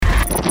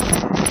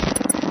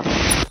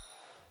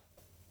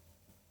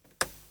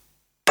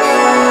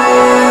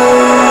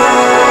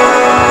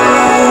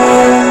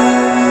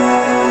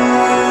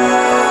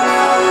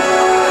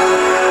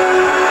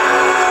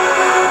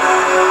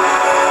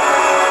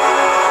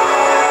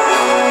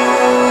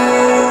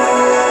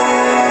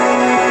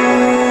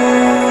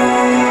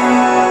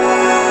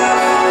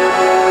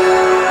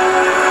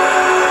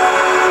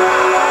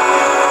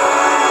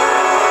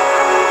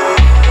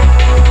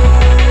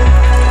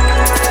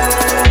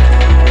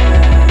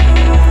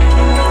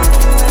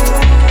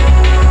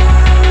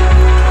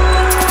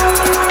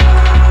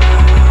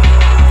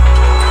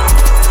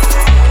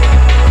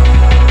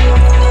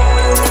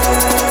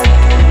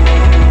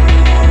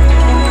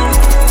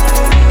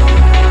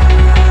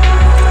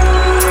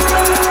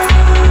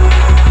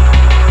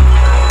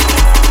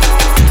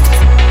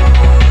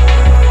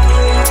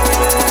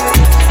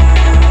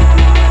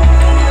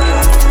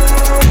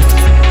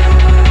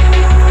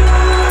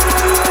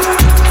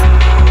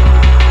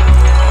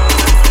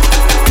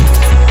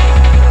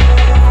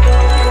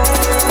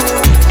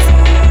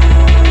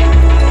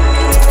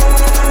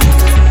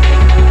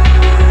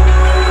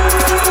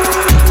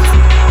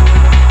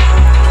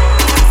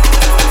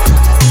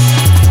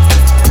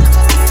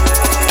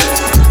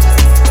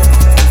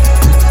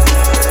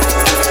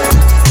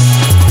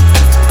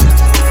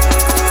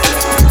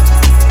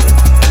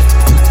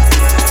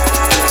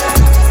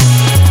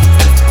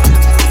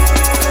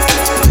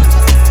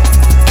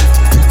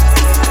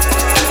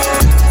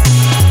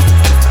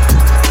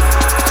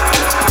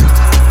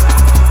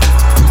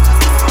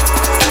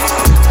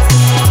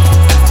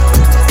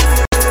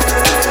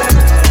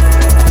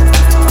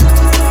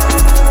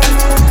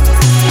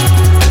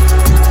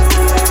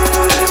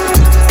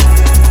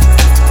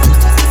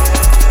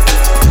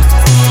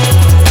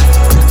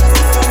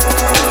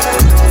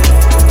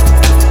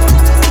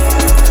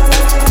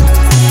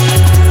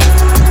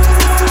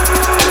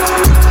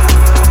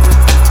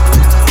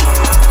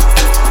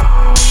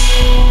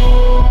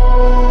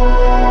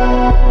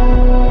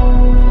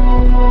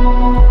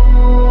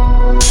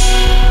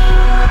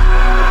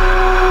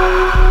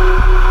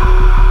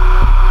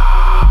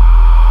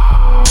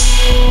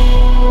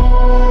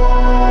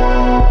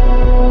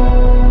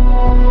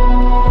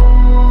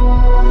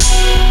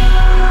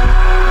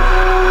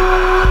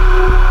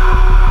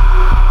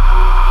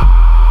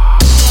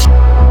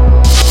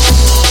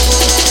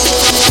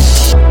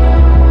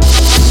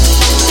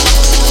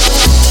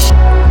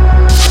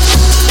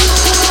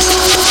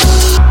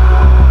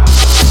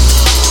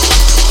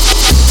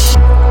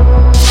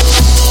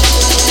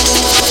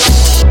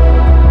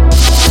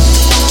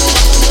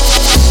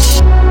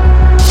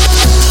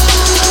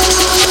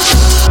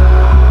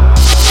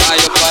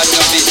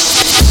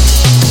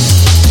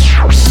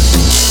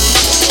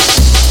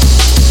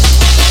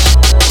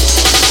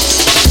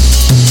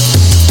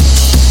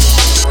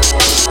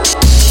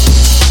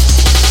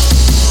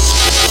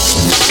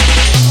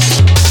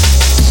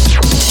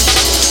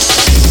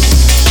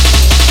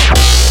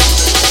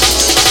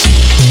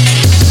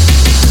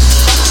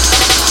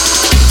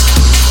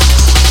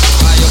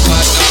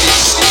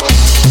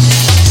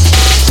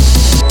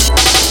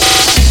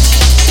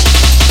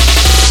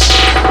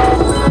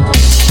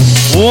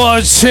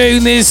What a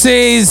tune this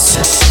is.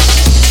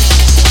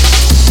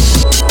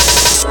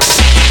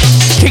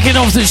 Kicking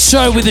off the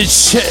show with a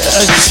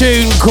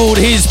tune called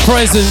His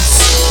Presence.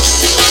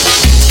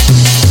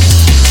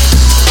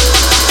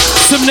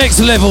 Some next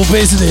level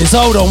business.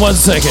 Hold on one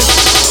second.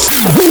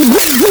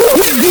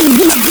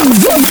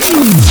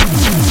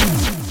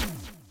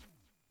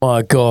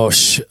 My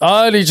gosh,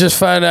 I only just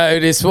found out who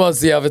this was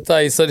the other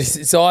day. So this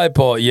is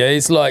iBot, yeah.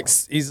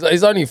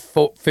 He's only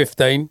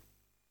 15.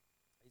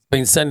 He's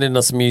been sending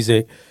us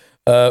music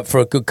for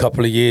a good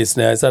couple of years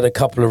now. He's had a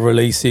couple of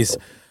releases,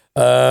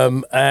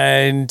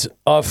 and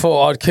I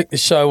thought I'd kick the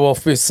show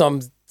off with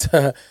some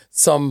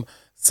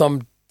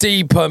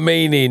deeper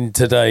meaning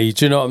today.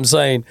 Do you know what I'm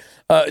saying?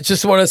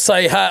 Just want to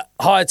say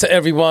hi to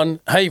everyone.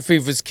 Hay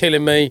fever's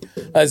killing me,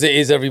 as it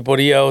is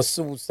everybody else.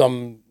 All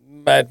some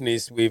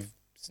madness with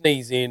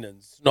sneezing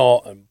and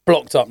snot and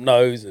blocked up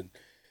nose and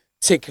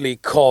tickly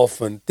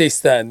cough and this,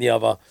 that and the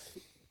other.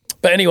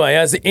 But anyway,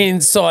 as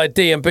Inside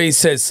D&B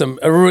says, some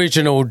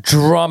original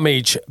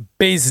drummage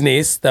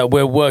business that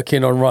we're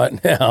working on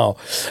right now.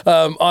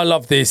 I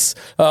love this.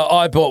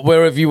 iBot,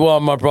 wherever you are,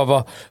 my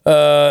brother,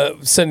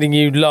 sending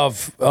you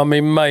love. I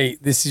mean,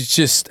 mate, this is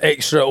just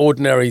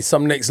extraordinary.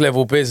 Some next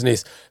level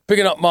business.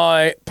 Picking up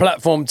my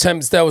platform,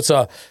 Thames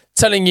Delta,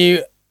 telling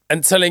you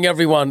and telling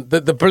everyone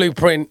that the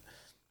Blueprint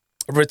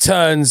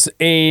returns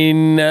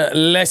in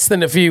less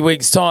than a few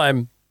weeks'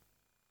 time.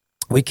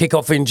 We kick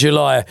off in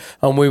July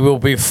and we will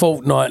be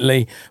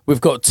fortnightly. We've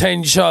got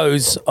 10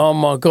 shows. Oh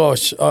my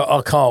gosh,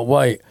 I can't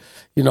wait.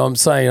 You know what I'm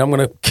saying? I'm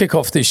going to kick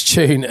off this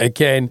tune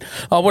again.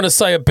 I want to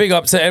say a big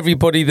up to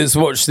everybody that's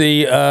watched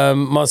the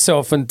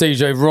myself and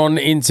DJ Ron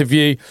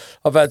interview.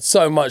 I've had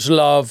so much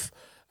love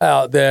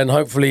out there and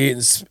hopefully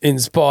it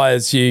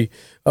inspires you.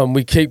 And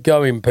we keep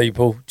going,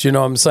 people. Do you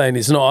know what I'm saying?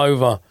 It's not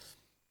over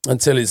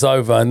until it's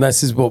over, and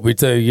this is what we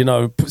do, you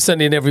know,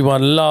 sending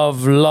everyone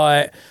love,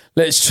 light.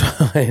 Let's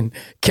try and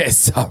get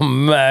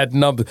some mad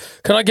numbers.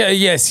 Can I get a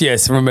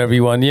yes from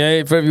everyone? Yeah,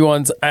 if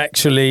everyone's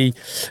actually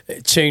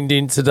tuned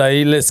in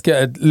today, let's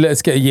get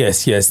a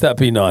yes. That'd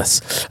be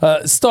nice.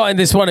 Starting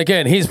this one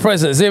again. His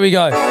Presence. Here we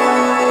go.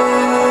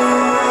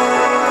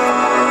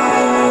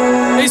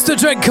 It's the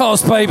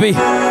Dreadcast, baby.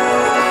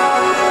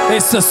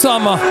 It's the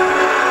summer.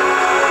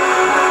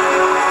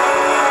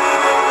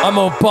 I'm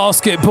all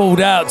basketballed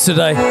out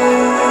today.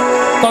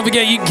 Don't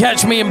forget, you can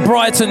catch me in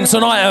Brighton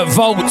tonight at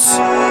Volts.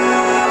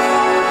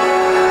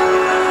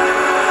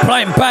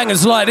 Playing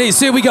bangers like this.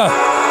 Here we go.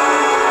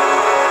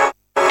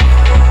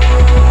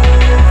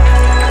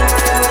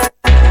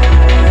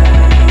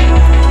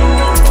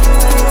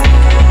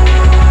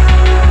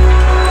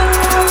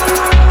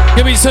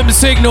 Give me some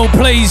signal,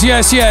 please.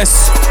 Yes.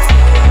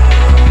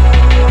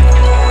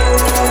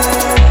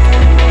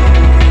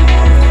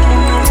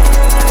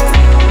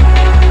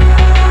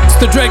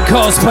 The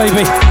Dreadcast,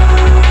 baby.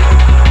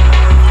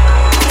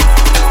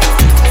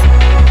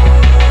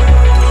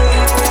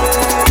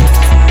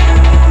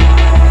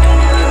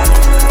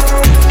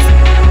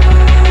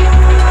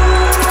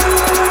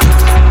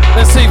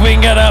 Let's see if we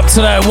can get up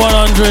to that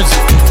 100,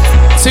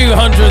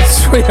 200,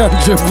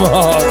 300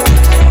 mark.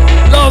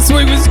 Last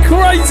week was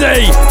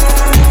crazy.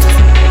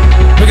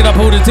 Picking up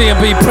all the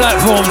D&B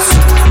platforms.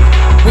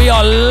 We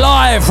are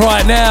live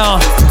right now.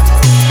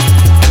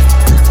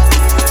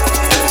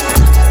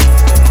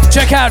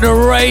 Check out the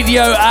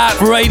radio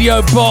app,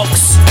 Radio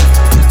Box.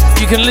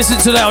 You can listen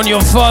to that on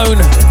your phone,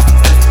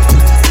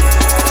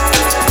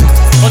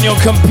 on your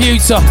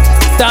computer.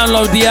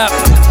 Download the app.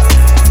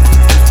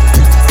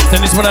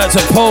 Send this one out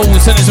to Paul,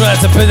 send this one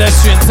out to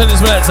Pedestrian, send this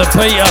one out to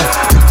Peter,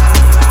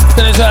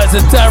 send this one out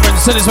to Darren,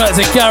 send this one out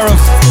to Gareth.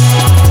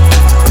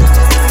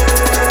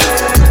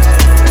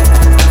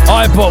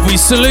 iBot, we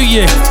salute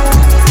you.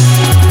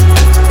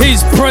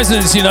 His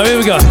Presence, you know, here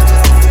we go.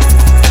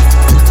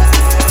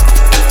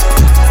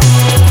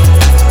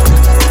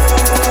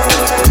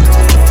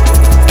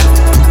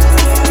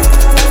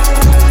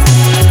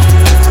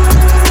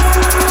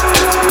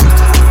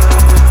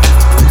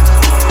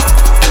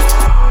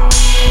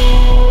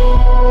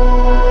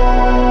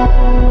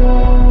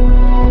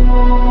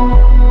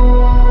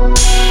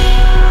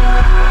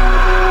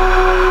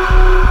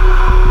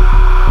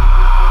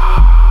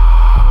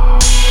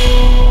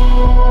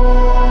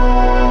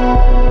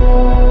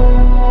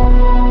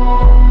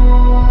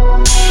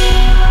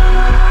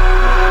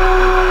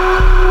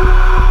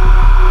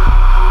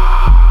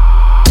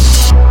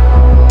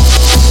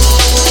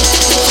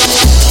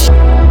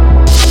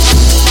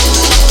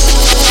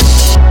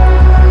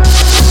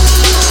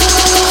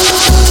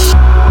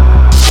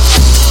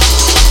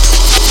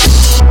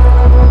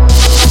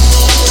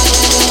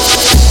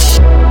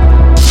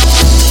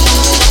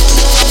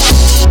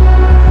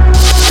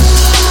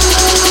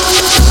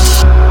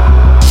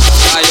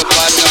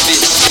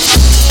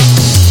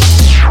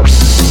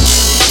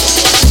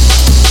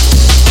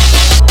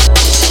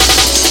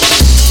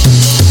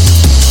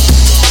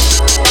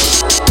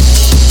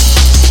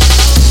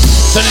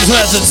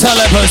 To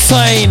Taleb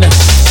Hussein,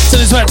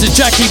 send this out to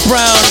Jackie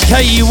Brown,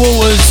 K.U.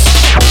 Waters,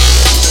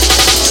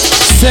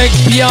 Seg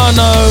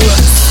Piano,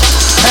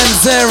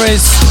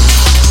 Panzeres.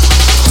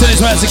 Send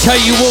this one out to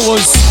Katie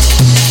Waters,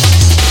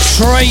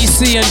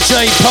 Tracy and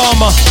Jay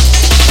Palmer.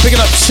 Picking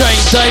up Shane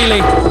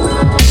Daly.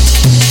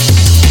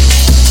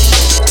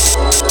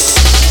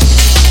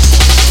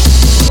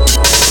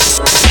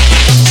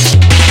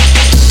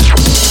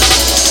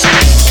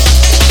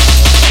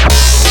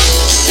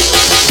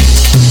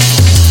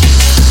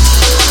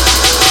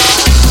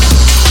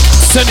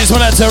 Send this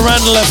one out to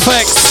Randall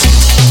Effects.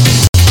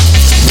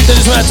 Send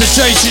this one out to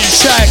Jason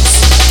Shacks.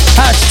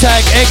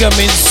 Hashtag Eggum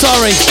in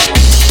Surrey.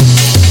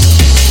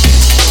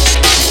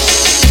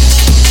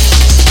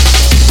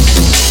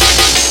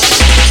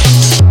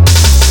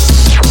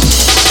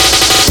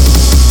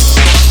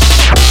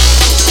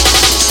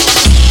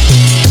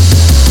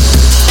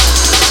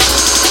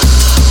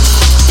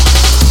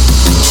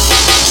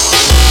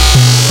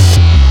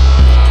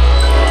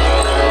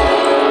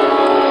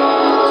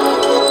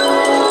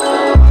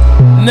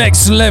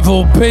 Next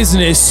level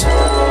business.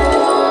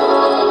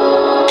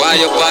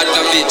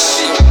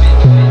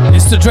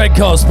 It's the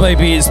Dreadcast,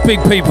 baby. It's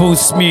big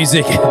people's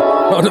music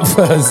on a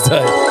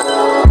Thursday.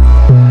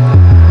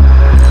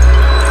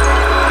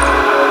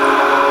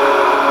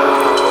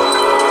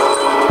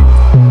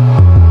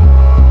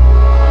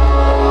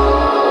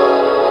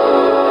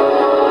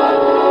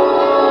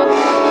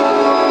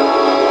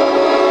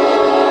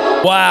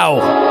 Wow.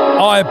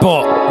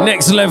 iBot.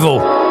 Next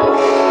level.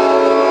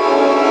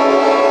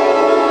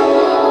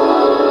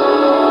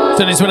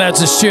 Send this one out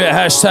to Stuart,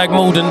 hashtag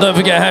Malden. Don't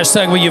forget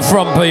hashtag where you're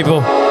from,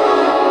 people.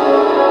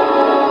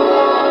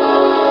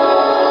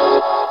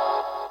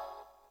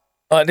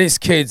 Like, this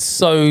kid's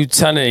so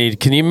talented.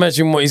 Can you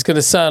imagine what he's going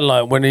to sound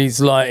like when he's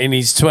like in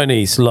his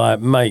 20s? Like,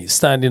 mate,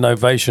 standing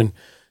ovation,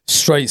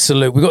 straight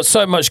salute. We've got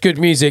so much good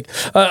music.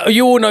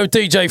 You all know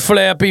DJ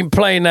Flair. Been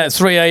playing that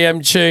 3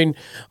 a.m. tune.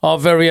 Our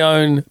very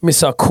own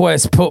Mr.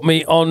 Quest put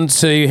me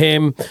onto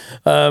him.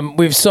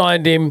 We've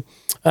signed him.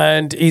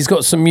 And he's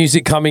got some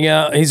music coming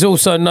out. He's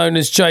also known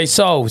as J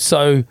Soul.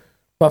 So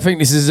I think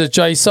this is a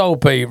J Soul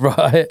beat,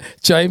 right,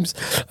 James?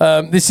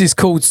 This is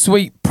called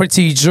Sweet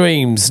Pretty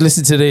Dreams.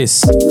 Listen to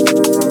this.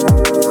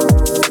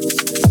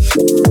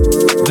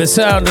 The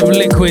sound of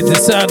liquid, the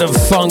sound of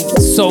funk,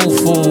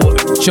 soulful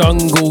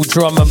jungle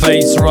drum and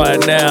bass right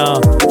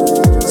now.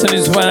 Send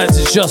this one out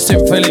to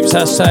Justin Phillips,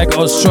 hashtag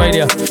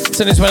Australia.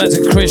 Send this one out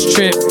to Chris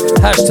Tripp,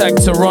 hashtag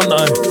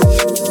Toronto.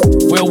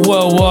 We're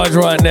worldwide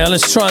right now.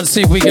 Let's try and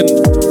see if we can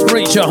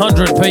reach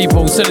 100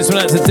 people. Send this one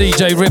out to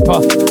DJ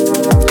Ripper.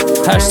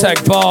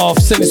 Hashtag Bath.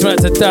 Send this one out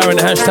to Darren.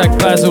 Hashtag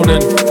Basildon.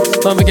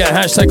 Don't forget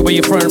hashtag where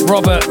your friend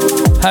Robert.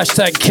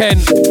 Hashtag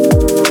Kent.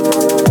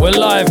 We're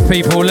live,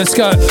 people. Let's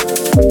go.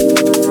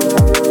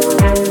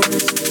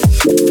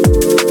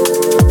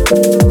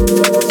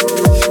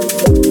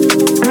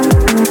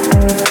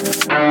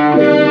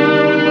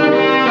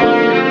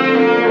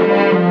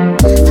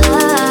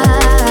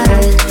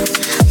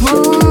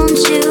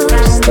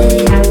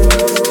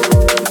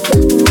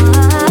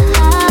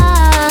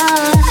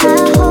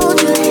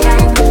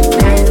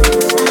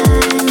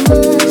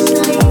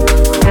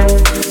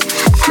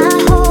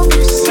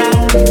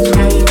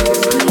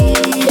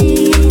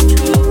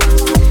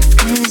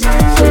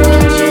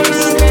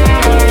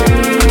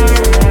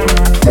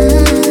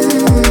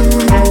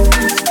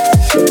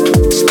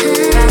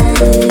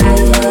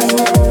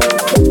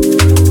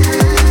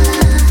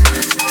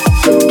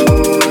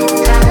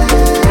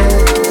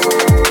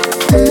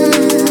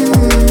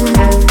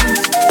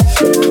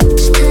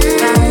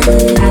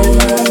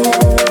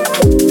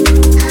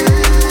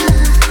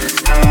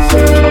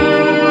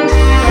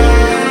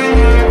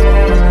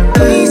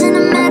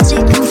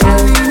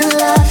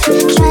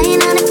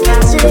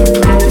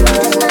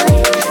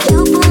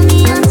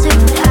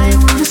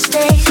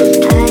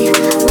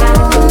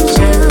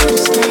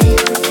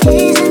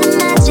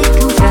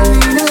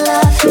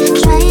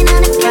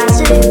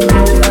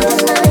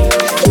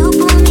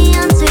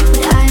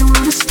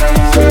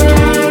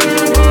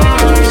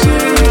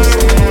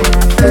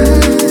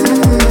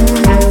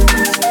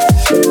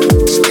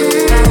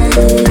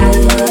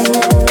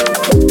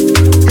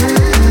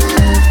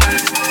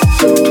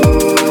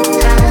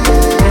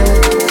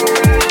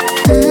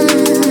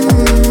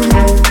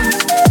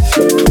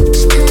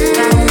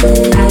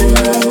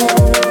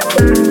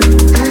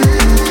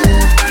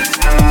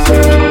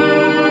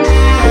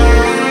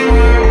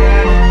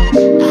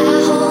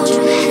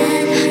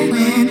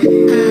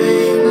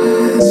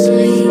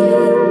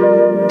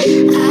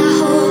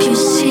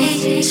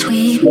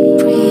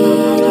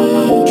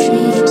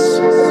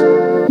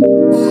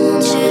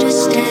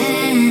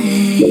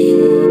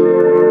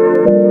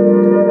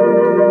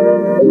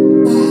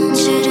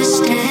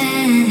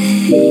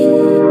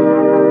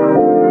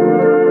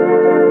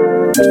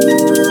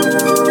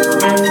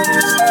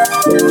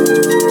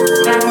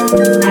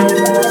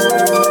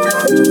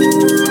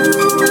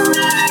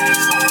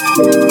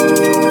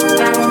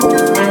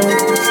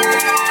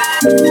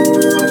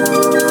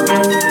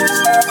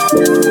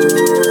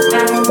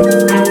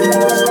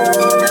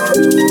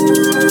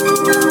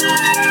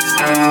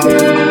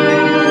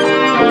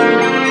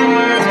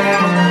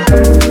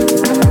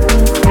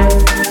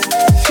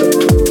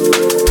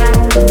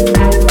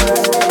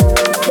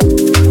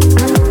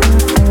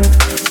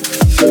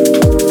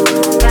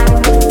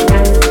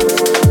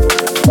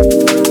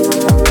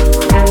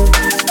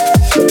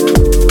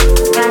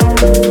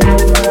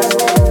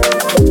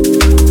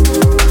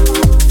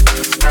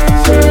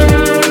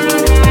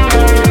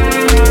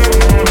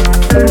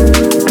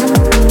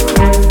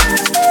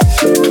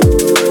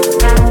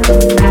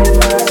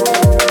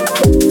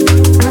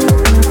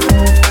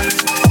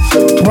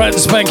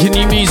 brand spanking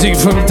new music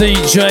from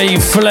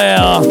DJ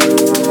Flair,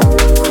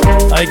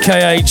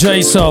 aka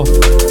J-Soul.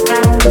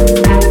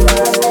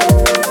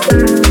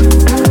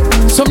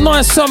 Some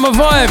nice summer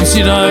vibes,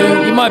 you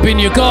know. You might be in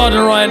your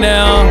garden right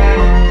now,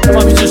 you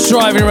might be just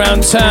driving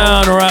around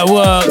town or at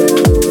work,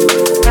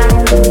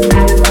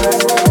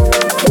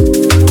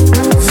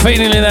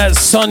 feeling that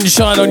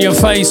sunshine on your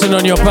face and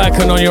on your back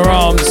and on your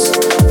arms.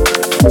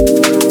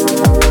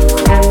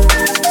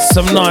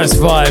 Some nice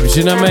vibes,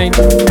 you know what I mean?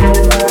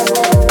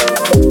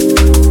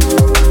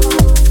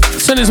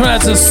 Send this one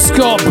out to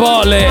Scott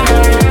Bartlett.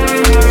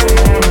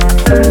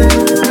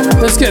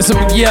 Let's get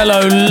some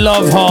yellow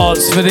love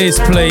hearts for this,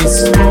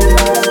 please.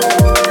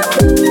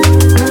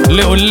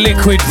 Little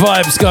liquid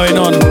vibes going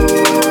on.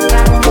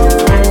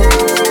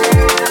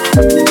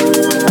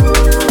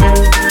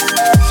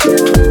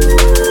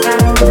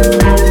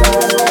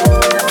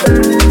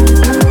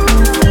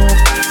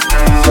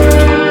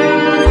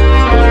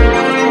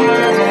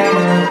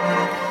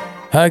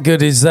 How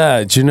good is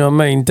that? Do you know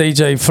what I mean?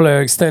 DJ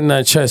Flair, Extend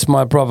That Chest,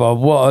 my brother.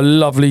 What a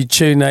lovely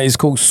tune that is,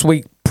 called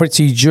Sweet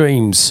Pretty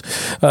Dreams.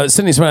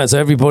 Send this one out to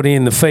everybody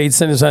in the feed.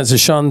 Send this one out to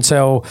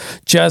Chantel,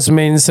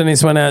 Jasmine. Send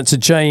this one out to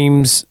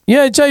James.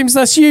 Yeah, James,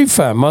 that's you,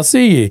 fam. I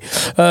see you.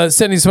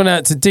 Send this one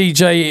out to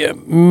DJ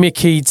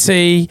Mickey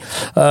T.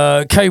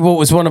 K-Walt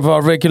was one of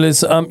our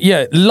regulars.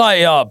 Yeah,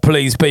 light it up,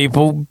 please,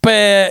 people.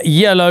 Bear,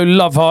 yellow,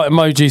 love heart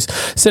emojis.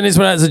 Send this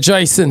one out to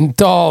Jason,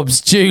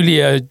 Dobbs,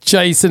 Julia,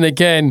 Jason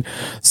again.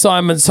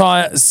 Simon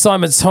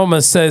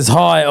Thomas says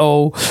hi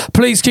all.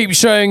 Please keep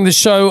sharing the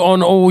show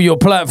on all your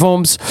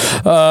platforms.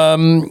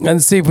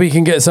 And see if we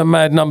can get some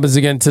mad numbers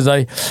again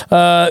today.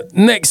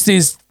 Next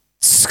is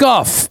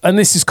Scuff, and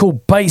this is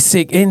called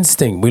Basic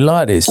Instinct. We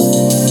like this.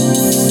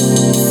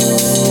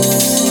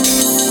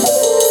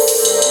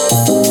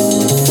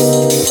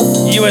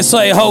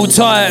 USA, hold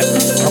tight.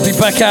 I'll be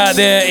back out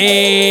there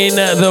in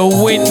the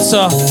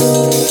winter,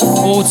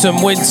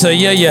 autumn, winter.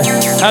 Yeah.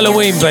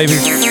 Halloween, baby.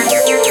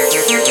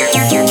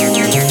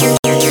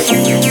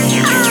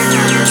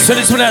 So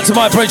this one out to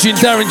my approaching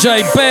Darren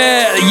J.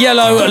 Bear,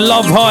 yellow,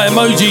 love heart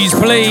emojis,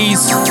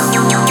 please.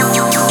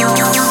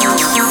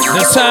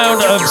 The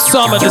sound of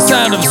summer, the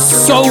sound of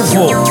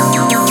soulful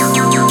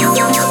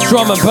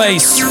drum and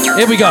bass.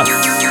 Here we go.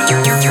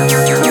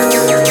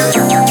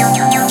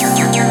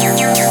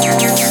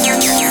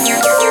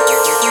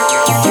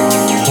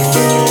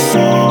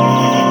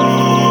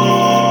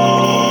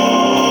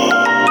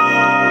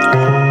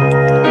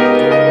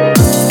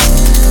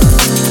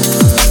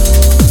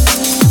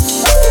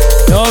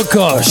 Oh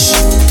gosh.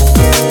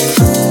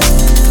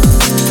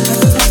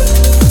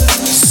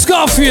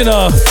 Scuff, you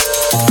know.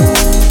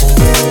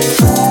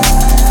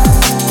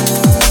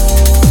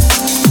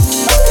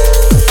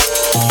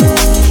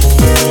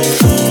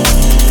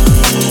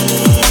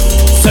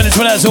 Send this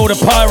one out to all the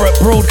pirate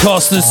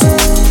broadcasters.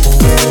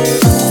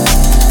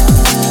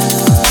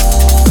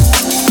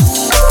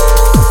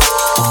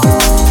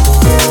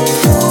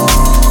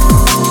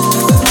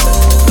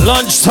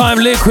 Lunchtime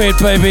liquid,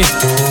 baby.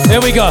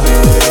 Here we go.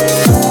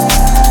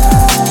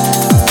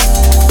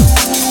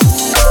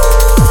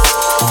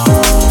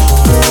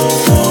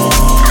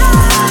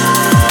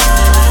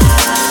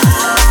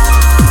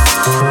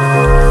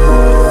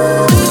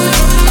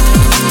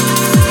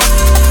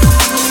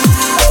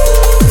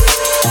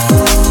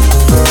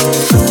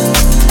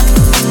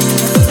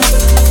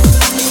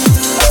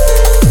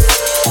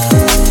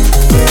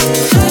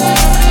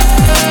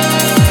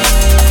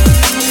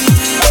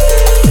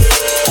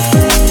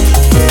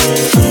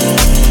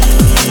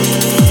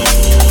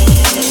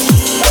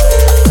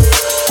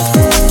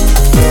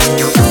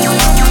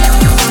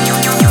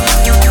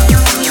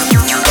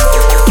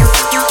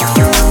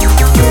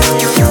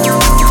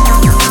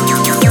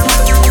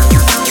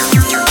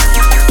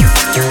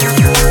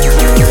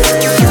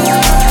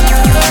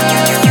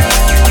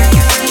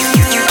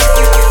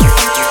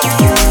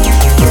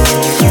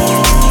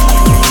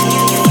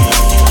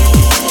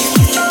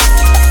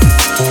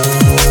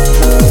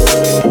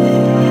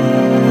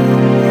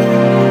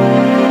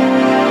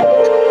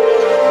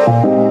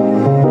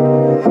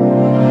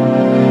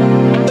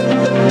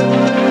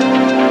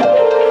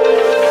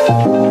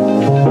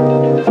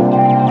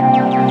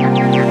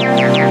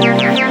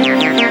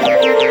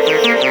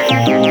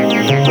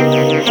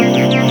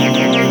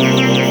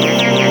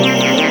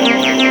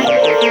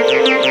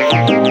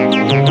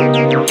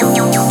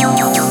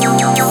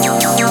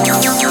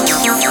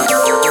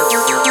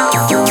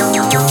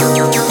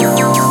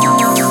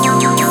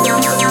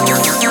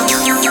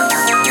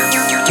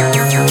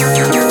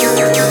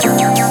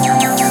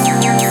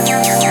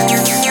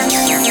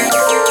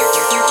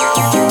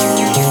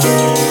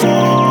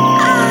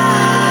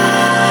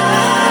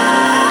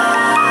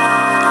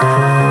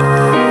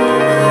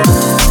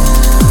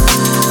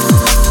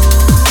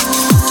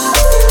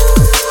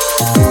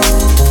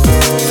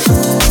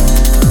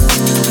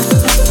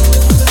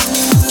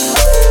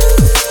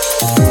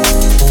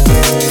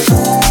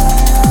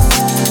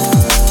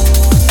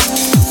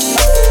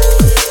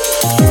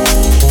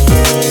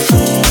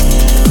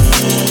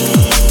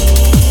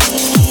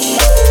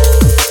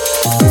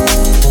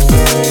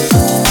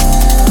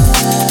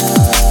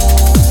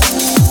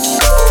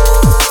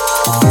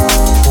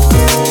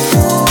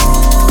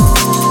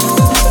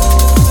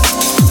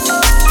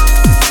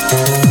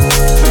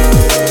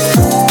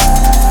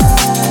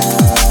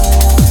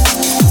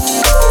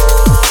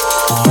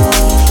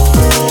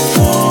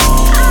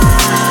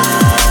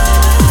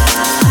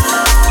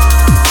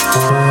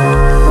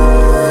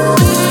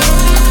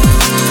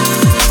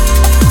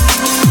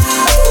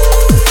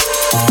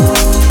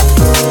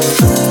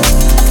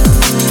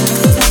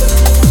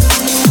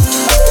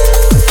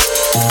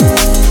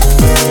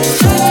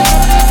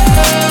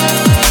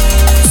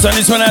 Send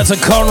this one out to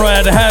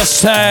Conrad,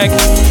 hashtag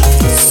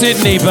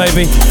Sydney,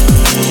 baby.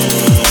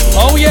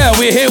 Oh yeah,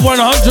 we're hit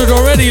 100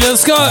 already,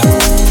 let's go.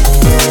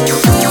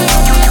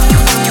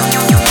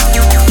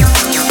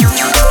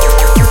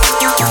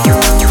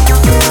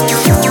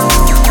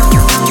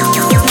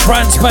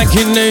 Brand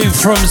spanking new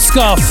from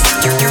Scuff.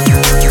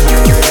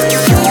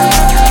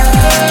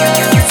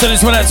 Send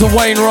this one out to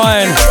Wayne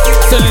Ryan.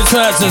 Send this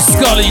one out to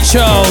Scully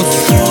Charles.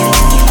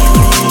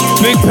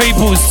 Big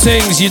people's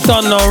things, you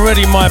done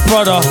already, my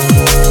brother.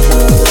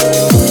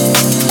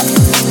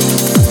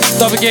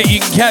 Don't forget, you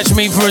can catch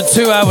me for a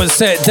 2-hour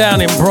set down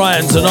in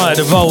Brighton tonight at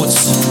the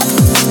Vaults.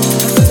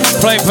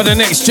 Playing for the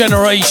next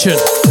generation.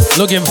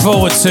 Looking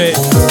forward to it.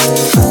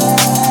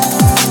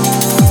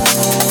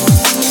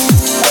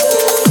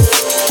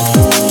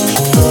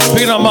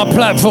 Picking up my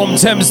platform,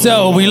 Thames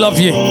Delta, we love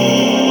you.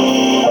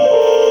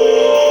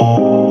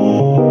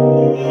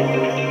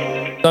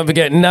 Don't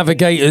forget,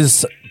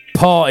 Navigators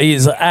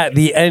parties at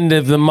the end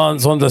of the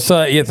month on the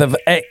 30th of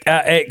at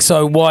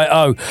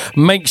XOYO.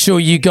 Make sure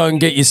you go and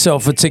get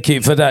yourself a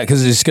ticket for that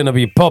because it's going to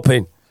be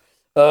popping.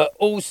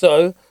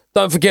 Also,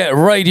 don't forget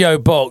Radio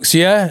Box,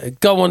 yeah?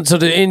 Go onto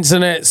the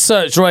internet,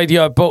 search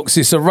Radio Box.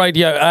 It's a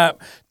radio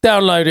app.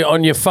 Download it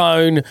on your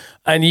phone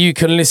and you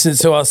can listen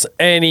to us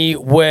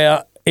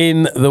anywhere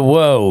in the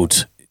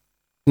world.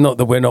 Not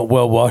that we're not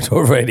worldwide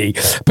already.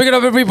 Picking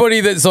up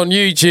everybody that's on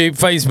YouTube,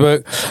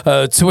 Facebook,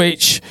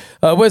 Twitch.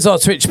 Where's our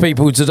Twitch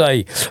people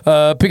today?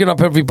 Picking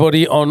up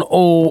everybody on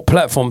all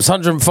platforms.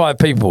 105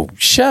 people.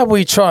 Shall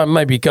we try and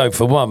maybe go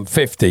for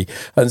 150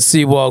 and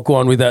see what I'll go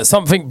on with that?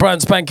 Something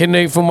brand spanking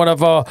new from one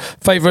of our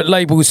favourite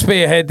labels,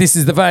 Spearhead. This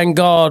is the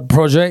Vanguard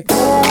project.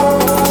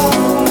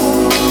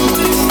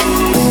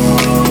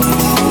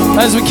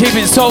 As we keep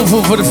it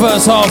soulful for the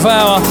first half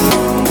hour.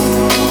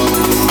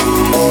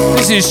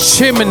 This is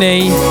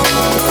Chimney.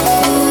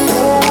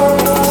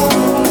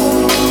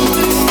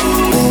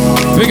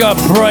 Big up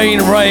Brain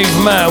Rave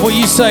Matt. What are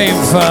you saying,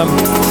 fam?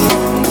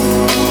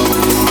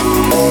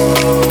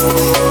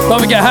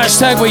 Don't forget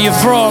hashtag where you're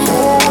from.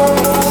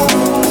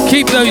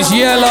 Keep those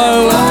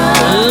yellow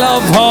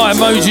love heart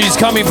emojis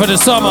coming for the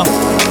summer.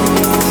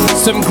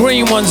 Some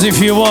green ones if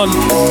you want.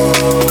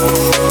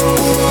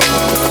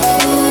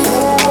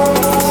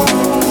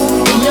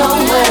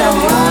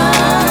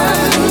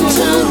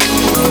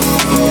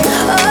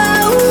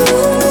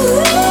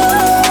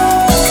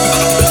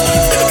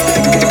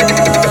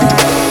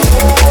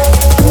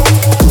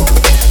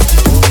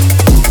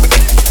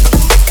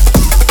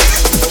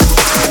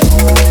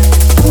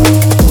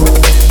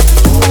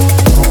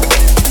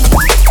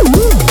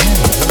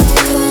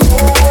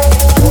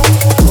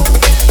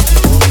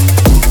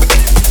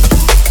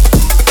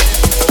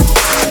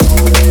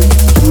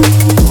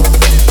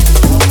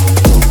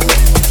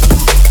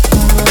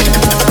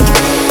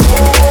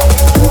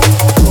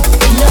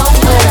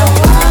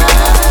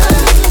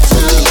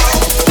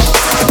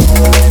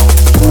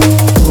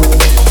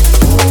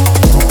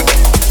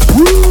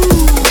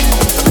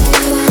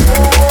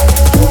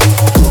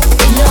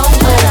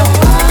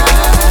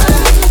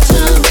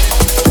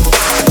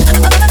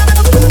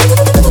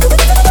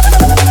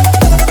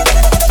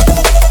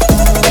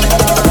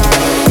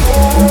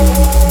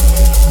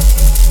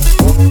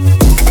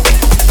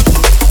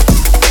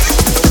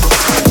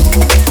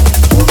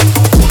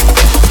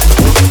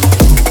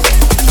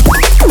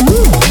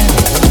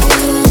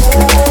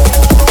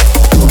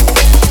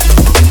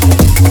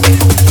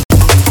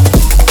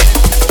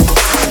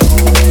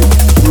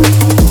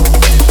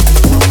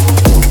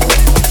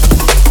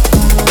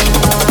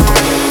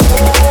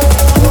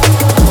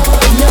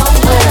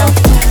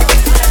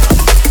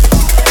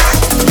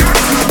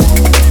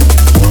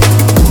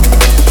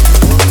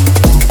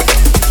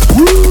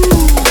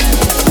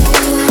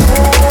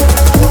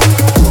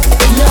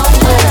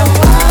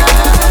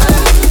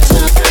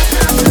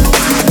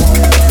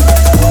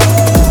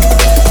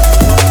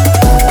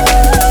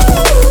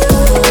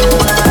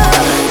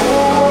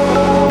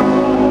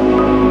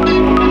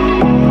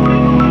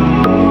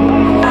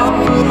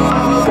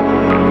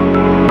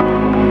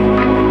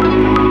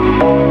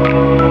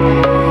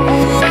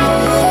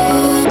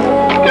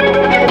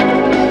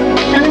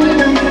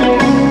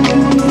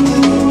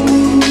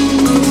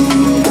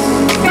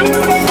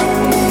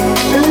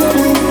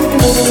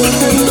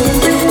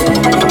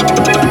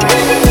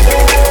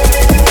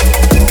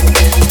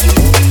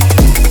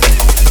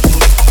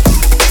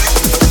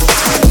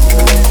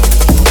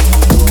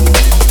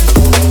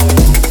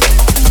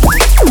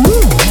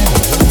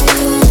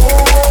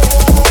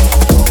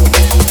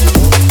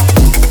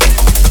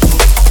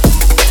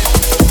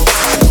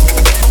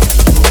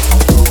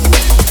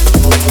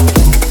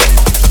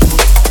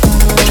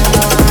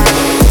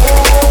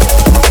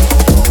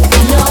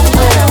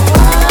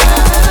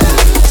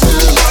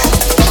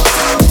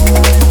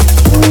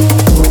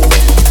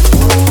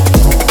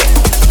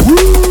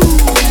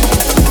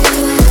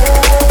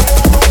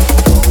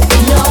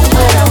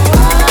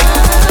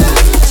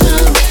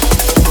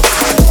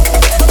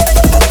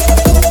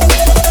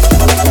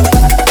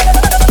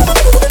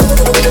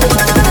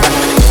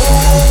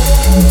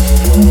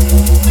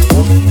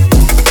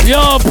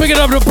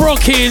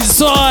 Brocky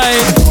inside.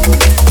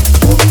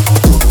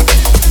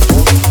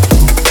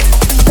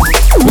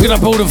 Picking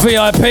up all the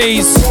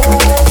VIPs.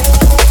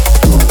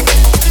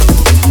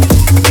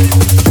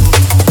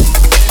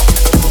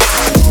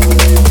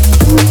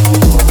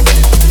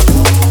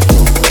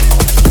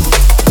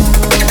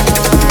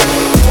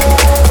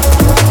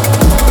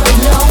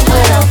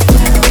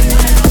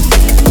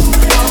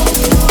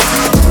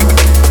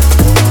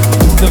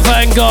 The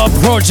Vanguard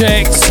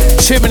Project,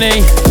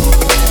 Chimney,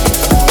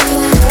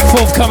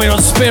 forthcoming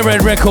on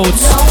Spearhead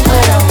Records.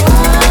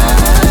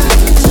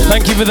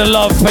 Thank you for the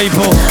love,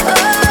 people.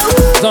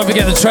 Don't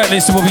forget the track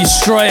list will be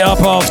straight up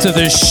after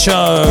the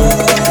show.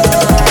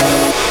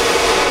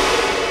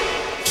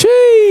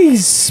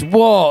 Jeez,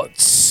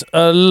 what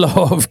a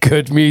lot of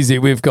good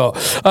music we've got.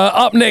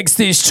 Up next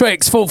is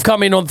Trex,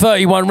 forthcoming on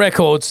 31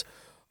 Records.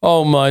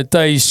 Oh my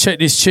days, check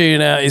this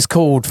tune out. It's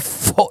called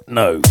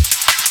Footnote.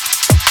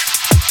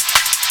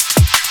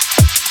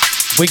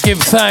 We give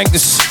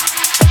thanks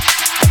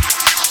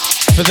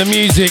for the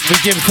music. We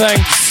give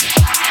thanks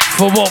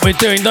for what we're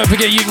doing. Don't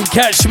forget you can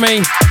catch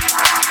me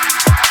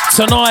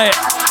tonight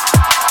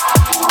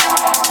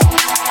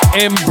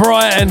in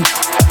Brighton.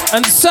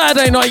 And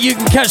Saturday night you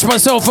can catch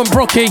myself and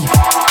Brocky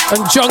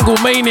and Jungle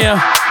Mania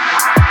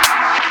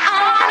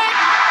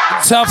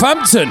in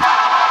Southampton.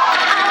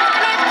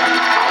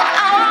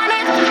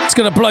 It's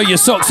going to blow your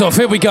socks off.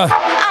 Here we go.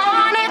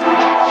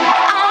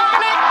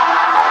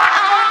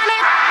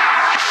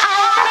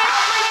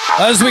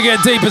 As we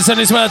get deeper, send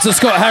this one out to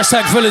Scott.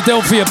 Hashtag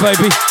Philadelphia,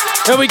 baby.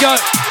 Here we go.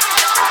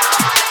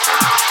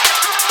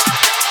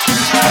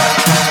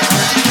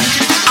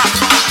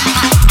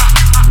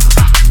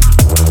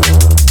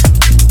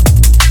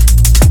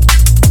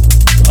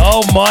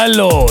 Oh my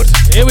lord.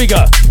 Here we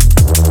go.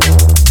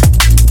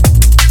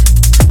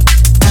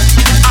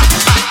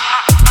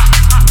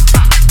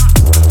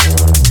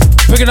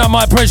 Picking up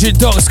my pressure,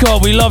 Doc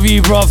Scott. We love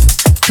you, bruv.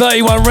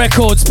 31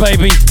 Records,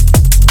 baby.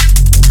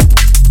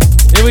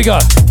 Here we go.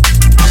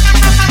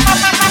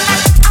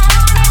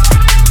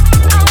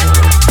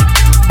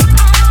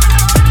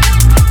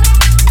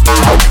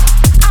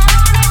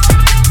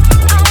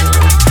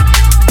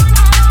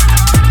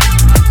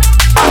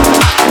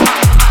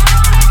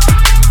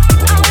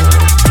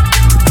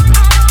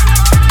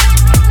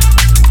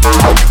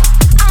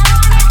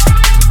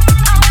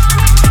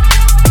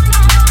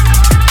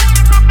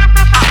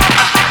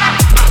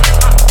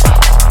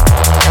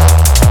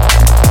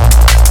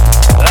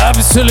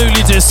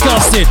 Absolutely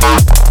disgusted.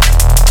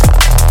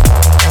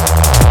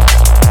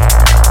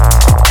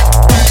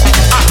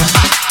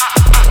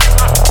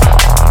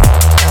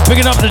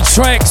 Picking up the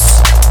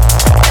tracks.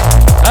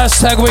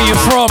 Hashtag where you're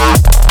from.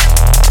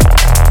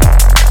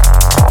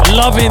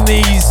 Loving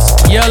these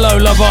yellow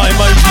love art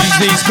emojis,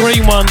 these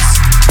green ones.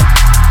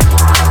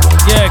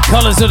 Yeah,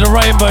 colours of the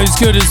rainbow's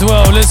good as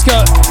well. Let's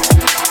go.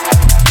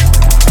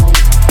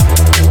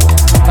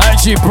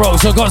 Actually, bro,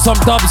 so I've got some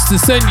dubs to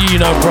send you, you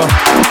know, bro.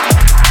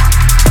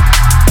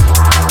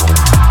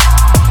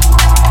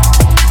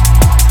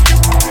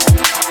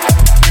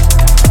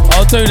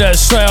 I'll do that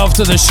straight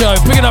after the show.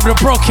 Picking up the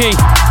Brocky,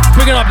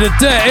 picking up the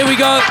Debt. Here we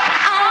go.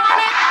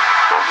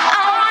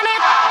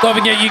 Don't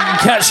forget you can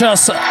catch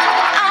us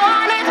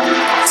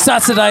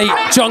Saturday,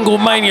 Jungle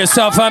Mania,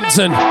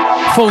 Southampton.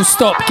 Full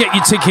stop. Get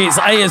your tickets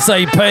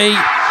ASAP.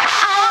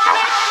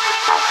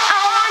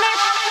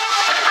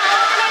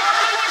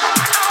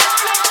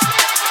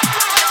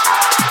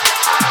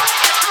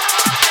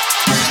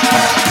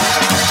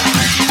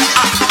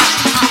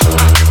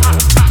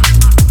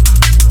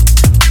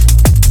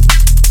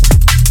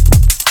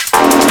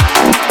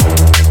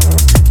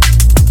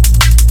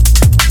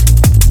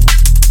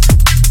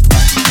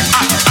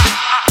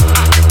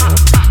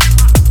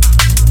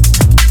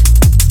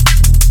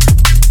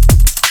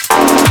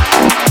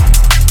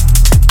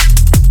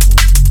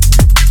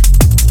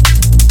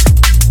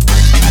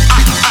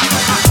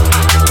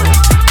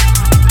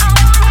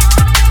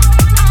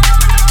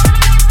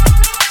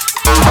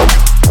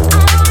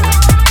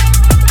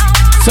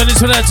 Send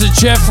this one out to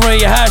Jeffrey,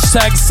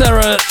 hashtag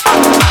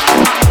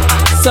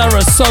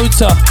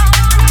Sarasota.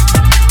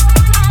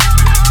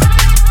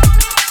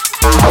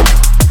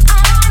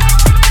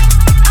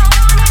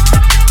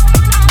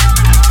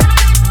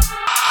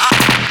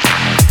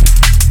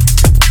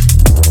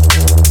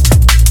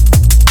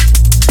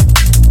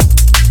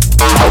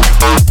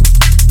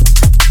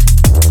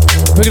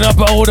 Picking up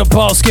all the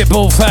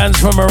basketball fans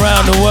from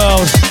around the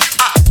world.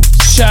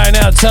 Shouting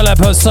out Taleb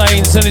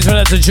Hussein, sending this one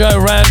out to Joe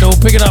Randall,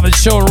 picking up at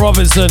Sean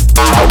Robinson.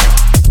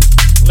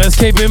 Let's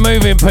keep it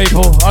moving,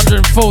 people.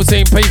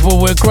 114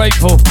 people, we're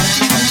grateful.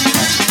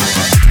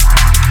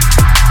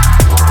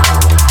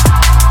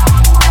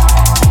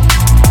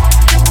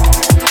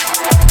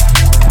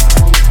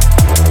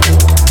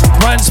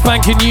 Brand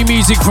spanking new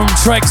music from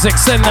Trex,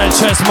 extend that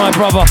chest, my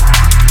brother.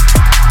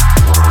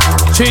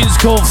 Tune's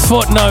called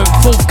Footnote,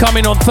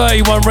 forthcoming on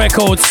 31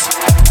 Records.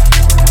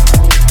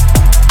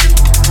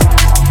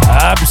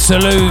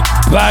 Absolute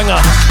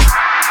banger.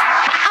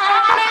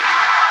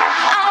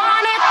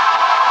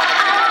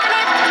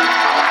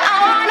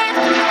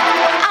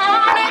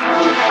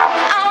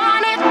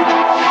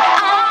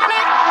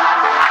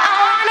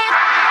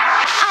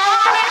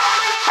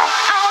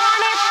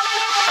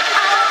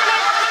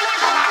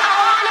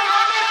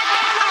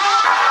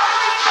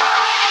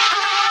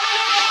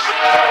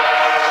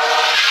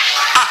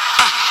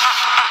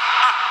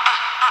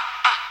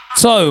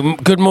 So,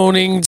 good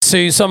morning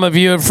to some of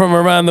you from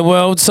around the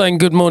world, saying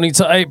good morning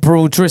to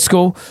April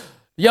Driscoll.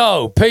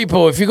 Yo,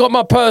 people, if you got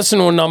my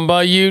personal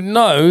number, you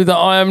know that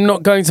I am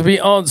not going to be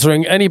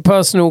answering any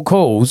personal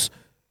calls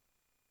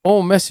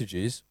or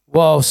messages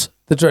whilst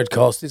the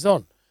Dreadcast is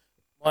on.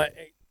 My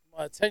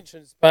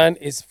attention span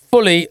is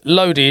fully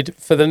loaded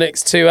for the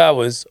next 2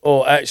 hours,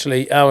 or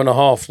actually hour and a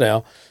half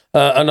now,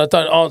 and I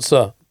don't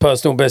answer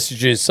personal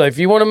messages. So if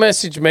you want to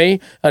message me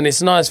and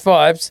it's nice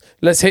vibes,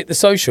 let's hit the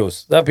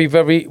socials. That'd be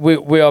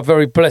we are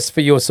very blessed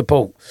for your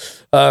support.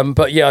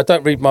 But yeah, I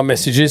don't read my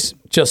messages,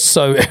 just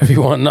so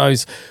everyone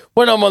knows.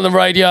 When I'm on the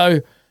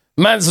radio,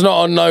 man's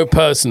not on no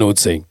personal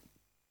team.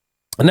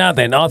 Now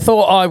then, I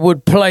thought I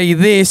would play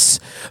this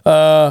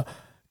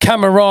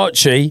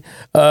Camarachi.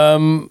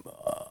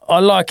 I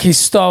like his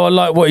style. I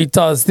like what he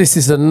does. This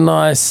is a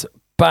nice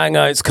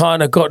banger. It's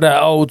kind of got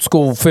that old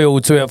school feel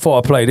to it. I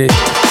thought I'd play this.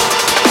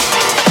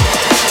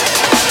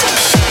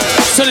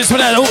 So this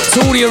went out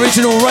to all the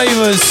original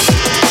ravers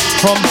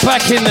from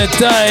back in the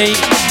day.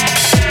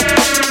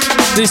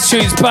 This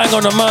tune's bang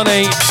on the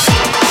money.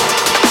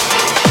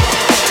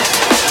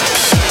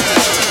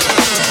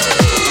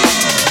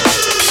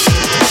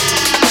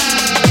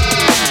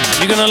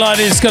 You're gonna like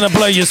this, it's gonna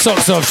blow your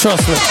socks off,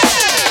 trust me.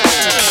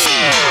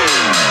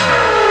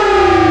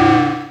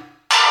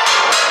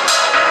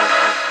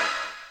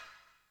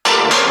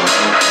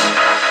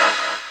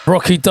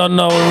 Rocky done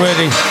know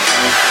already.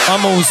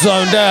 I'm all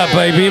zoned out,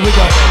 baby. Here we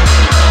go.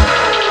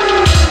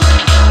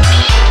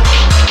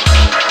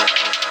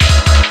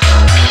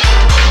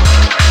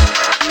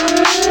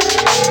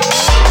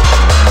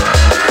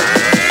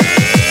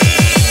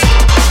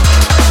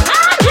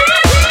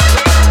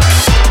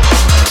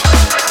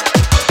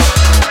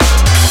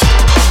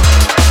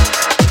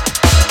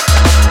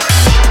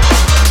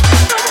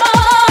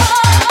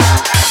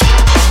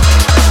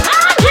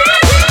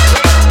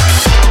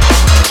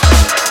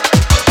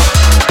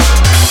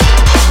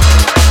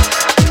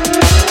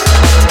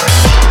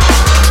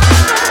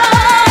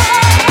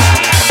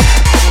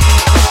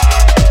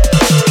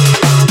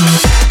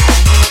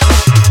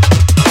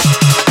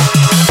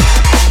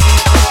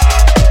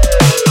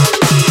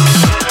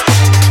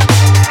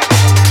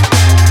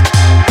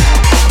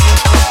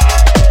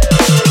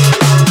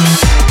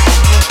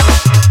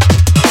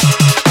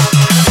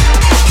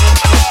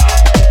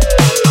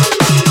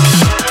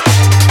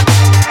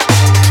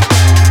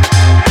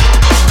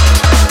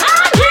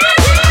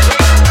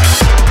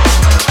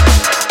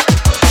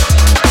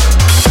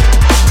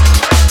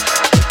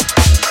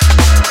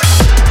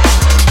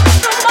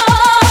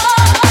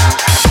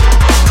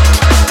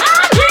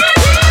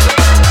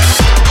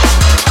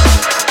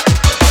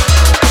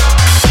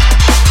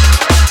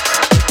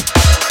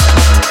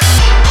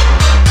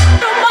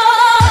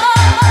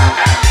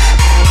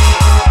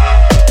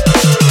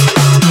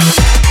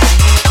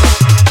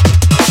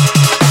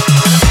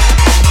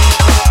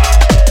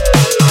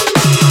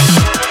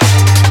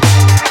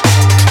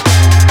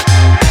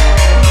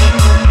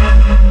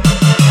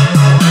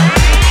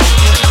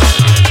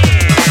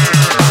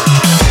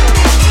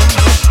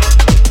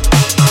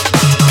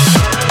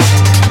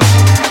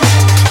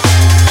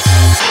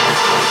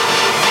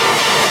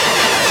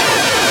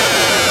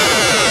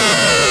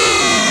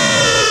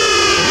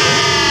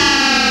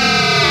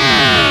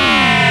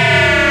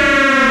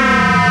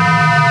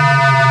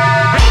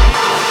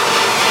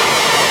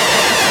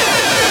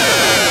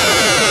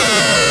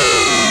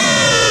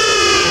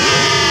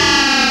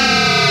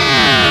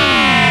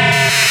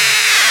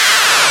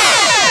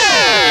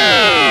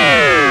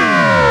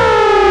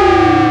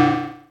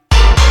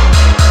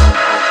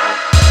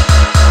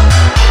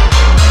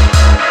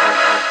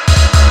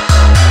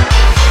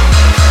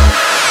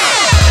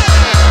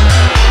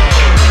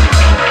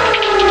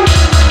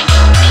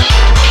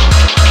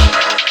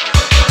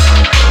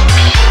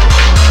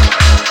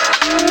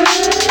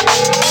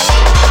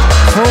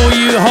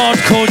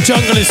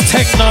 Junglist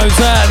technos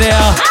out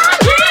there.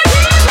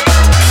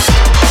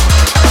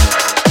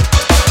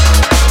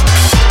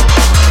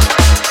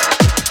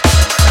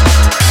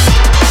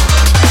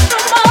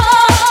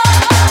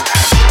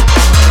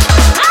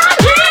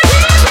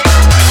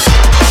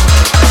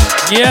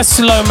 Yes,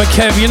 Loma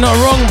Kev, you're not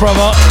wrong,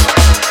 brother.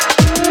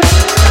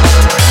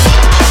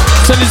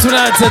 Send this one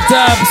out to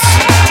Dabs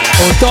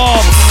or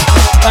Dobbs.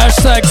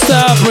 Hashtag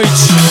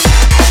Starbridge.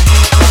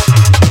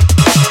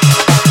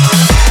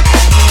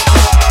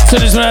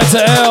 Send this one out to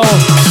L.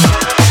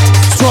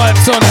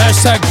 Stripes on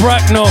hashtag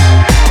Bracknell.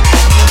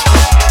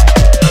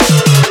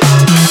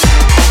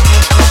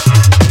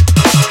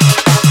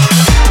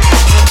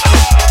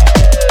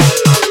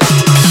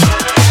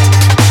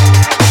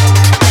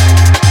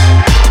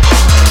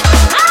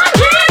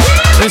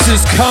 This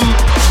is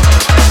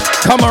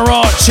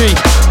Camarachi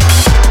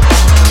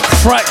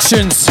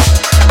Fractions.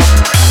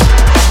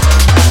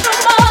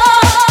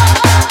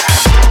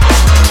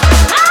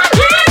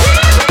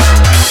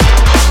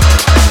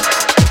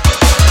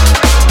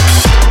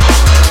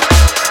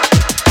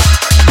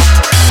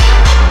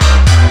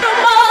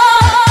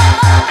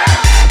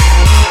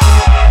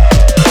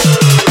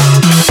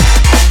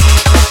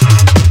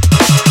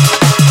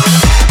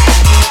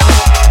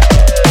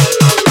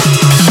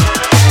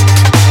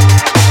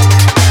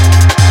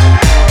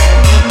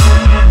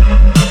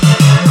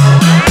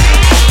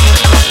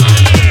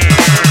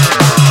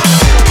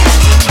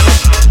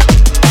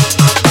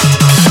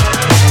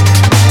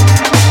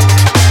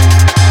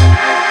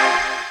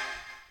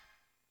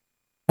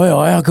 Oh,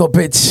 I got a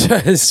bit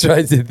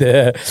distracted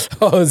there.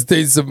 I was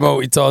doing some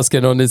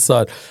multitasking on this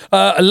side.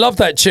 I love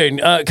that tune.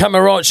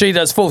 Camarachi,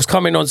 that's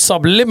forthcoming on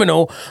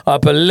Subliminal, I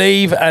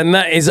believe, and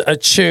that is a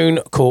tune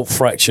called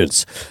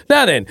Fractions.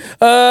 Now then,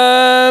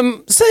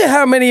 say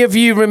how many of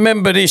you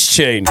remember this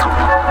tune?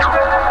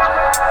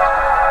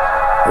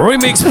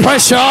 Remix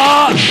Pressure!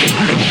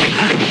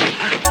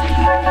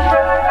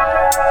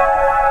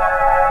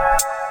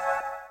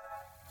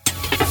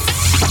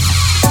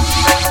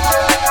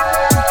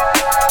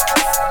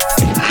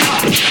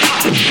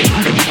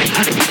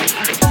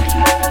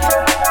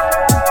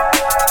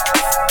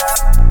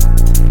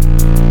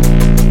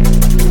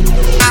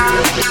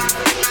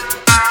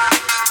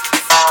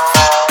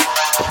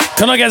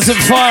 Can I get some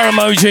fire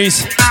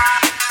emojis?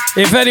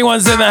 If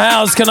anyone's in the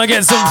house, can I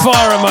get some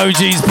fire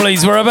emojis,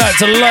 please? We're about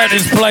to light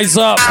this place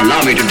up.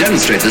 Allow me to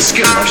demonstrate the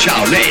skill of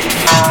Shaolin.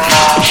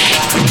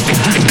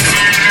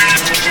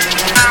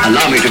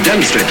 Allow me to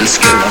demonstrate the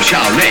skill of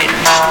Shaolin.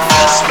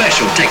 A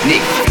special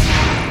technique.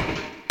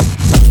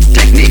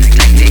 Technique.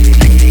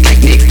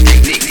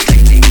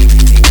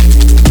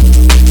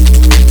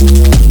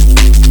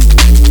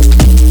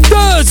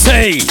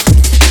 Dirty!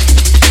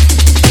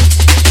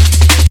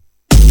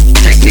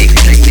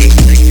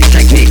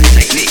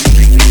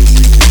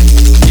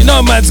 You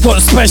know man's got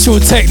a special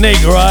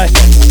technique, right?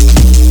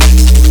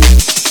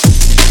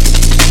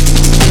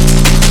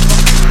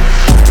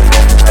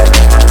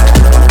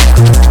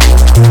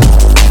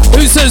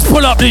 Who says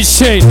pull up this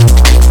shit?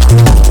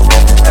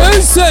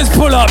 Who says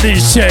pull up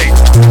this shit?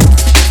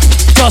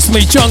 Trust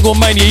me, Jungle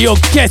Mania, you're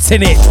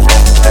getting it.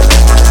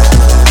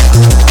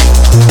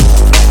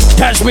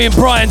 Catch me in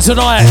Brighton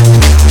tonight,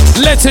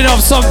 letting off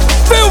some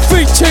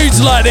filthy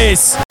tunes like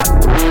this.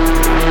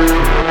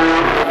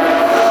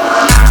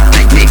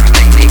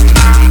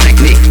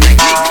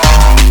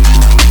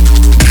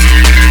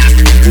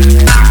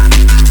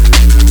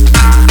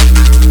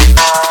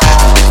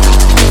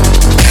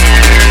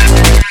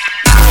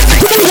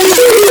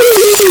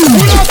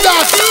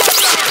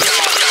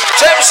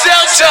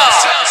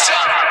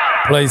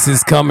 Place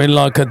is coming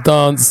like a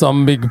dance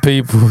on big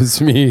people's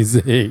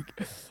music.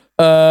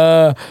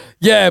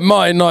 Yeah,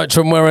 Martin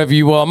Nitram, wherever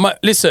you are.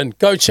 Listen,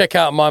 go check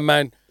out my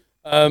man.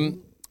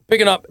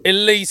 Picking up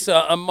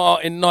Elisa and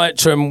Martin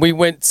Nitram. We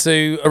went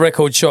to a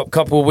record shop a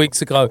couple of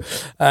weeks ago.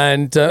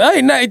 And,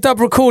 hey, Natty Dub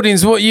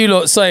Recordings, what you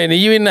lot saying? Are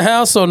you in the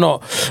house or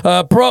not?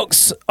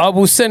 Brox, I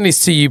will send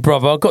this to you,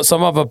 brother. I've got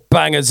some other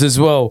bangers as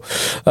well.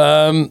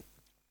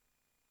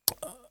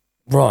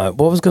 Right,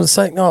 what was I going to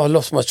say? Oh, I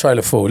lost my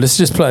trailer forward. Let's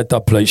just play a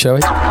dub plate, shall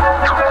we?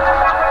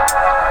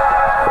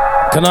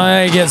 Can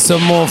I get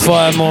some more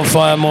fire, more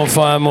fire, more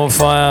fire, more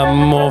fire,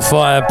 more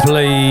fire,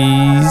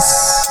 please?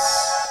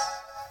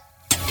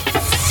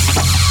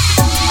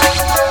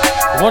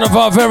 One of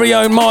our very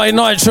own Martin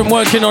Nitram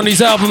working on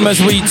his album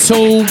as we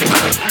talk.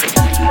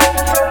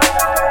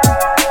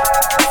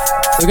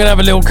 We're going to have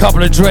a little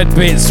couple of dread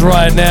bits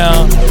right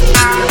now.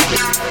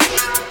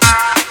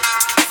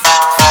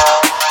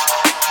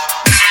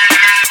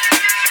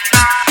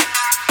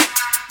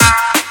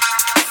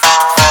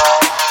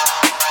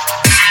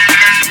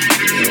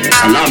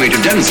 Allow me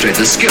to demonstrate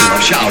the skill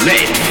of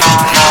Shaolin.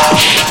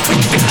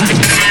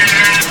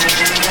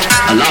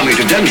 Allow me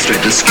to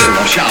demonstrate the skill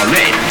of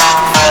Shaolin.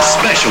 A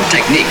special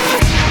technique.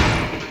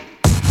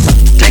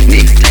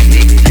 Technique.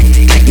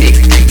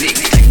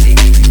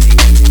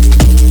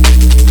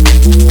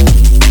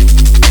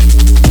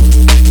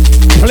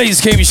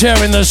 Please keep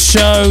sharing the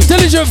show.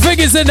 Diligent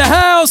Figures in the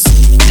house.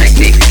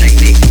 Technique.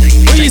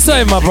 What are you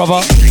saying, my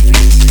brother?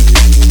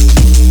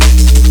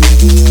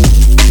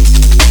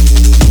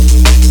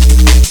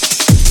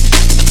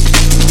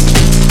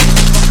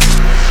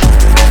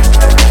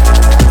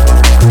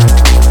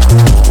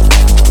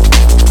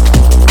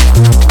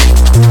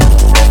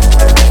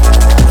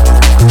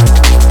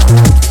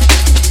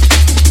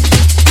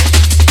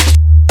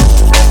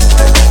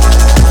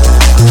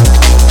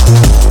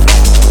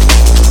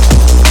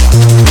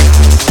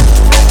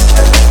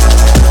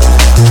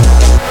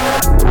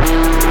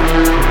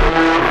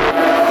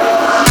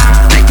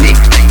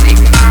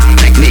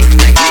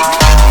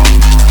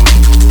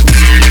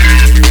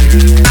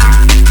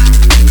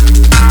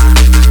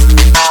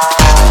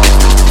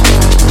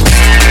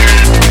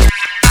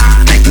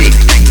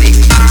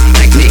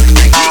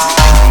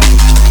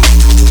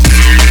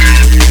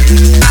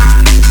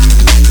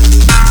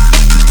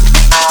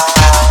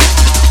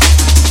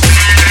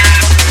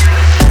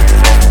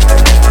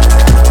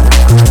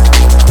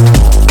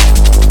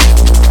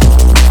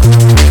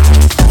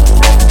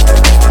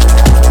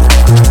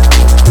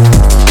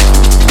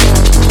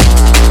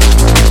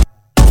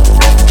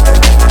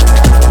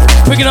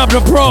 Up the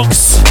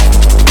Bronx.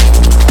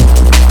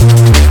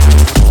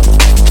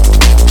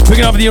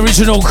 Picking up the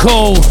original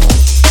call.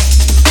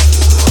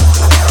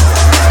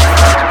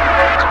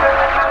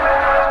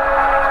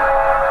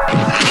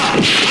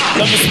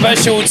 Some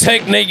special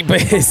technique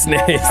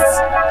business.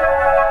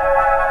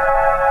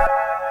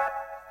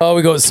 Oh,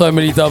 we got so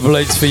many double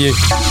eights for you.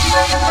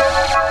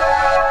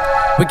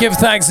 We give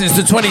thanks, it's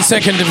the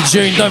 22nd of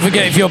June. Don't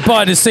forget, if you're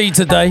by the sea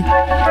today,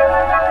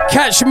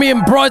 catch me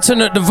in Brighton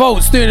at the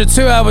Vaults doing a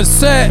 2-hour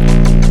set.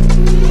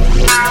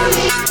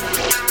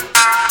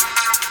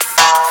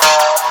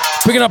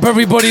 Picking up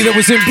everybody that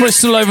was in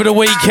Bristol over the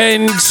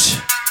weekend.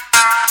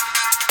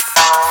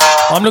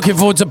 I'm looking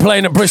forward to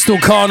playing at Bristol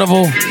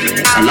Carnival.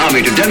 Allow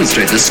me to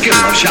demonstrate the skill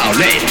of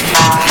Shaolin.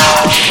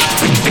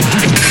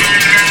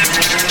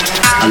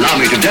 Allow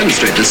me to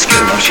demonstrate the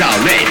skill of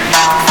Shaolin.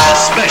 A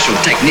special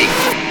technique.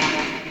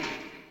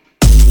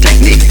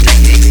 Technique.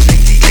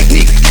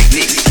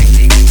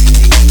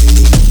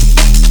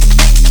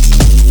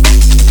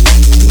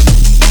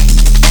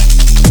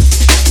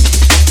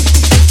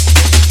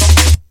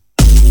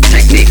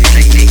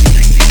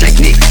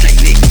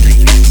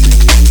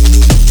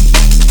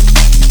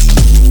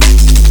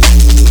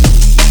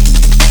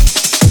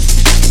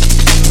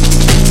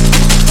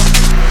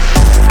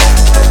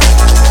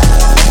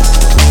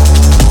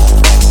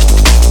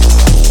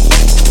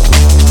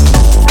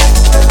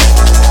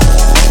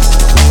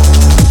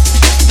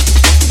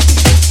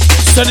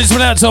 Send this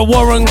one out to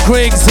Warren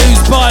Griggs,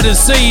 who's by the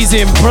seas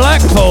in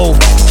Blackpool.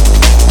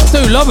 I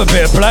do love a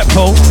bit of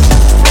Blackpool.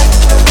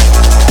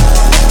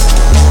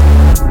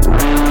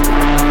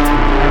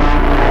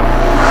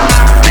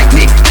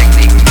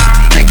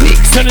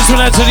 Send this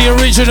one out to the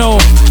original,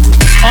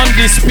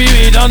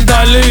 undisputed,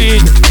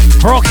 undiluted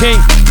Brocky.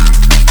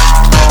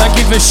 Thank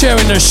you for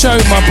sharing the show,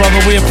 my brother.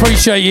 We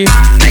appreciate you.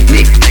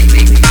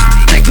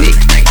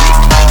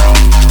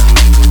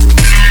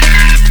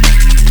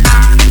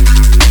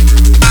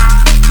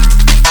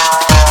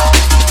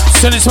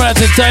 Send this one out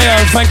to Deo,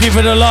 thank you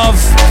for the love.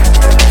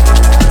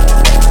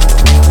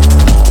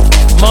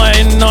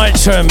 Martin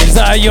Nitram, is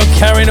that how you're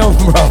carrying on,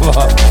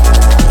 brother?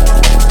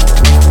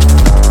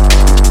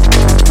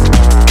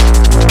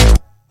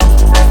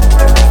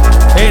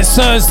 It's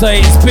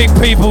Thursday, it's Big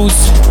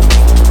People's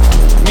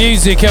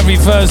music every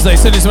Thursday.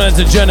 Send this one out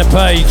to Jenna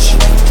Page.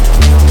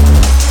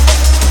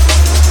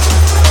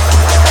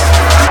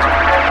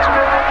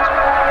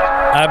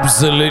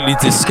 Absolutely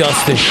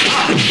disgusting.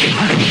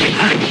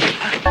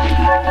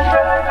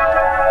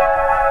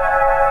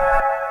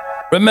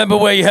 Remember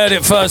where you heard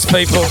it first,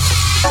 people.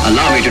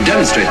 Allow me to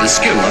demonstrate the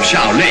skill of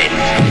Shaolin.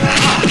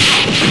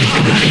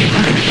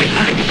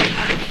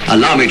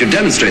 Allow me to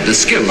demonstrate the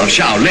skill of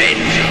Shaolin,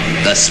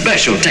 the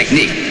special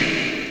technique.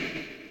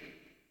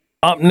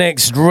 Up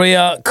next,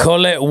 Rhea,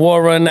 Colette,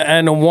 Warren,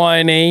 and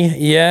Winey.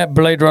 Yeah,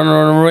 Blade Runner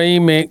on a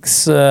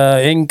remix.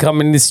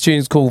 Incoming, this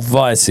tune's called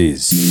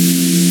Vices.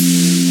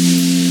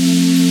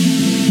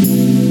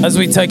 As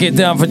we take it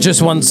down for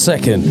just 1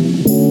 second.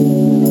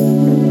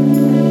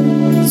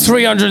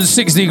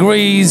 360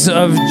 degrees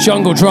of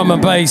jungle drum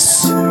and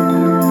bass.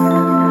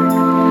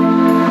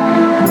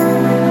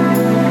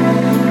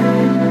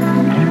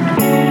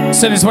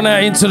 Send this one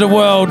out into the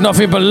world.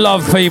 Nothing but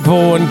love,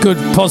 people, and good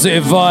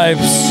positive vibes.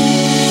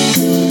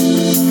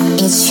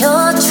 It's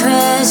your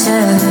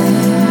treasures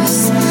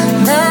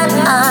that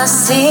I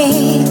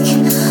seek.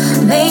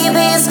 Maybe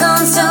it's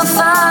gone too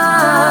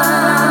far.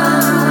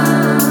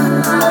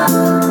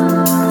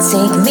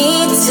 Take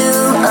me to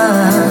a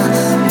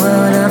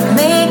world of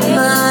make-believe.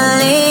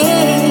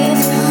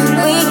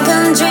 We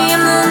can dream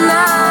the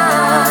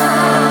night.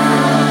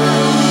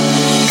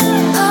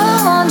 I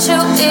want you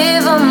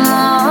even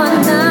more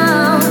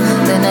now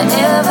than I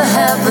ever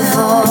have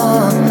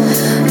before.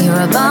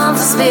 You're a bomb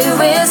for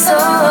spirit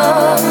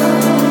soul.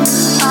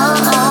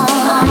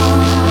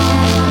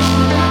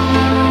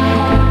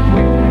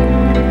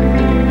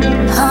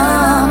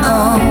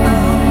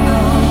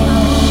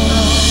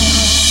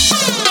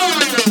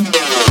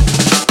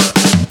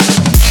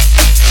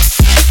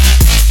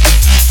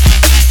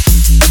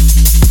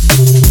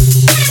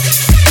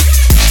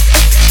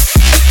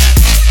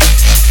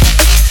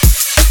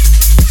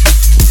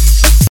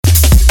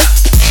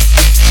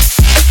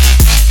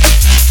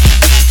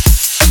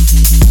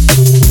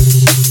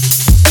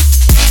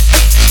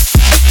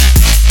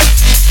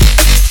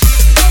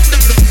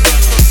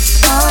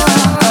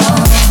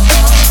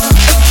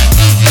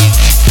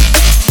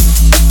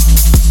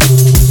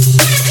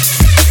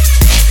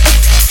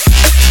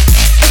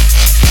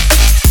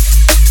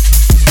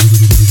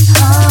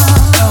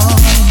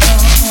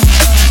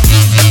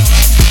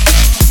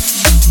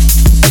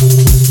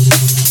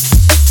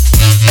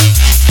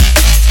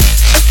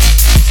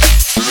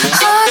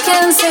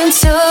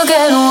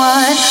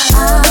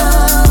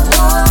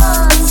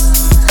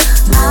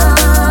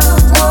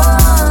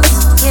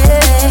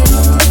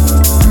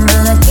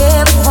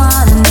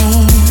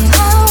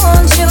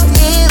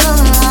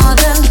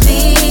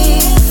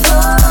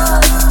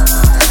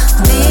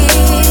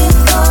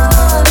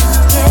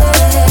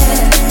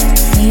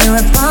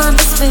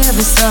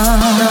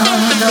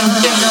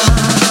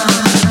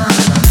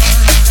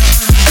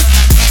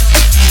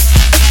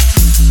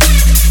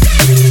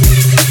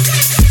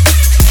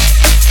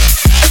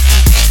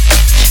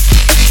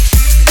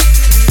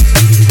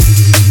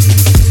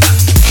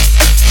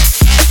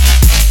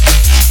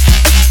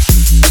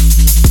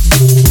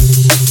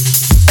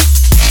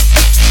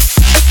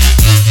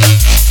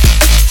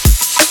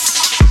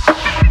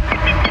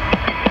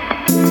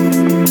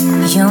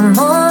 You're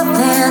more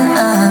than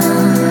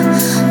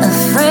a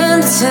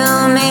friend to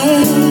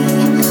me.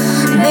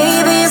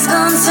 Maybe it's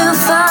gone too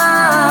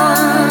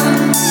far.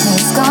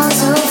 It's gone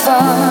too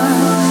far.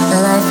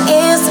 Life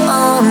is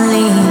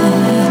only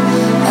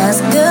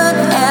as good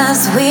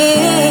as we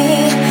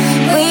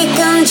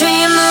can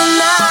dream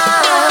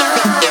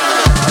aloud.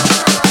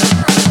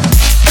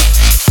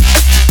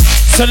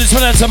 So this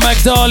one out to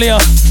Magdalia,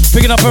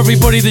 picking up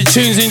everybody that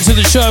tunes into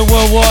the show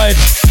worldwide.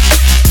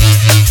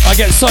 I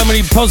get so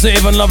many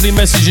positive and lovely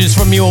messages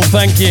from you all,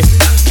 thank you.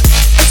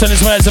 So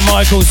this one out to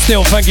Michael,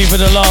 still thank you for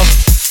the love.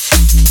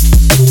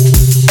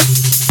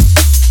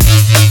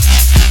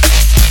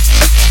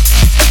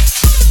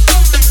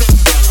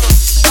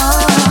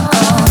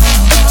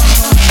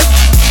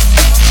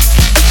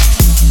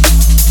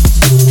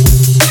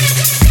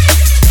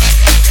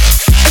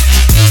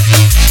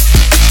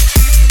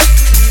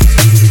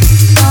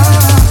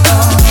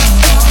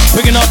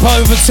 Picking up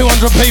over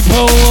 200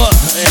 people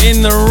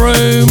in the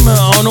room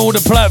on all the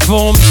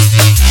platforms.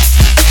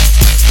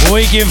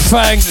 We give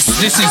thanks.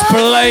 This is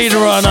Blade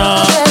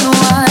Runner.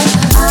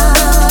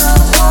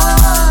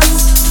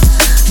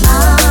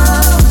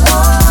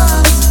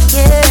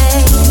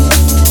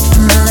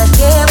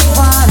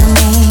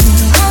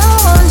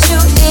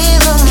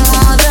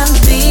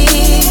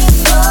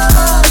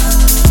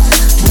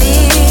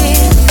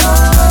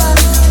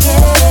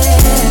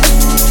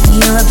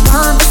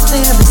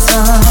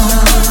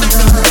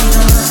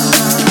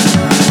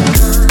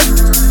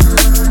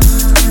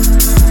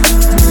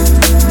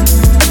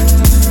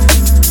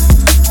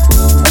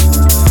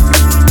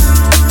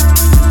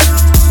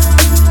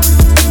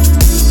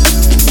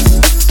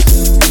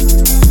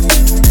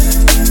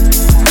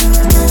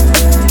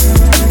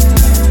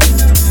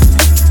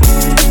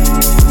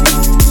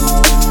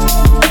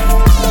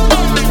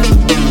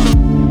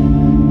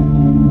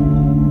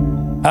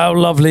 How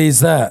lovely is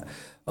that?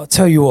 I'll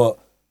tell you what.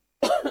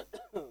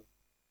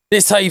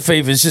 This hay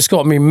fever's just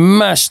got me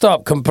mashed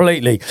up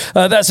completely.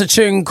 That's a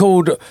tune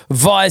called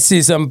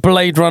Vices and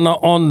Blade Runner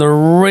on the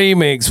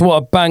remix. What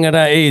a banger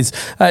that is.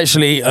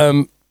 Actually,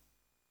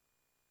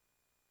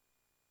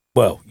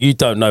 well, you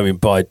don't know him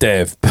by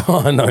Dev, but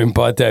I know him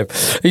by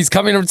Dev. He's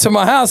coming to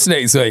my house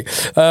next week.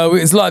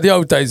 It's like the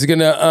old days. We're going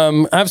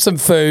to have some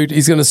food.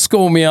 He's going to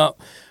school me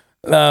up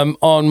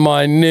on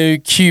my new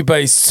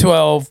Cubase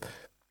 12.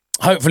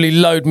 Hopefully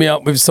load me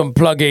up with some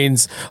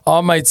plugins. I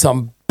made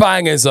some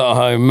bangers at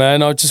home,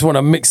 man. I just want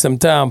to mix them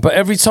down. But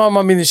every time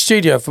I'm in the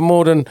studio for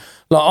more than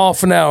like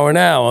half an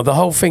hour, the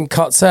whole thing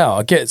cuts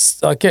out.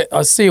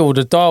 I see all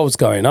the dials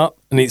going up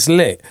and it's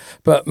lit,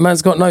 but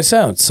man's got no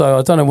sound. So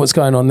I don't know what's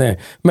going on there.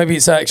 Maybe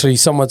it's actually,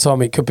 someone told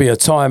me it could be a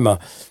timer.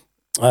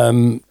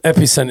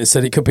 Epicenter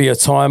said it could be a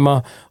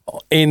timer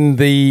in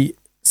the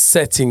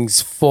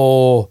settings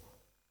for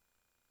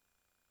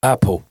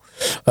Apple,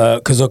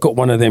 because I've got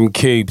one of them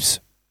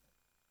cubes.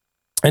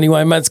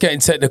 Anyway, man's getting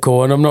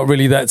technical, and I'm not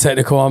really that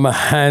technical. I'm a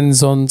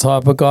hands-on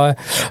type of guy.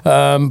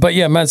 But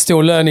yeah, man's still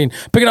learning.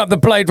 Picking up the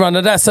Blade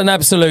Runner, that's an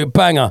absolute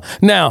banger.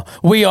 Now,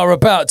 we are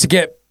about to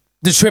get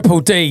the Triple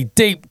D,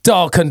 Deep,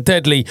 Dark and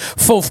Deadly,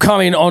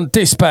 forthcoming on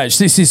Dispatch.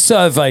 This is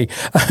Survey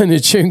and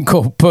a tune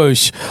called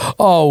Push.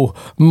 Oh,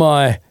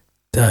 my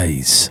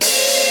days.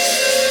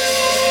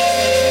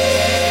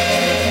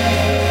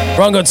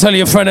 Run, go tell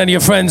your friend and your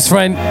friend's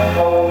friend.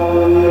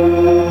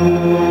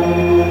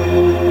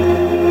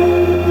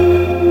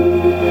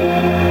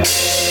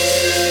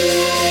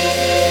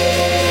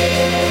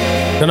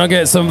 Can I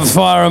get some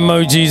fire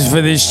emojis for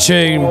this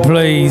tune,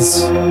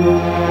 please?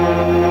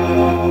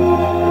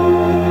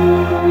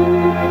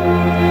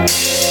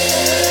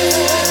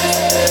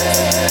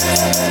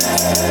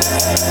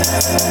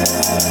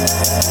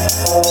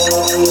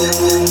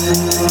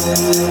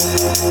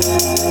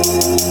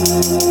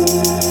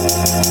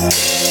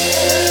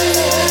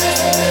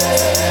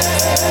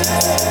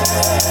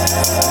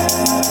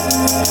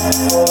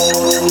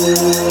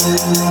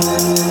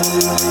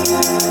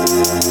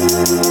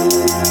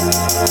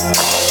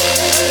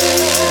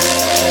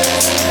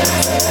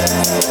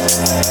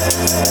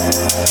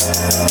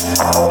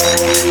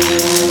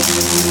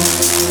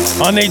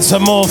 I need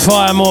some more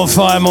fire,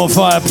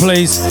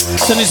 please.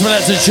 Send this one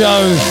out to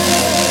Joe.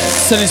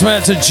 Send this one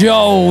out to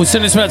Joel.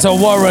 Send this one out to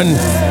Warren.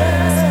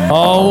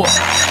 Oh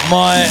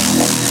my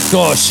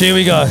gosh, here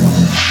we go.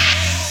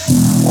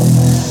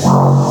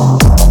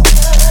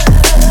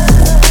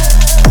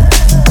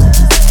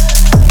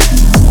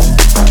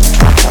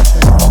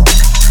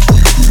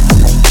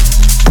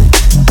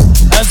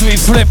 As we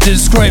flip the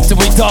script and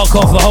we dark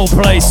off the whole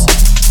place.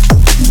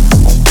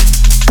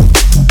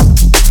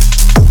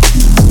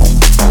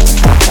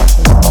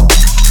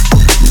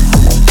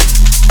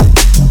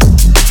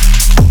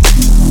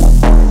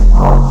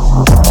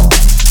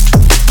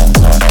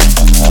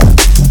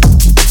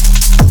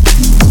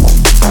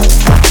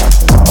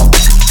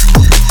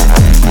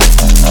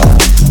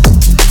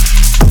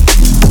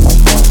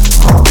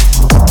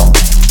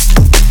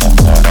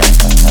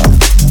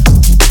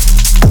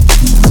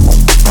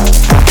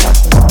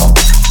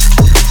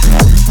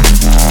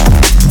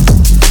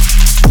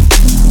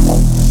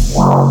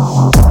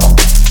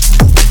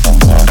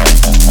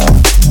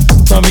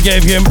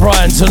 forget, if you're in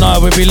Brighton tonight,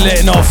 we'll be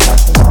letting off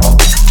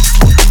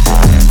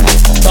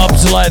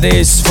dubs like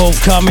this,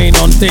 forthcoming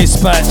on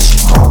Dispatch.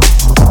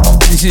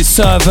 This is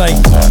Survey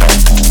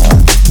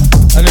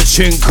and a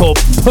tune called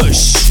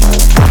Push.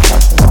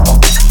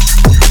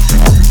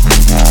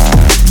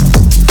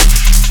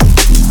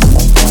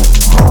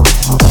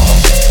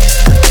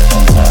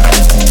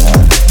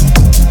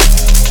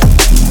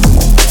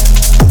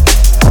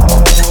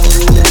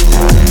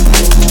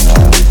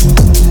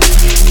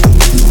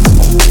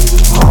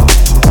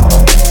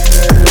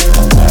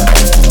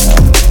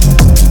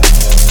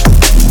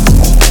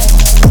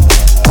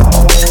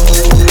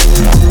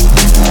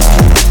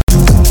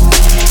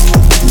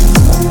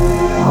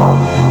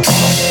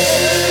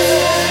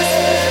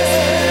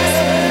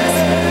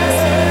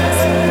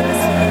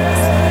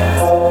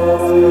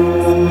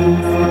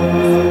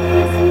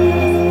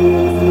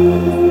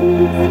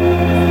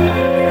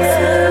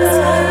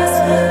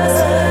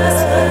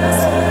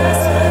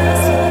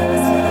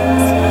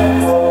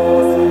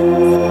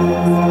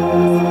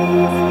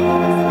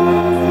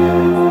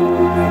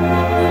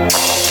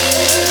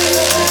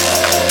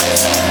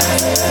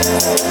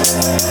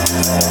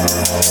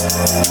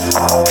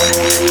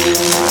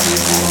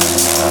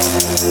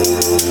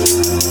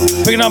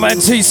 Picking up at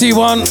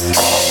TC1.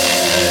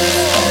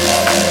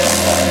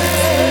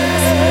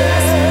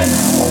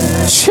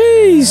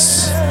 Jeez.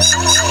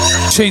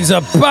 She's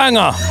a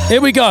banger.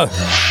 Here we go.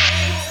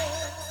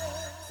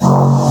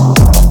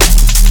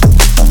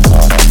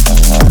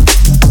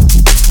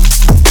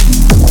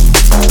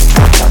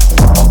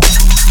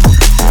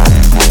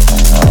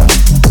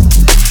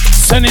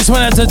 Send this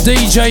one out to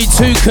DJ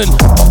Toucan.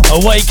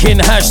 Awaken,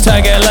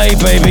 hashtag LA,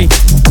 baby.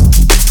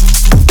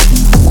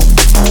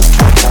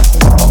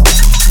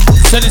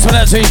 Send this one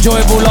out to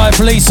Enjoyable Life,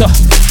 Lisa.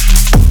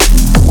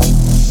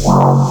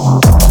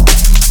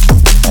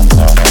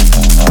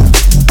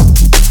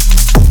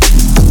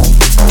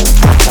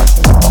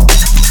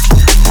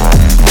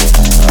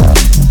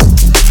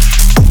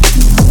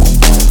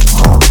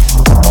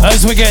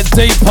 As we get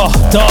deeper,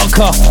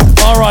 darker,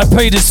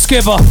 R.I.P. to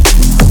Skibber.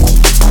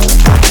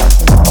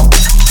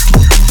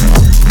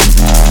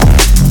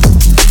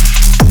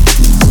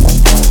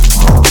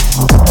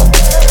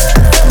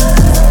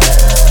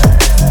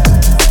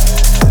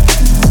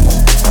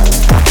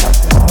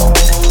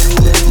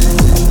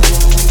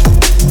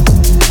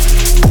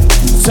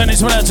 Send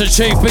this one out to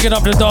Chief, picking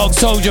up the Dark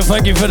Soldier,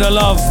 thank you for the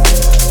love.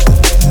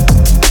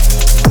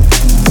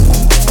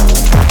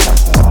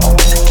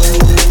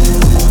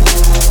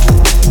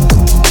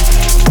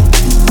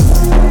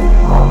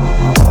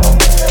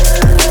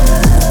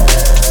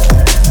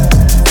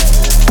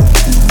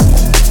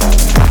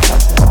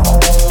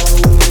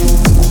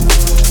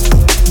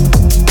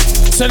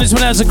 Send this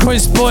one out to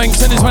Chris Boink,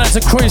 send this one out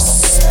to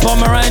Chris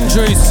Bomber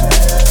Andrews.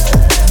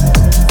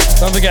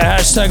 Don't forget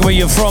hashtag where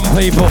you're from,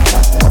 people.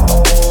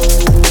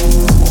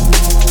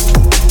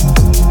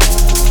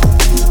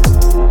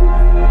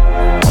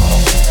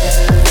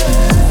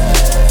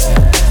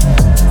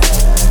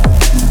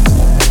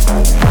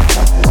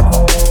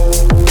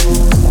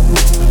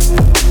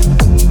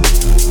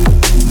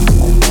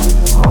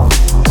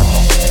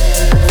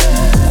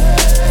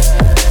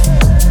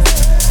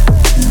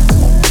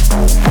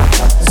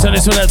 Send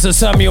this one out to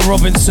Samuel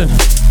Robinson.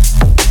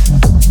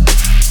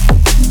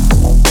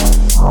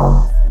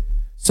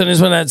 Send this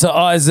one out to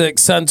Isaac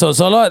Santos.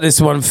 I like this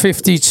one.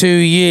 52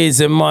 years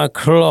in my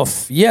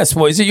cloth. Yes,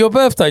 what is it? Your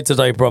birthday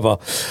today, brother?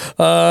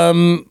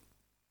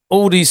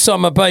 All these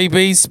summer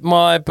babies.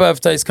 My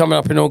birthday's coming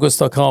up in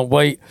August. I can't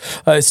wait.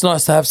 It's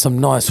nice to have some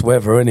nice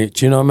weather, isn't it?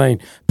 Do you know what I mean?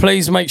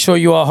 Please make sure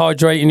you are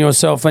hydrating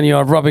yourself and you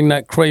are rubbing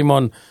that cream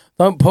on.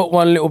 Don't put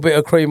one little bit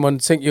of cream on,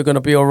 think you're going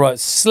to be all right.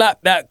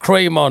 Slap that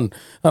cream on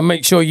and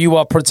make sure you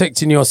are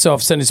protecting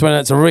yourself. Send this one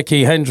out to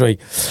Ricky Hendry.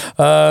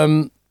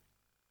 So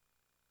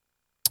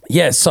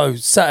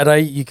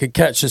Saturday you can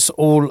catch us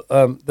all.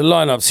 The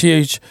lineup's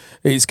huge.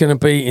 It's going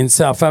to be in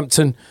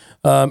Southampton.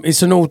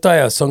 It's an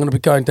all-dayer, so I'm going to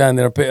be going down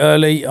there a bit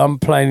early. I'm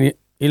playing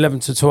 11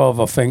 to 12,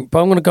 I think.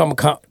 But I'm going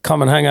to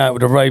come and hang out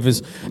with the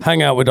ravers,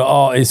 hang out with the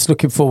artists.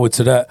 Looking forward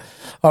to that.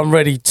 I'm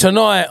ready.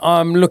 Tonight,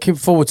 I'm looking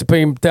forward to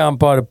being down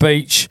by the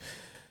beach.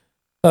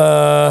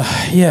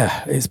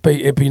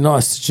 It'd be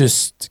nice to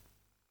just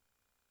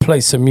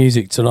play some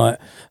music tonight.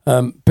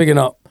 Bigging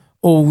up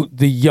all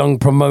the young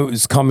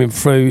promoters coming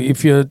through.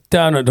 If you're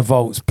down at the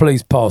Vaults,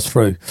 please pass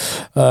through.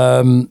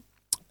 And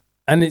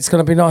it's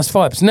going to be nice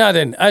vibes. Now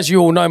then, as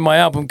you all know, my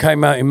album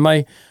came out in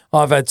May.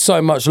 I've had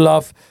so much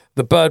love.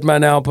 The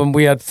Birdman album,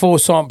 we had 4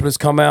 samplers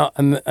come out,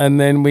 and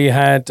then we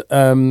had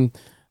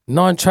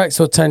 9 tracks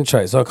or 10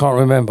 tracks, I can't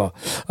remember.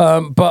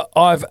 But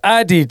I've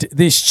added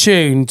this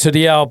tune to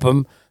the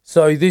album,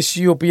 so this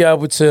you'll be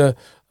able to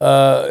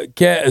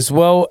get as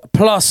well,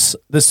 plus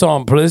the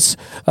samplers.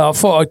 I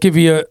thought I'd give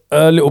you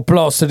a little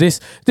blast of this.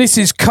 This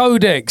is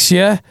Codex,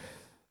 yeah?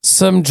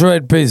 Some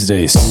dread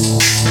business.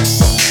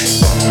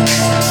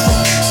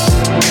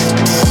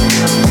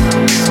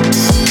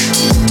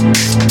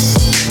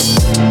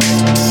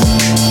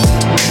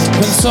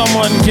 Can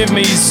someone give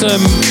me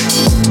some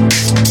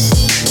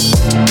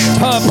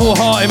Purple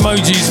heart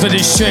emojis for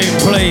this tune,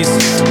 please.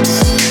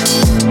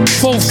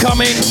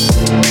 Forthcoming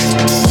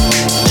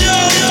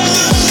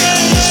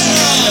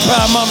in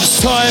about a month's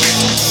time.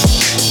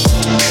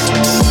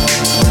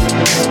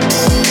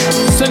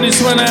 Send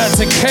this one out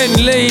to Ken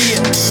Lee.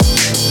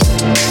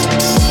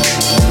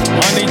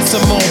 I need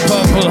some more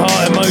purple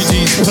heart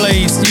emojis,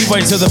 please. You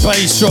wait till the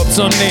bass drops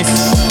on this.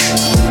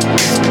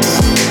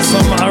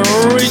 Some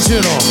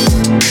original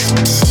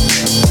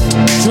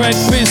Dread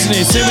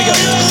business. Here we go.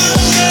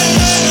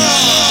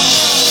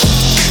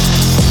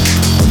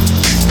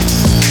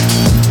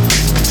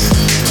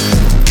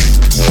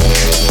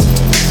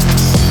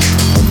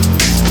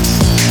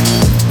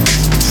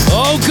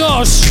 Oh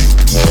gosh.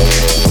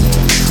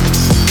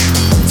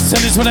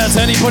 Send this one out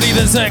to anybody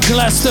that's at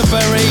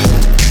Glastonbury.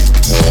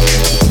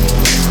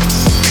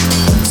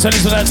 Send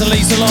this one out to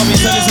Lisa Lamy.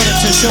 Send this one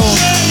out to Sean.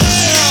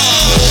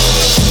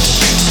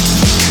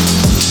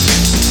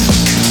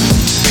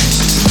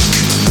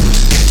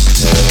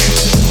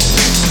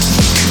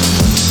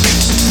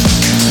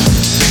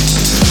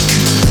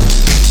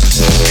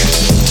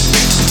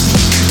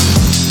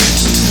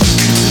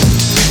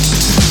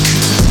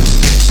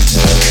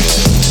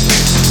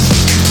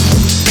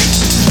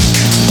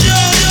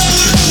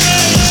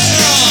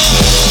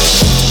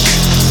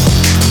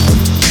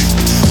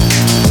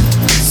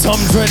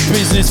 Dread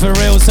business for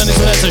real. Send this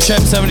one out to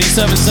Shem77.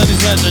 Send this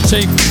one out to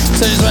Chief.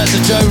 Send this one out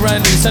to Joe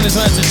Randall. Send this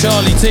one out to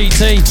Charlie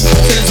TT.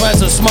 Send this one out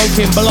to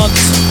Smoking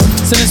Blunts.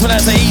 Send this one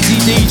out to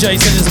Easy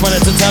DJ. Send this one out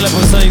to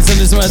Teleport. Send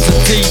this one out to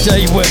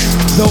DJ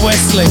The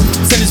Wesley.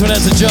 Send this one out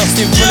to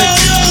Justin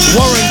Phillips.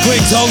 Warren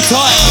Griggs, hold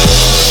tight.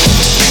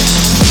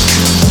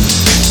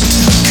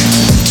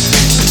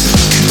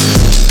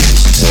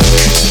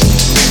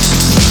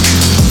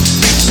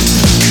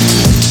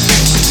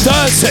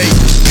 Dirty.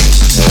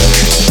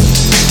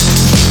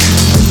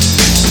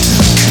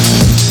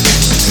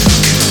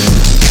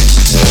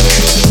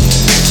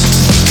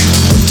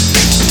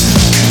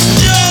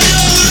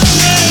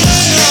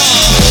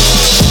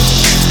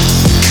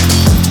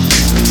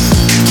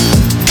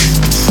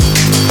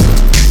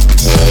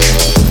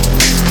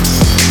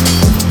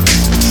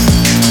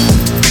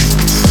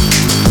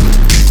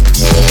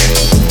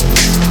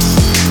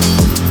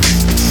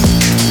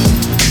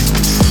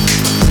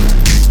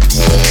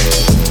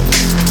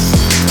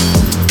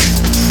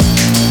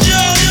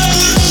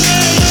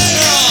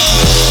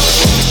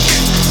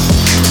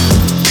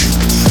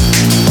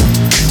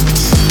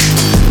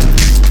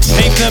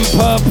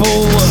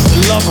 Purple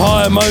love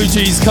high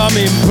emojis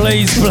coming,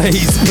 please,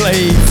 please,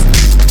 please.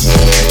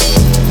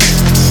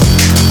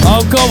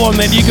 Oh, go on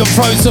then, you can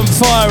throw some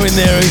fire in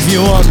there if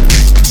you want.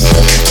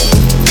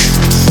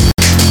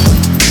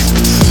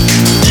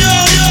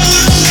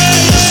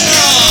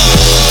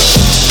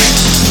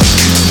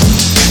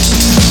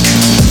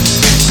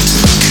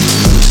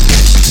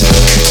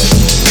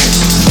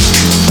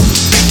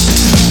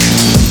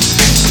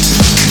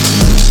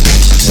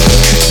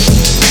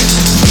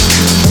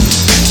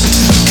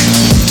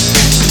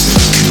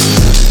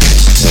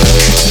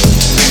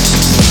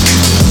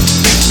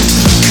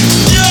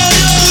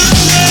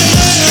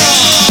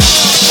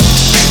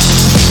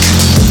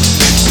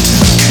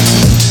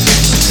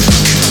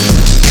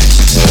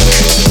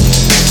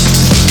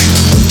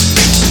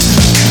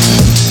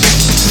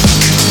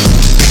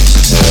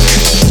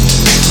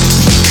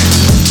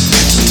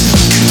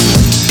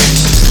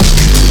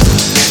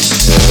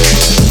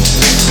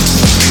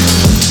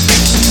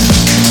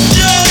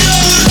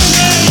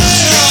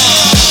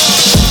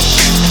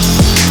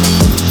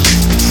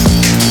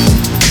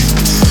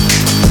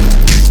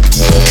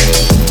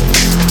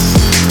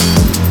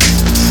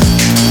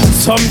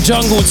 Some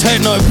jungle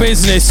techno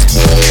business.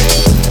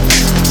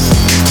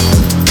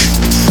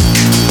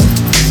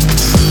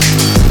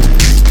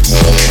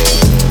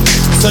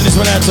 Send this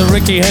one out to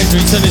Ricky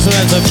Hendricks. Send this one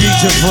out to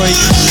Future Freak.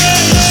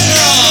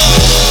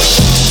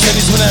 Send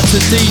this one out to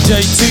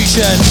DJ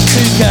Toucan.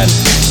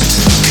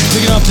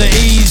 Picking up the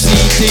Easy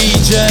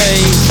DJ.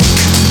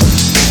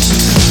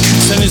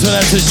 Send this one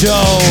out to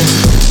Joel.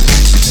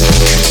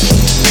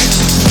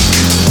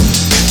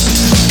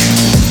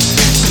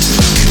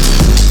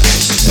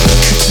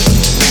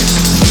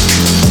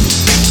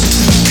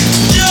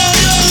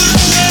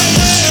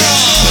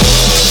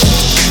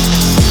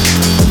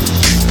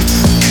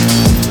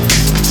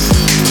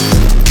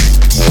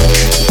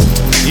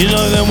 You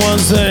know them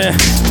ones there.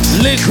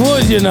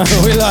 Liquid, you know,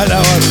 we like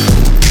that one.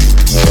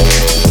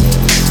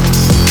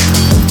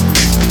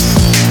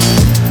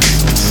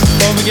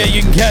 Don't forget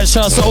you can catch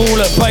us all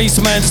at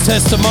Bassman's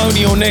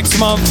Testimonial next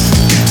month.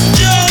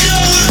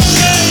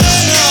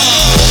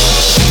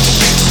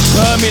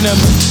 Birmingham,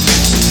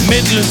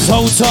 Midlands,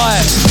 hold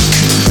tight.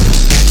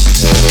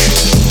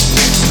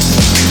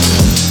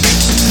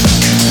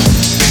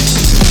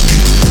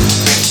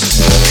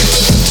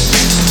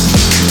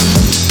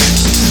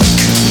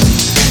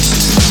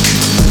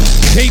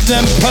 Keep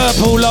them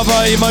purple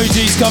lover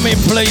emojis coming,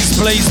 please,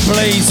 please,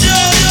 please.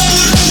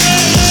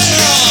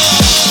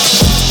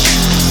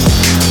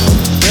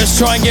 Let's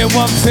try and get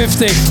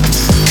 150.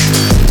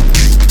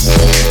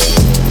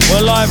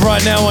 We're live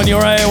right now on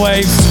your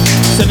airwaves.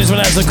 Send this one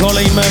out to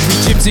Colleen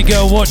Murphy, Gypsy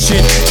Girl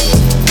watching.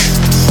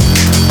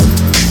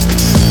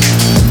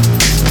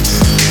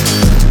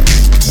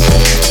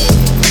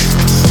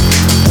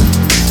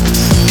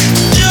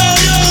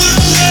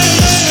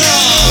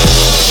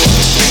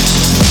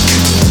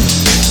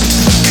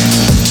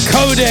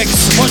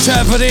 Codex, watch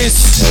out for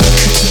this.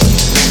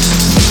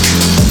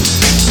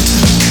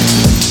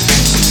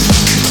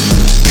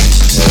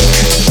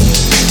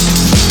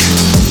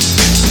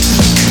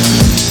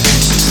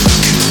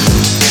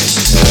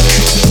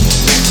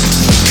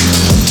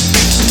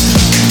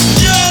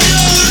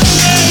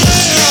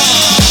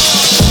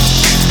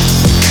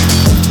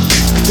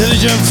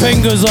 Diligent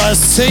Fingers, I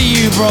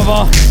see you,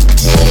 brother.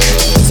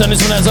 Send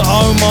this one out to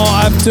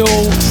Omar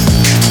Abdul.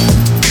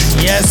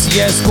 Yes,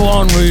 yes, go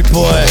on, rude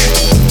boy.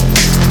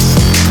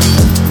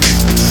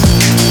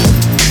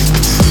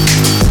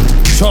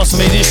 Trust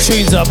me, this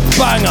tune's a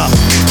banger.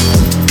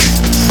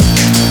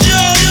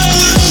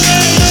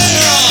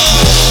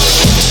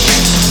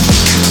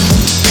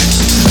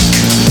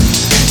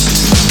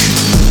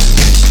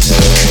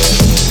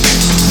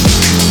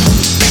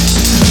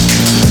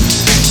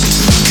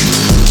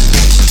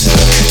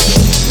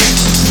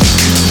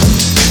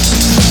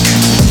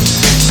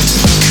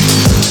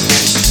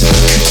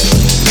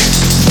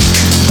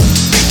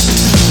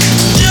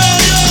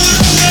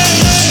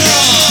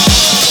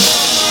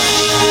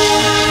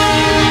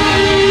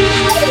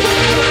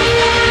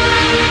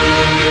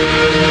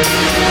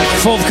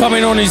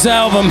 Forthcoming on his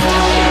album,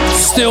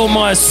 Still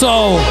My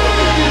Soul.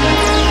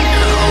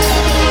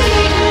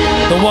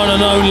 The one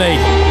and only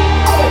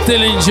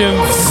Diligent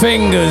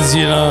Fingers,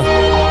 you know.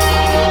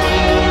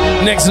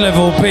 Next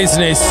level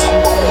business.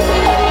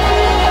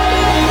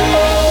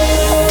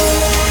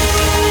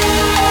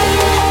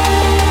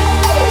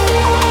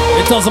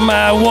 It doesn't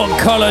matter what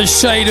colour,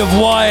 shade of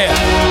white,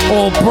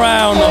 or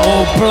brown,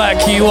 or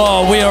black you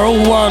are. We are all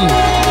one.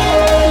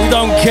 We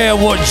don't care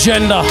what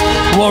gender,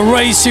 what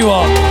race you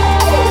are.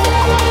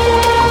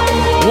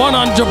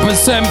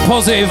 100%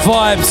 positive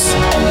vibes.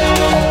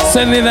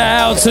 Sending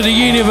that out to the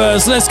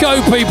universe. Let's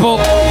go, people.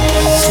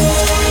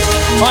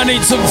 I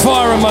need some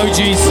fire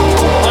emojis.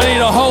 I need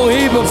a whole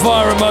heap of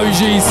fire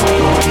emojis.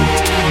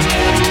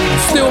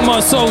 Still My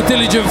Soul,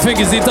 Diligent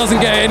Fingers. It doesn't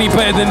get any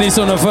better than this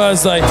on a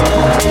Thursday.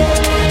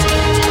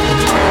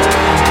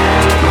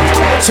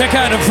 Check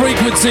out the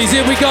frequencies.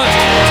 Here we go.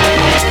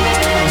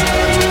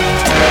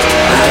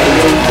 I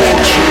will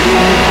let you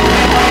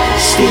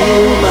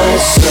steal my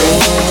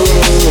soul.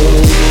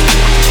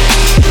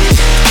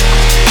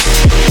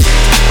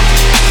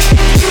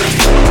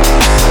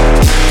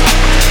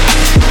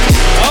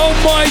 Oh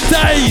my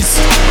days!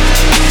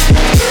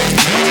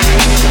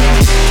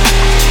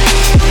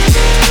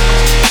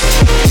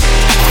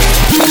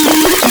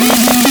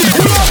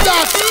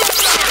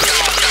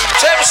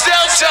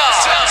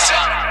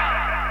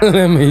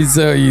 Let me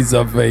tell you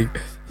something.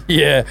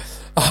 Yeah,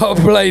 I'll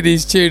play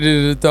this tune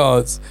in the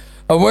dance.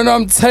 And when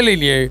I'm telling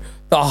you,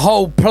 the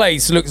whole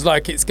place looks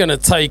like it's going to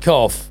take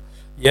off.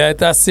 Yeah,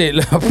 that's it.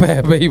 Look, a pair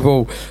of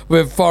people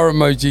with fire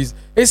emojis.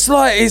 It's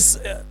like,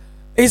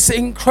 it's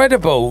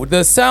incredible.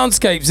 The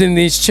soundscapes in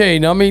this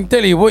tune. I mean,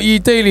 Dilly, what are you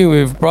dealing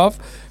with, bruv?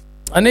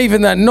 And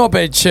even that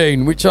knobhead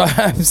tune, which I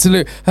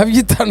absolutely... Have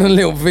you done a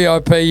little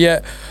VIP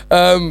yet?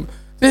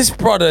 This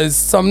brother's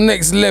some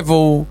next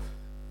level.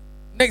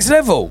 Do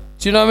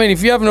you know what I mean?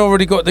 If you haven't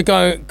already got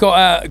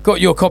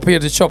your copy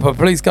of the Chopper,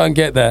 please go and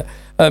get that.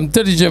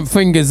 Diligent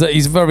Fingers at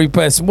his very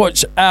best.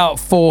 Watch out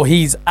for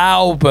his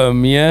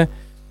album, yeah?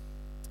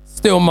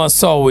 Still My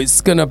Soul.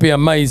 It's gonna be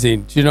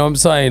amazing. Do you know what I'm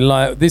saying?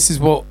 Like, this is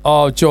what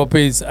our job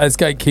is as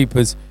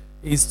gatekeepers,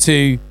 is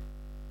to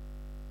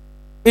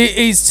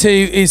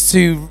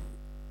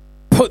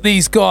put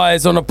these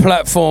guys on a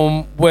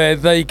platform where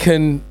they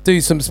can do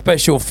some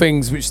special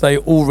things, which they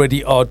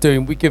already are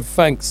doing. We give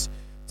thanks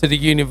to the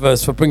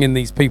universe for bringing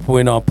these people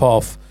in our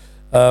path.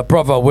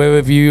 Brother,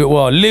 wherever you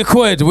are.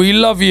 Liquid, we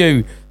love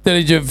you.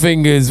 Diligent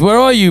Fingers, where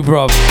are you,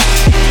 bruv?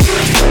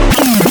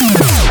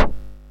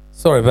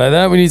 Sorry about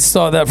that, we need to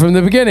start that from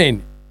the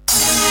beginning.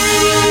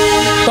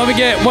 Don't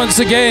forget, once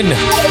again,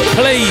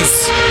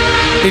 please,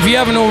 if you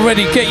haven't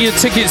already, get your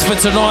tickets for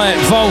tonight,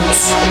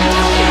 Volts,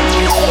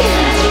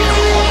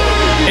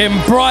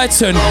 in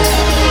Brighton.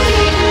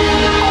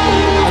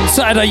 On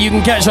Saturday, you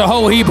can catch a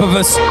whole heap of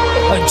us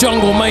at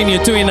Jungle Mania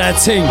doing that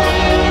thing.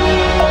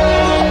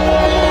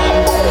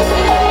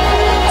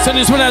 Send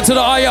this one out to the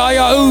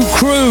IIO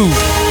crew.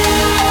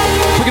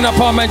 Picking up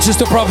our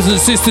Manchester brothers and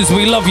sisters,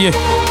 we love you.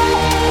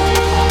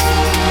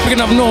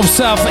 Picking up north,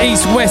 south,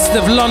 east, west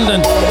of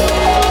London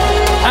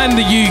and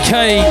the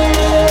UK.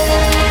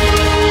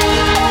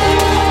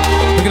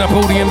 Picking up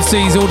all the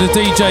MCs, all the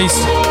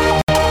DJs.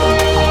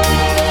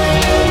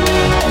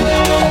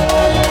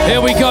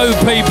 Here we go,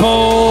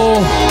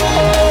 people.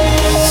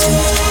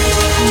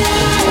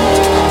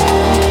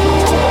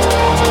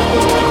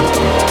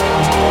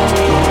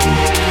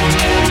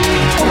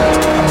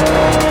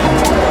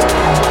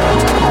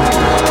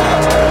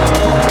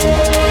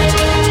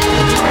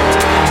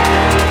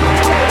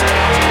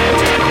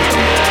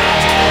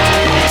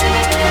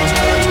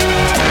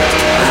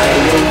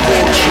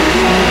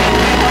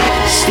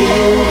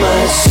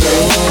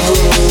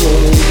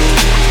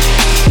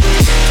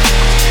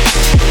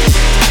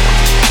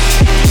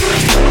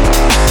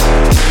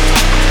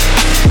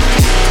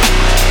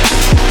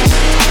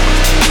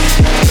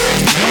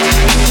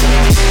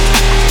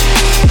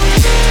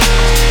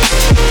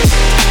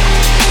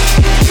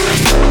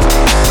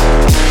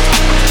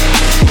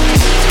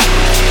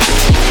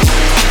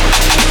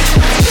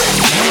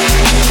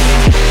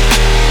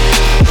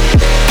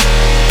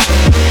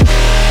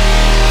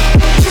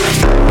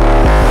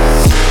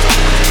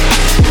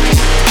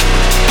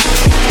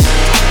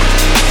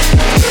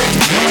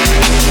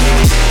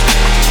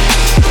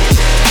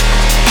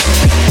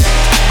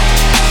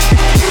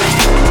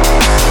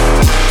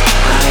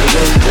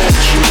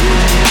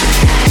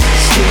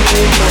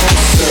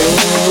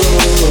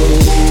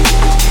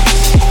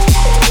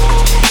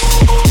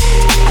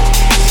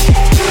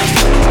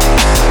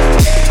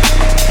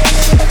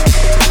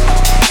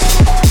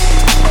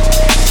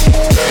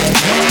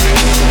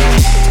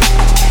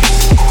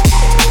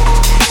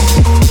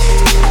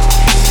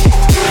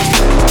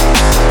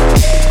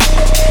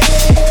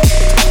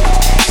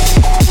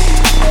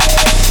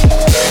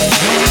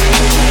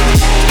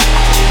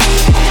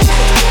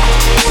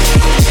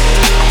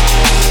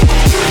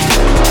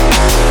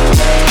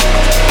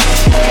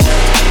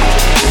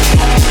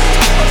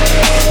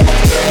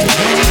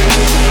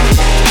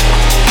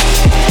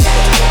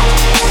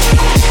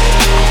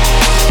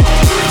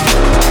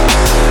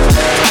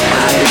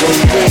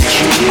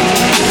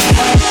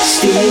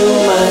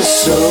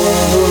 soul.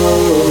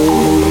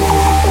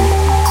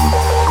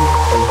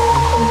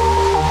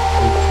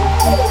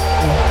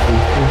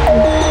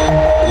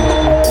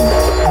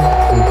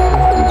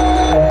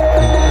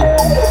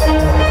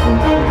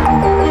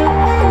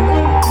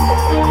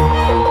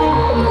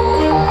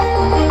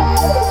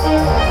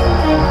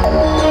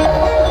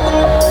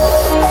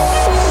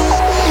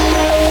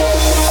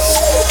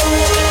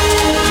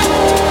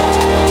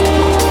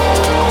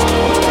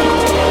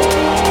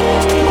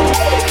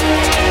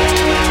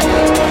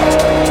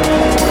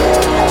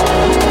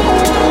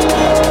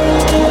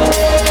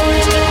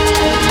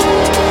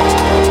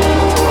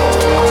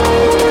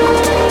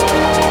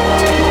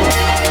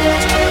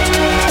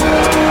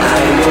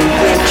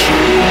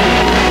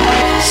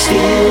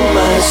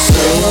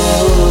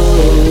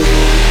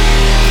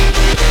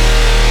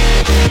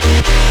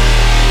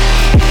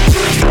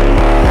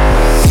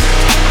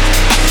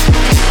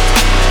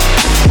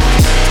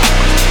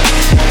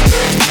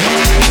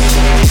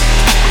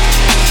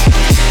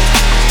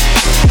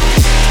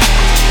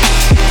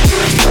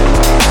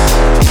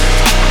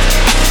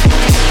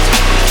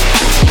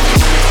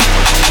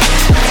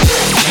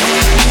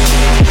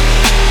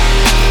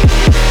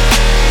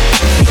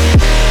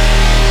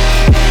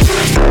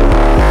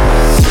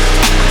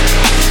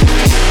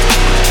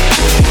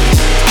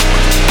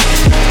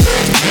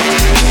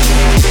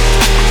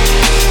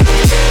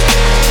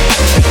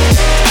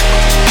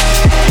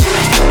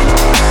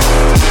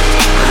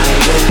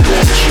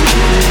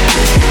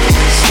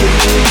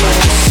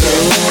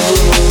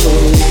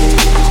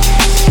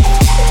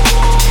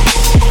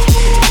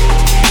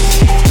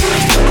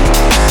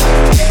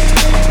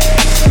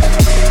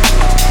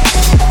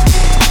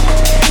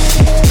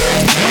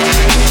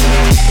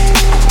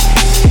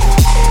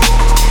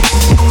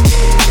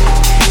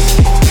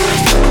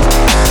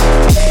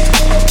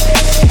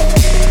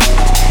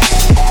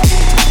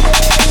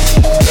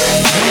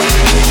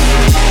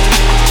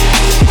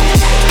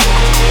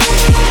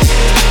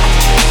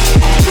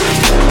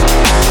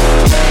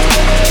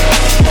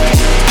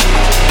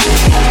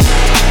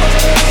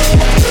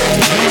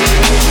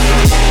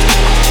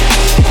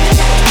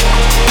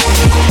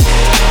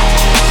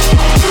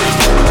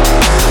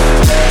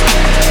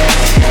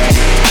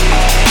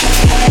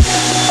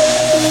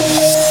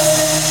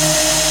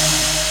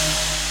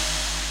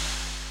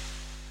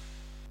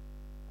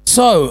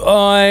 So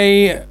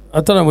I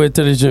don't know where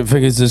Diligent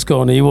Figures has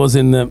gone. He was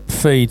in the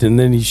feed and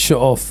then he shut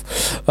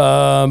off.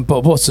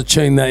 But what's the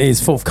tune that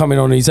is forthcoming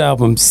on his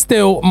album?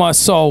 Still My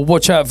Soul.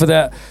 Watch out for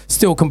that.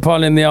 Still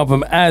compiling the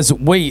album as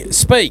we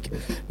speak.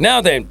 Now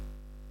then,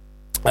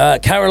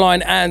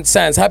 Caroline Ann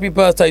Sands. Happy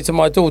birthday to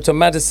my daughter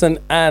Madison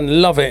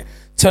Ann Lovett,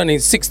 turning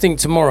 16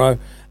 tomorrow.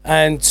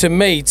 And to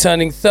me,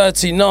 turning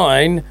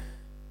 39.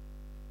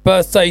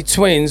 Birthday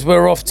twins.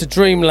 We're off to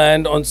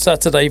Dreamland on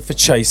Saturday for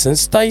Chase and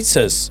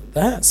Status.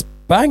 That's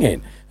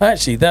banging.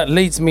 Actually, that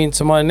leads me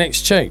into my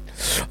next tune.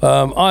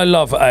 I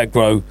love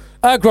Aggro.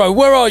 Aggro,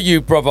 where are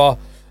you, brother?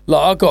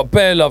 Like, I got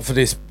bare love for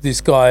this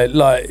guy.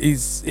 Like,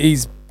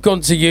 he's gone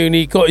to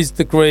uni, got his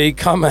degree,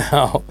 come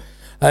out,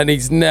 and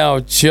he's now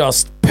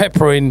just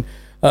peppering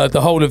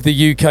the whole of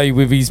the UK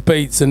with his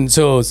beats and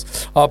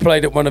tours. I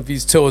played at one of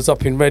his tours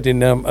up in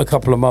Reading a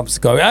couple of months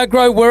ago.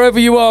 Aggro, wherever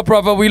you are,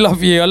 brother, we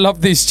love you. I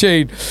love this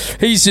tune.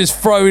 He's just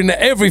throwing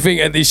everything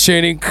at this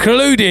tune,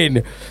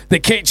 including the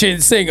kitchen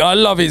sink. I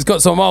love it. It's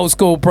got some old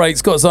school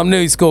breaks, got some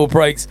new school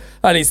breaks,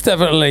 and it's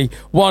definitely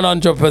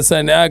 100%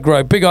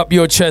 Aggro. Big up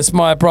your chest,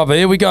 my brother.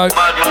 Here we go.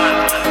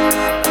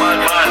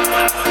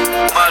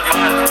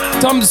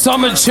 Some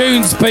summer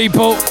tunes,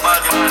 people.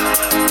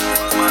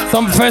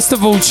 Some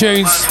festival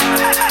tunes.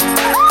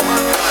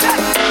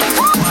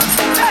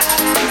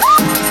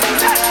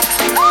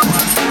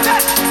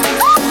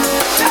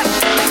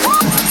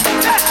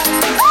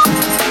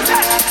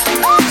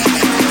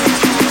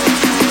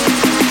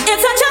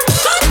 It's such a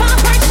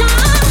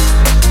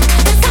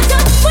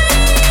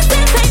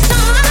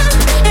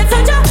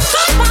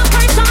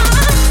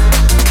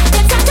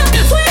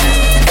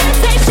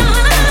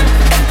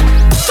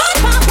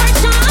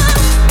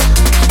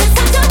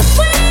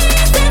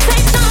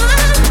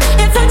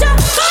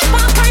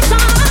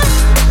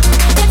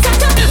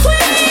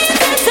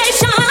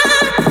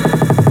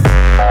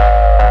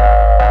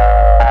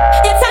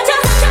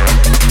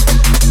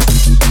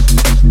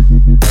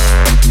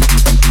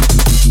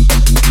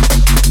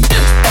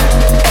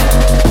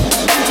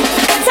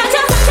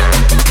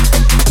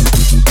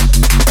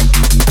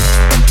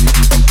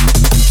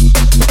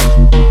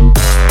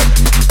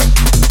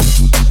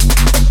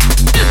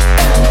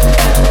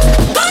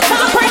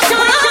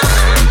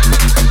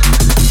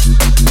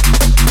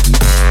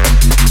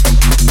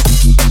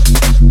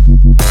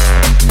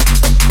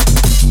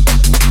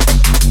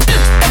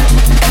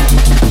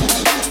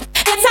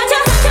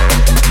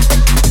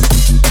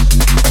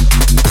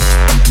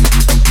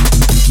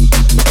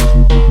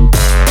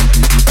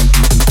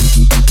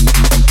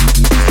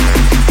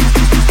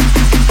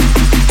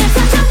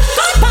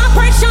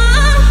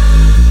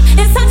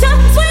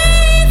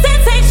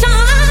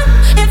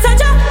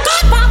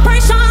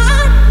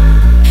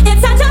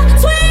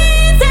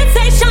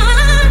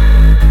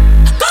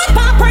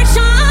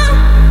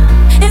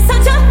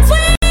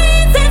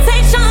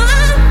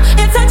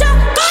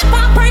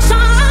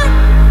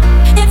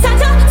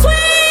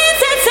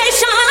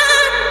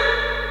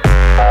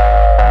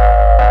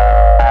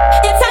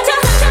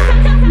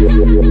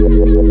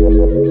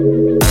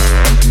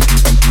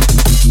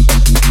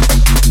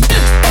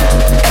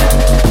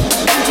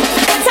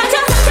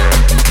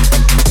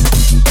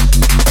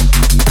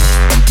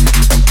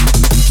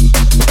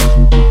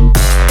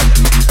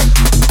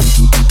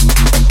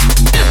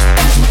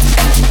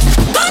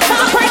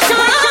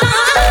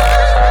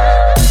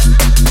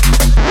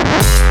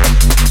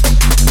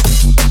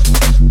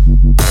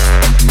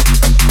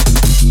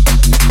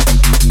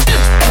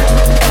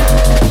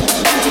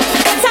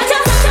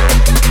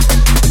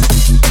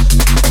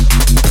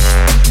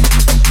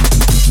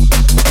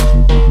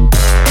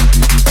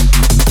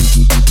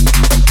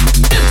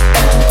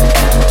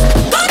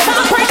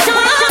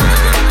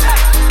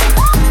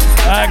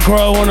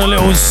Grow on a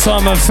little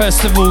summer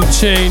festival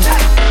tune.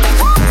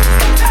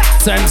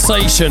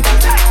 Sensation.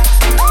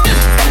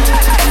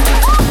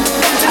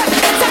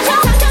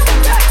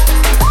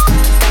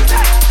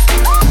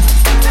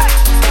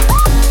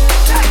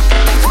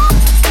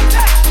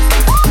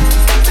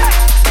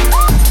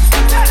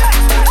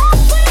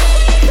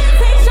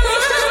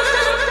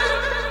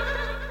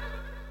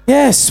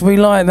 Yes, we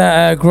like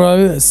that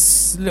aggro.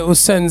 It's little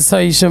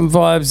sensation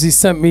vibes. He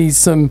sent me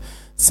some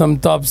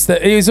dubs.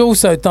 He's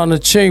also done a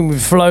tune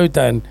with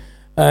Flowdan,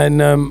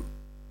 and I'm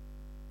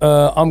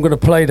going to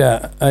play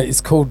that.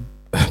 It's called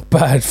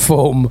Bad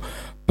From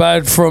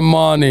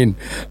Morning,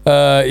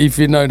 if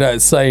you know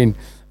that saying.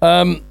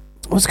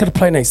 What's going to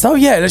play next? Oh,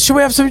 yeah, should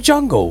we have some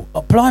jungle?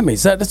 Oh, blimey,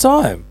 is that the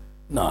time?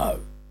 No.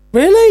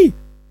 Really?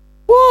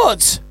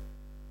 What?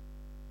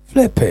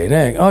 Flipping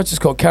heck, I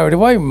just got carried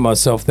away with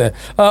myself there.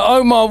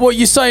 Omar, what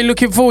you saying?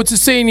 Looking forward to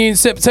seeing you in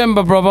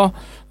September, brother.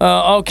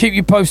 I'll keep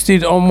you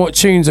posted on what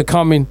tunes are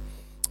coming.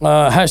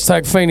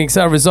 Hashtag Phoenix,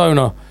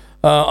 Arizona.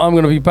 I'm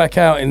going to be back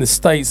out in the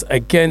States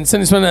again.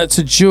 Send this one out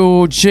to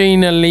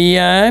Georgina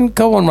Leanne.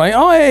 Go on, mate.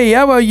 Oh, hey,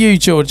 how are you,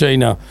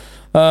 Georgina?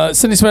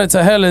 Send this one out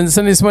to Helen.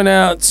 Send this one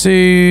out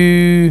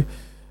to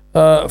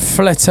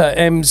Fletta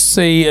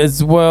MC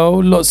as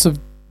well. Lots of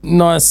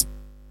nice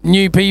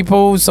new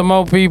people, some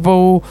old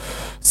people,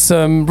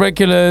 some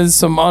regulars,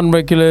 some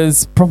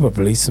unregulars,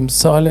 probably some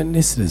silent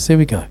listeners. Here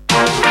we go.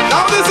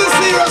 Now this is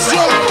serious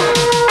joke.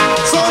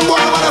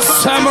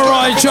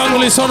 Samurai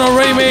Junglist on a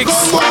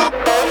remix. What?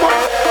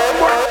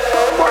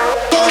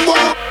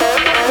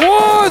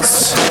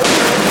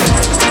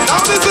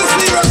 Now this is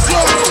serious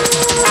joke.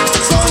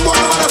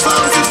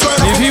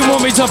 If you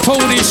want me to pull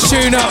this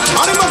tune up,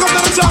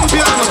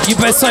 you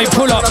better say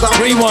pull up,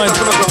 rewind,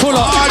 pull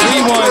up,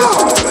 rewind.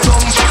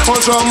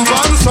 Jump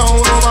and sound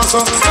over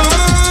so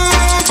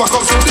back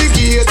up to the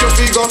gate you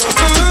figure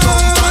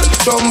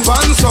jump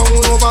and sound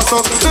over so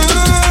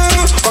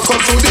back up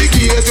to the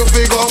gate you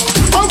figure.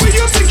 And when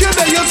you think you're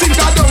there you think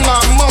I don't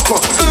have muck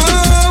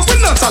we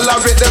not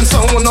tolerate them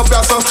sound up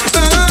here so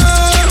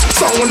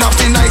sound up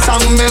be nice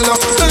and mellow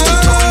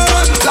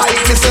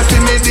like me say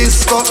fi me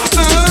disco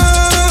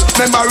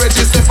remember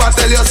register if I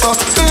tell you so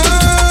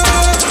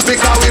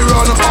because we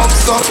run up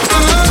so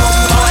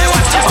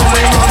and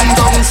we run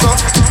down so.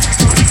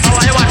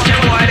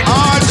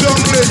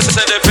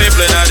 Say the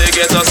people in the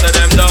ghetto say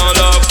them don't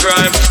love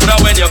crime, but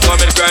when you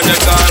commit crime they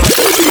call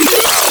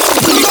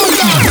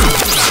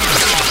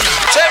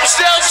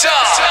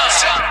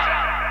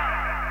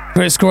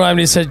Chris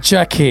Grimley said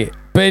jacket.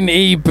 Ben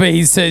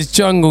E.B. says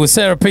jungle.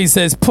 Sarah P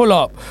says pull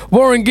up.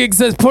 Warren Giggs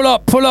says pull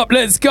up,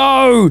 let's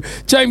go.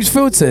 James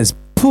Field says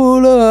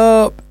pull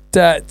up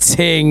that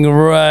ting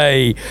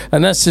Ray.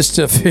 And that's just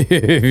a few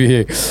of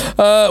you.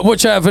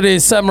 Watch out for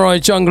this. Samurai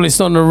Junglist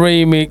on the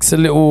remix. A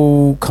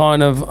little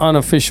kind of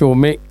unofficial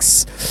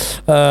mix.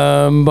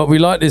 But we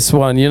like this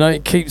one, you know.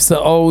 It keeps the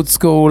old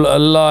school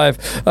alive.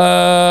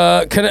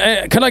 Can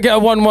I get a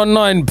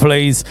 119,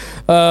 please?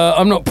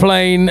 I'm not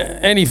playing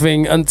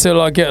anything until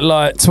I get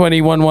like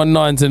 20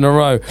 119s in a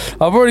row.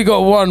 I've already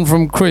got one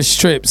from Chris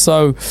Tripp,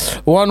 so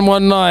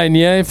 119,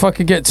 yeah? If I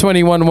could get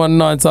 20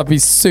 119s, I'd be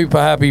super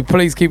happy.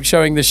 Please keep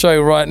showing the show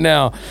right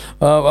now.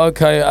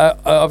 Okay,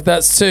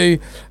 that's 2.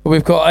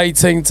 We've got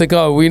 18 to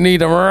go. We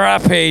need them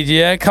rapid,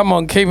 yeah? Come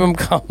on, keep them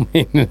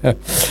coming.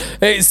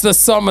 It's the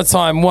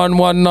summertime,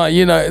 119.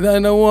 You know,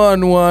 then a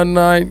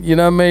 119. You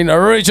know what I mean?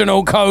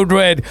 Original Code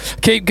Red.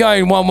 Keep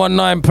going,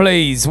 119,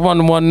 please.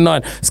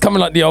 119. It's coming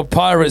like the old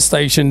pirate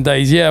station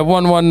days. Yeah,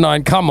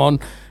 119. Come on.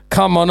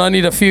 I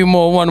need a few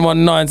more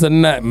 119s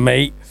than that,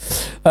 mate.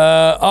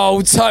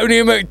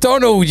 Tony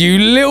McDonald, you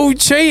little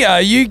cheater.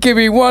 You give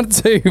me 1,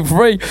 2,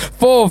 3,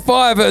 4,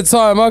 5 at a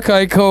time.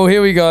 Okay, cool.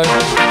 Here we go.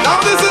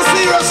 Now this is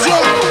serious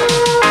joke.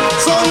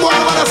 Some boy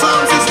when the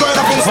sound is going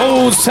up in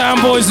All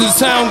sound boys and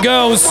sound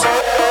girls.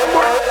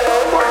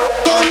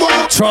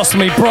 Trust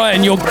me,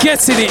 Brian, you're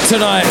getting it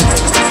tonight.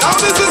 Now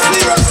this is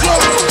serious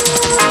joke.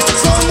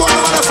 Some boy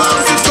when the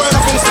sound is going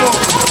up in smoke.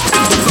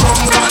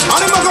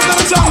 And him a come to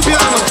the champion.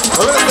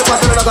 Rest the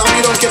battle that we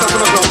don't get up in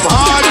the club.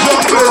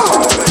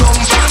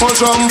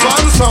 Jump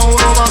and sound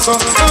over so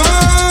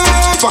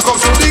back up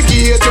to the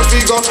gate you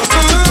figure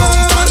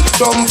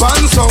jump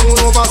and sound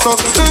over so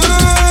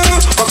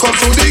back up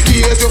to the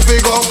gate you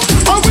figure.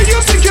 And when you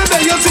think you're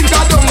there you think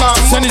I don't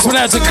have. Send this one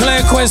out to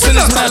Claire Quest. Send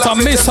this one out to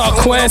Miss Her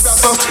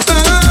Quest.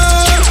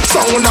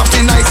 Sound up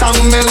be nice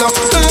and mellow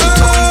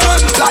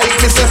like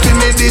me say fi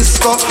me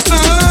disco.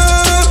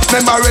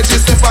 Remember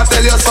register if I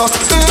tell you so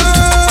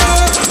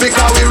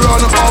because we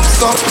run up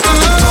so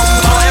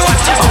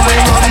and we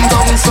run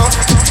down so.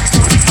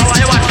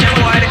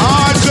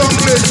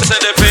 Say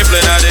the people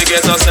in the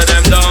ghetto say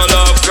them don't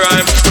love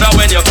crime, but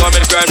when you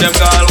commit crime them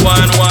call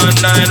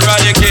 119.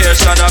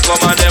 Radication I come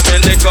and them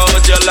will lick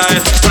out your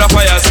line. Put a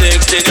fire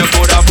 16 you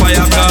put a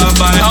fire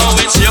carbine. Now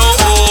it's you,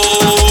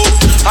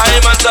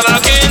 I'm a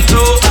talking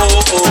to,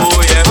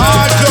 yeah.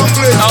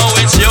 Now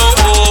it's you,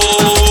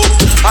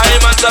 I'm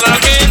a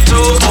talking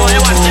to,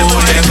 yeah.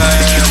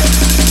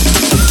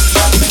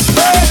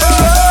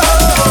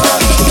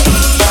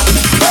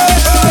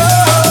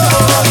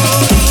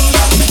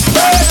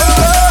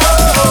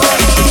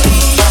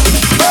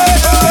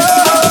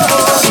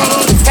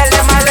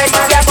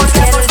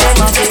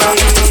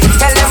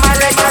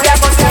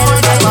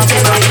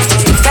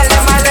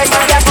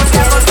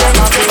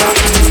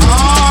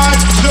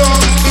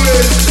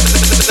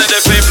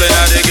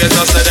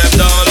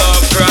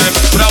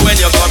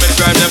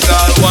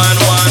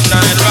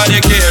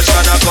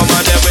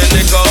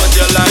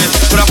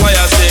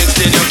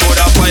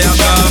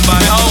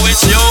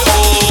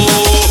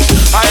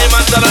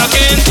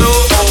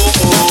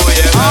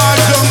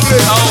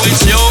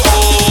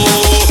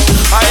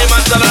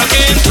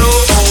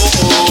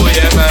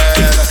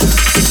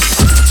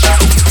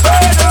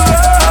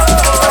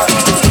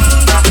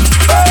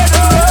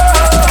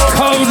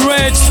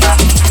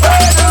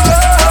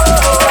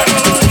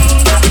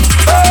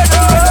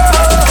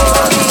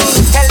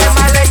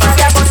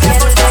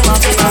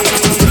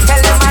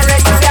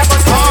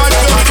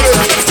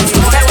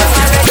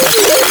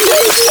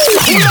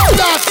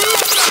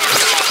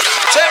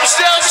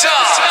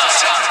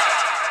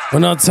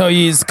 When I tell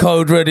you it's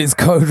code red,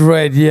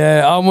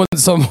 yeah. I want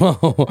some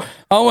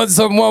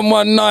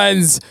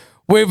 119s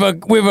with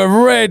a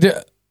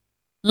red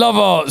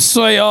lover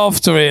straight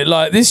after it.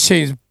 Like, this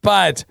tune's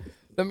bad.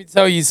 Let me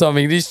tell you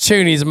something. This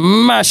tune is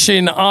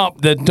mashing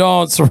up the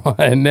dance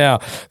right now.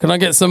 Can I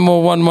get some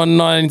more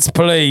 119s,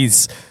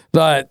 please?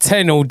 Like,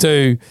 10 will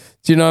do.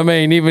 Do you know what I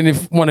mean? Even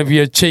if one of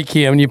you are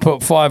cheeky and you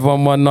put 5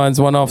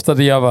 119s one after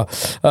the other.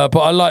 But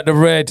I like the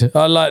red.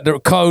 I like the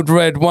code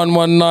red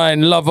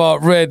 119. Love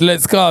Art Red.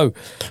 Let's go.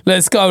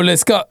 Let's go.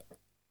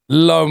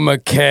 Loma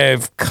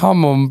Kev.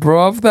 Come on,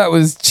 bruv. That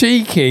was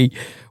cheeky.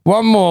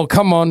 One more.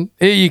 Come on.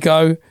 Here you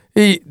go.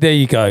 There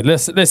you go.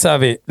 Let's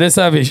have it. Let's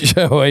have it,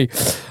 shall we?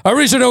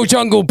 Original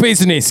jungle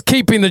business.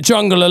 Keeping the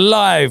jungle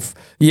alive.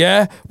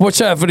 Yeah? Watch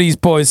out for these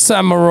boys.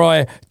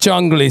 Samurai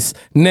junglists.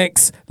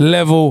 Next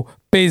level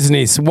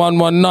business,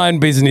 119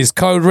 business,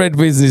 code red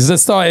business.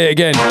 Let's start it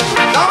again.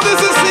 Now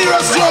this is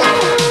serious joke.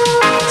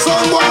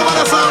 Some boy over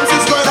the sounds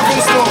is going up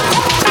in smoke.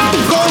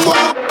 Some boy.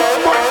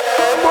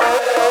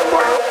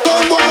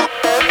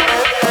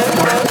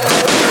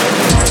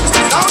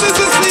 Now this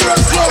is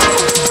serious joke.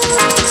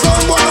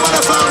 Some boy over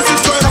the sounds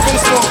is going up in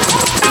smoke.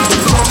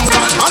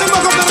 And him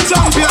back up to the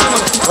champion.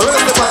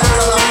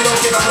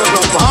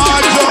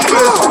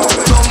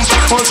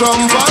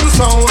 Jump and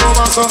sound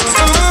over so.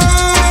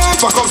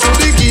 Back up to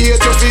the gate,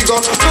 you figure.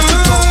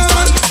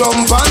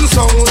 Jump and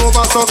sound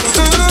over so.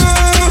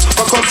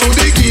 Back up to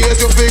the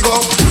gate, you figure.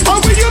 And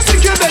when you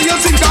think you're there, you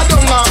think I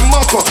don't have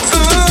muck.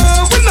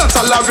 We not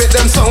tolerate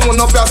them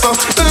sound up here so.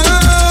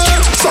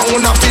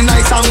 Sound up be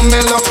nice and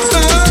mellow.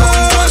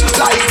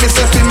 Like me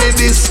say fi me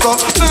disco.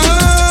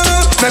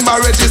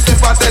 Remember register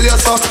if I tell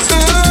you so.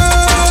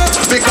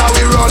 Because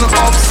we run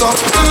up so.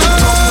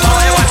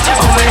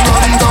 And we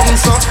run down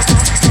so.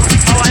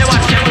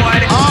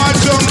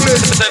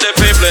 Say the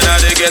people in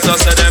the ghetto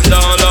say them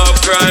don't love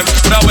crime.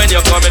 But when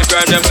you commit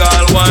crime, them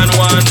call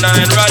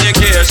 119.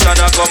 Radication,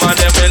 I come and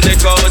them will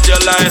lick out your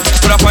line.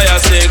 Put a fire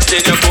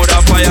 16, you put a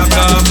fire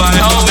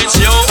carbine. Oh, it's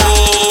you,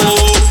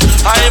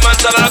 I'm a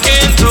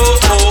talking to,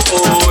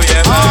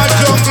 yeah.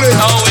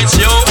 Oh, it's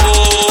you,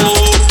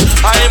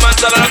 I'm a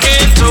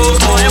talking to,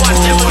 yeah.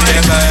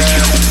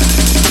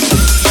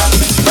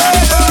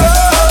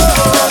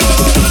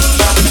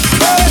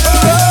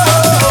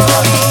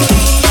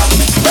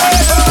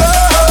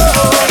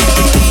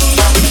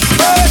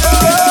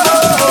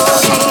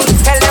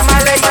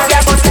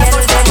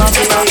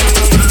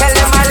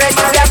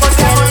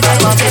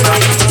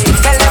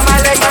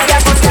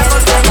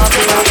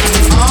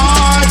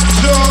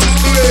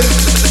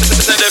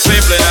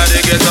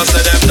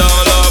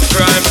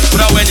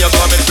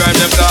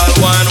 Them call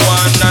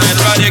 119.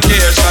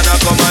 Radication, I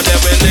come and they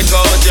will lick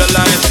out your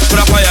line. Put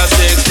a fire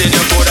 16,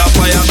 you put a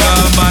fire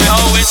carbine.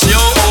 Oh, it's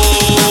you,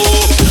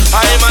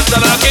 I'm a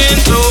talking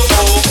to,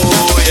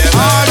 yeah.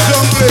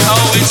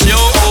 Oh, it's you,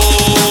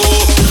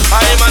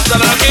 I'm a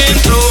talking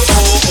to,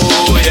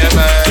 yeah,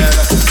 man.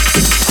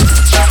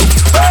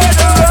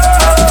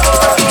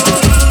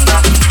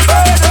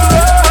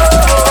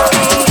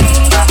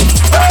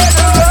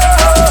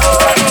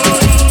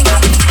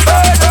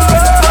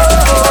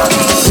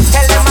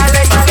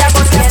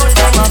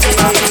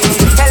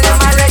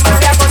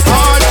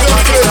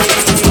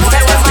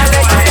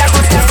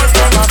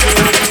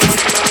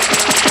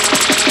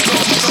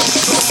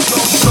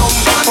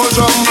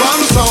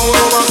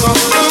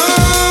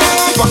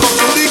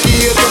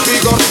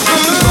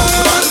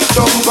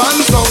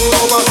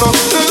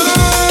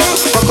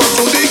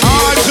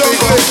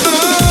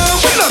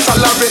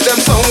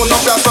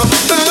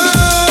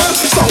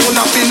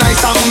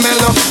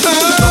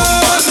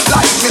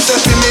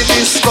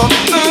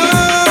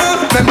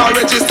 Remember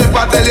register if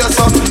I tell you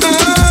so.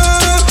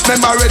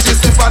 Remember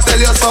register if I tell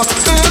you so.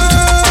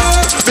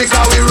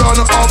 Because we run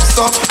up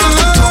so.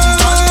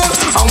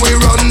 And we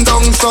run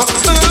down so.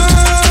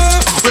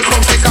 We come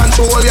to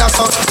control ya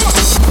so.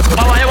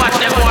 How are you watch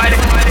them boy?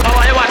 How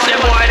are you watch them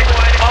boy?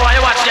 How are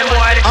you watch them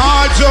boy?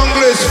 Ah,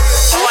 junglist.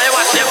 How are you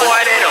watch them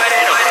boy?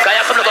 Cause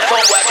you look at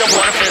some boy jump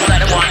on the face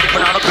like they want to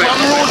put on the ground.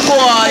 Some rude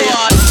boy.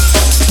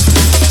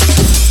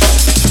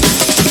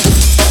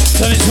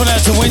 Send this one out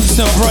to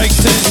Winston Break,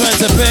 send this one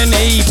out to Ben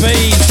E.B,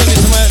 send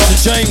this one out to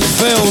James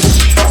Field,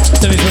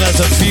 send this one out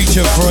to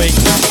Future Freak,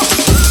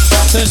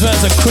 send this one out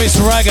to Chris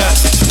Ragger.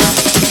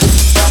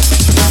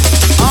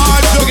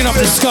 Picking up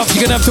the scuff,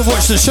 you're going to have to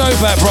watch the show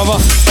back, brother.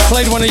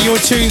 Played one of your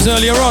tunes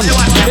earlier on.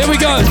 Here we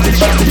go.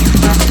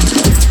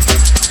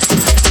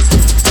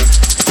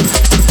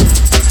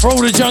 For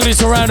all the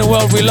junglists around the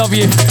world, we love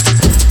you.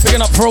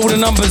 Picking up for all the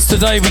numbers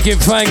today, we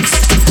give thanks.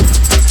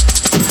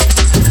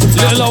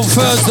 Little old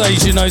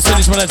Thursdays, you know, so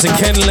this one out to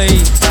Ken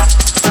Lee.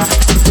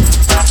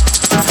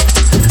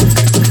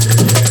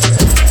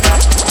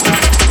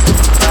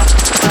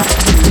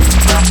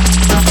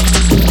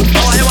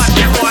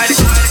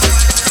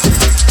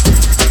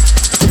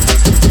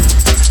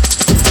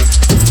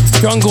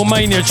 Jungle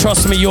Mania,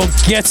 trust me, you're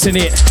getting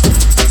it.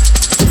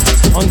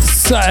 On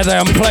Saturday,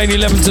 I'm playing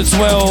 11 to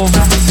 12.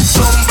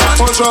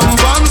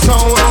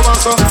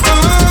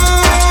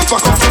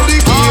 Back up to the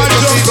gate,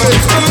 you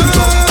figure.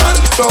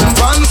 Jump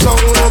and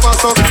sound over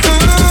so.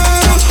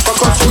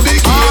 Back up to the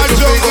gate, you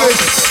figure.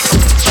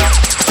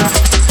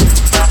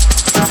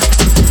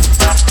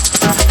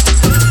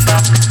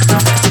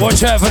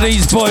 Watch out for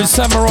these boys,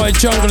 Samurai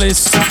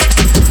Junglists.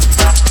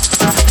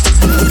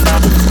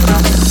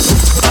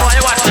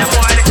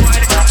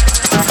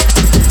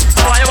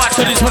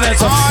 So this one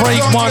has a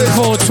Freak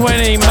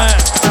 1420, Matt,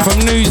 from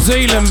New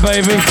Zealand,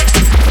 baby.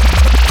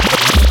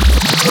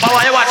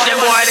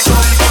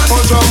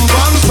 Jump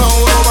and sound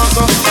over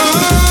so.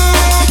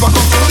 Back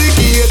up to the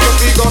gate, you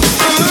figure.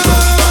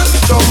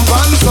 Jump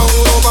and sound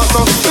over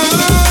so.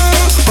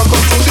 Back up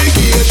to the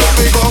gate, you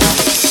figure.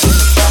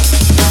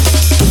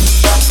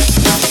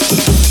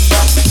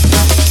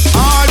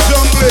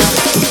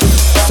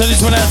 Send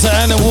this one out to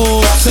Anna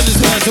Ward. Send this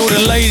one out to all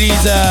the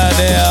ladies out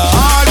there.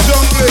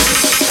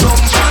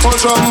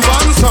 Jump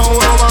and sound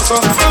over so.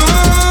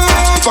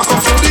 Back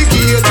up to the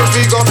gate, you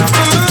figure.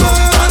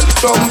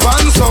 Jump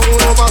and sound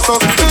over so.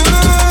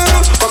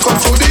 Back up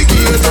to the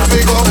gate, you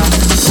figure.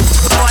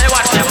 Oh, you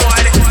watch them,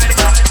 boy.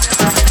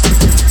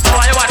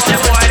 Oh, you watch them,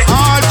 boy.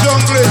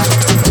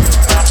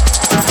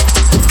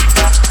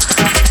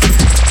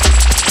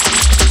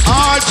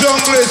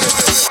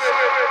 Junglists.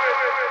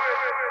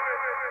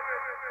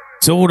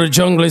 To all the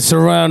junglists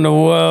around the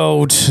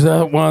world,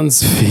 that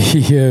one's for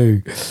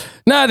you.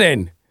 Now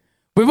then,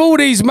 with all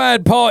these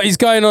mad parties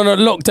going on at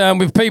lockdown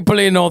with people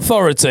in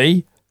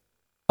authority,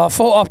 I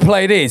thought I'd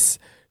play this.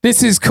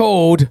 This is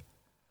called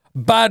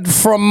Bad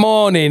From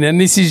Morning,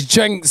 and this is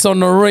Jenks on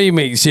the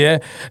remix, yeah?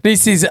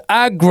 This is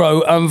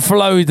Aggro and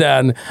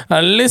Flowdown,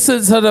 and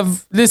listen to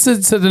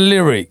the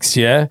lyrics,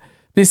 yeah?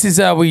 This is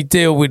how we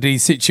deal with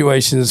these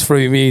situations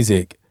through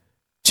music.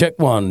 Check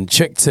 1,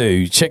 check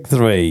 2, check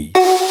 3.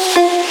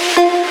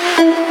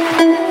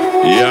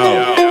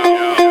 Yo.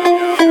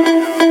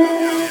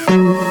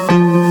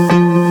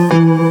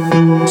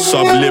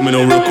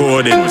 Subliminal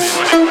recordings.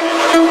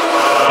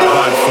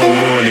 Bad for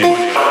morning.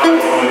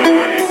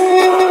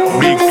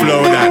 Big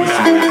flow dance.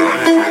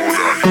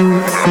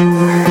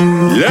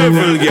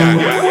 Level gang.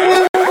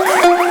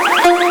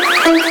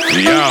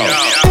 Yo.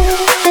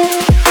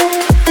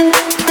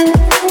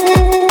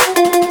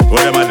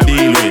 What am I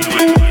deal with?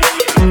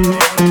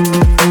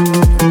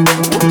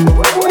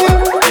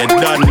 You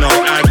done know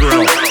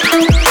aggro.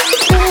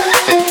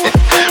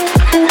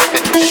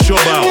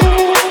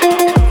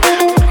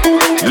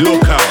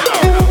 Look out.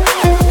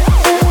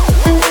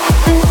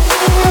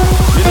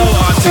 You know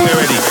what I'm thing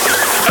already.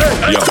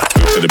 Yo,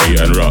 move to the beat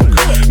and rock.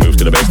 Move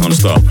to the bass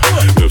non-stop.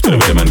 Move to the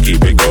rhythm and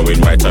keep it going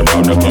right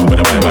around the clock. With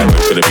a bye-bye,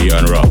 move to the beat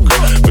and rock.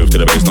 Move to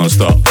the bass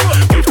non-stop.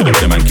 Move to the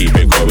rhythm and keep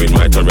it going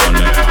right around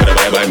the clock. With a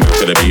bye-bye, move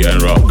to the beat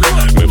and rock.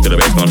 Move to the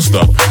bass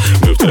non-stop.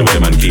 Move to the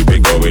rhythm and keep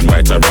it going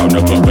right around the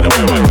clock. With a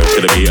bye-bye, move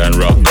to the beat and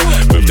rock.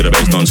 Move to the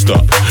bass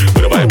non-stop.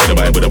 With a bye, with a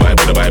bye, with a bye,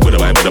 with a bye, with a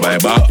bye, with a bye,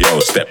 bye. Yo,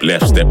 step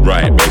left, step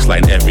right,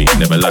 baseline heavy,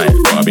 never lie.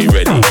 Gotta be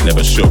ready,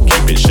 never shook,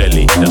 keep it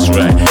shelly. That's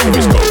right. If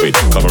it's COVID,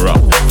 cover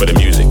up for the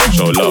music,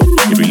 show love.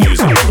 If we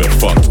lose it, we're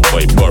fucked.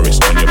 Boy, Boris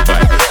on your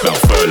bike, about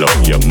furlough.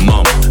 Your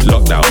mum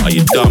locked out, are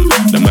you dumb?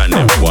 The man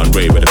them one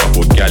way with a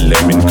couple gal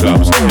left in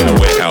clubs, in a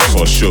warehouse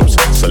or shops.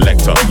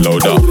 Selector,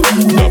 load up,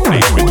 dub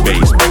place with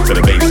bass, back to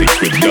the basics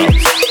with dubs.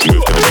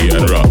 Move to the beat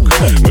and rock,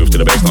 move to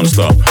the bass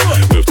non-stop.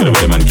 Move to the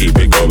rhythm and keep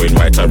it going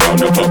right around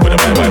the clock. With a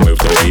bye-bye, move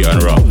to the beat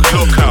and rock.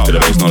 Look out. To the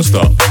bass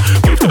non-stop.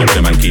 Move to the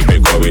rhythm and keep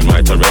it going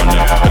right around the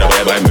clock. With a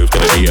bye-bye, move to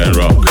the beat and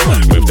rock.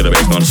 Move to the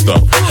bass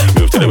non-stop.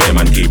 Move to the rhythm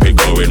and keep it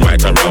going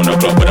right around the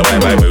clock. With a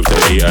bye-bye, move to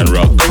the beat and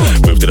rock.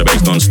 Move to the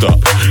bass non-stop.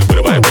 With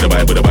a bye, with a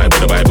bye, with a bye,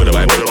 with a bye, with a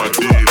bye, with a bye.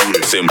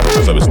 Simple,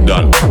 so it's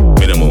done.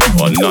 Minimal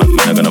or none,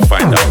 man, I'm gonna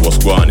find out what's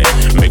going on.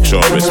 Make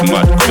sure it's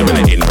mud. Could have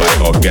been an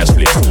invite or guest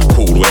list.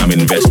 Cool when I'm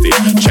invested.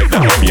 Check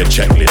that off your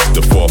checklist.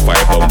 The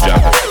 4-5 home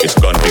jump. It's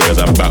gone fingers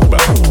and back.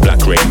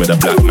 Black rain with a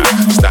black man.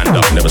 Stand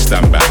up, never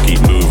stand back. Keep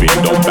moving,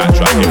 don't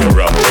backtrack. If you're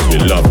wrong, we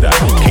love that.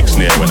 Kick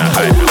snare when I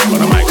hide. On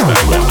a mic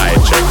stand when I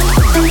check.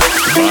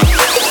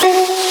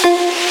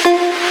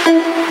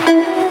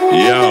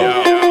 Yo.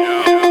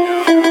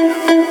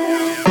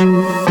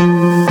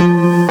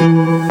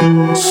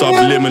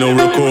 Subliminal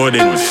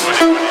recordings.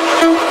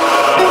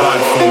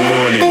 Bad for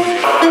morning.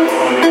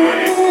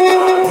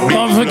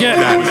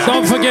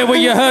 Don't forget where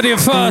you heard it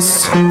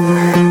first.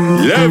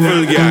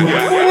 Level gang.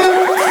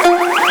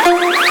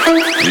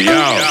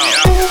 Yo.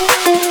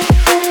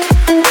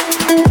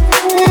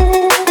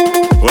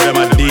 What am I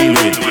deal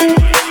with?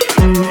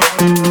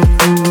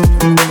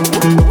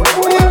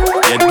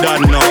 You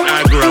done know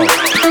aggro.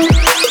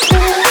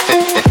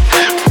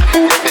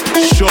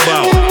 Shove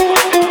out.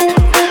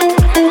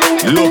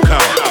 Look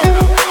out.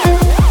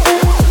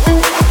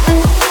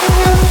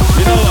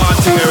 You know what I'm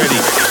thing already.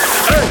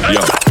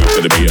 Yo, move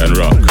to the beat and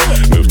rock.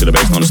 Move to the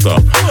bass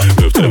non-stop.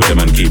 Move to the rhythm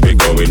and keep it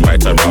going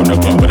right around the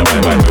clock. With a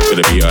bye-bye, move to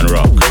the beat and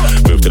rock.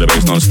 Move to the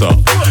bass non-stop.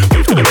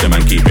 Move to the rhythm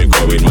and keep it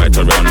going right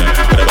around the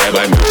clock. With a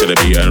bye-bye, move to the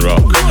beat and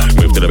rock.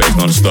 Move to the bass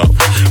non-stop.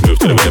 Move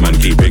to the rhythm and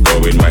keep it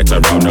going right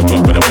around the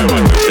clock. With a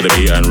bye-bye, move to the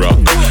beat and rock.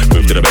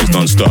 Move to the bass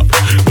non-stop.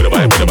 With a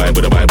bye, with a bye, vibe,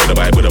 with a vibe, with a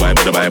vibe, with a vibe,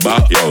 with a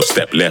vibe. Yo,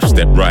 step left,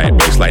 step right,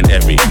 baseline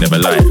heavy, never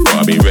lie.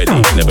 Gotta be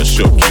ready, never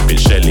shook, keep it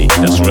Shelly.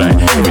 That's right.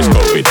 If it's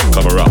COVID,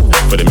 cover up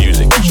for the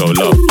music, show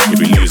love. If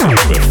we lose it,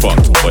 we're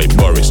fucked. Boy,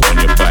 Boris on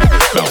your bike,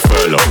 about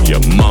furlough.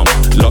 Your mum,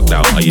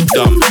 lockdown, are you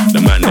dumb?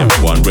 The man them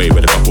one ray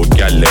with a couple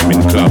gal left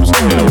in clubs,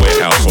 in a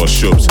warehouse or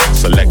shops.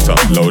 Selector,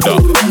 load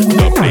up,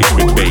 dub place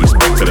with bass,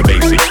 back to the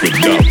basics with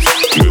dubs.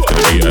 Move to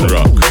the beat and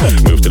rock,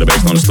 move to the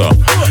bass non-stop.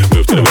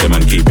 Move to the rhythm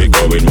and keep it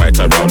going right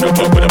around the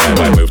clock. With a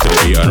vibe, move to the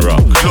beat and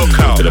rock.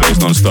 Move to the bass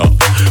non-stop.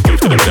 Move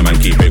to the rhythm and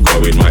keep it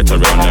going right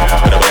around the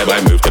clock. With a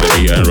vibe, move to the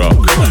beat and rock.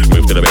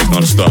 Move to the bass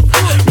non-stop.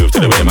 Move to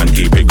the rhythm and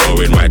keep it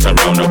going right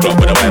around the clock.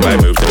 With a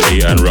vibe, move to the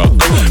beat and rock.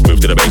 Move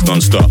to the bass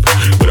non-stop.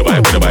 With a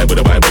vibe, with a vibe, with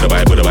a vibe, with a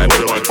vibe, with a vibe,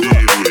 with a vibe.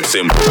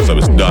 Simple, so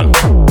it's done.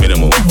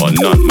 Minimal or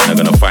none, man, I'm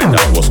gonna find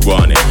out what's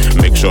going on.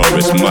 Make sure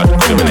it's mud.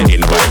 Could have been an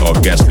invite or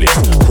guest list.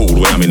 Cool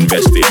when I'm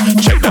invested.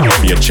 Check that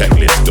off your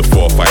checklist. The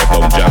 4-5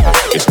 home jack.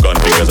 It's gone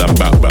because I'm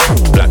back.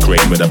 Black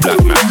rain with a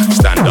black man.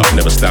 Stand up,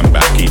 never stand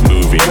back. Keep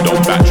moving,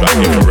 don't backtrack.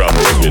 If you run,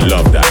 we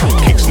love that.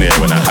 Kick snare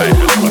when I hide.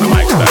 On the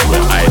mic stand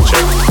when I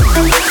check.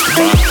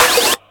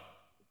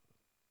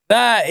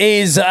 That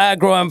is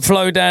Aggro and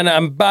Flowdown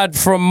and Bad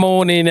from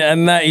Morning,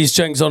 and that is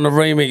Jenks on the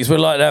remix. We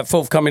like that.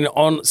 Forthcoming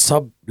on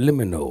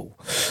Subliminal.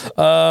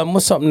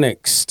 What's up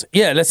next?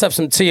 Yeah, let's have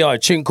some T.I.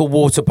 Chinkle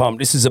Water Pump.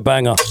 This is a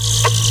banger.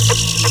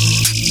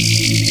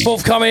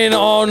 Forthcoming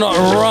on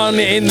Run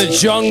in the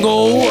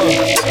Jungle.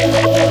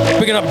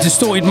 Picking up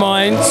Distorted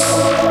Minds.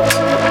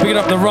 Picking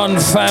up the Run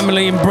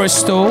family in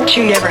Bristol. But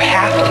you never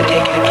have to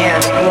take it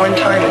again. One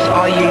time is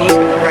all you need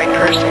with the right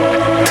person.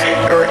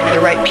 Or the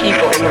right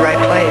people in the right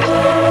place.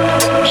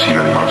 Seen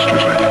any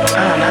monsters lately?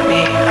 Oh, not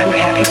me. I'm a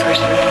happy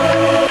person.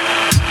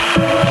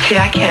 See,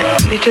 I can't.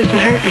 It doesn't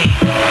hurt me.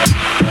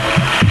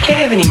 Can't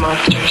have any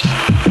monsters.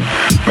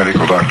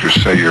 Medical doctors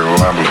say you're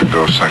liable to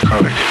go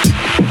psychotic.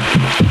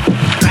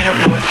 I don't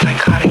know what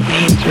psychotic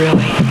means,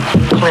 really,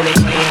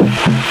 clinically.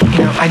 You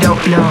know, I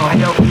don't know.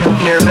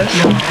 Nervous?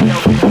 No, I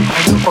don't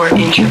know. Or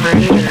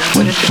introverted, or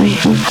what does it mean?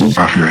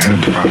 Off your head,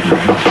 off your head, off your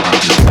head,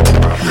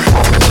 off your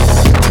head.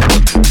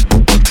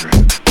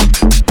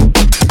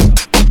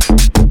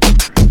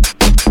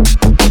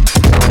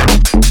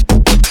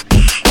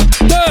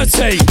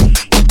 Dirty!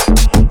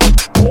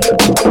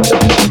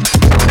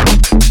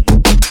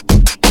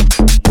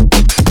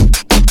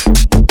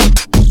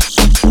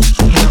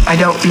 I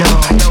don't know.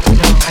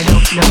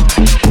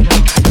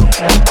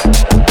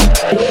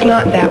 It's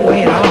not that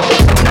way at all.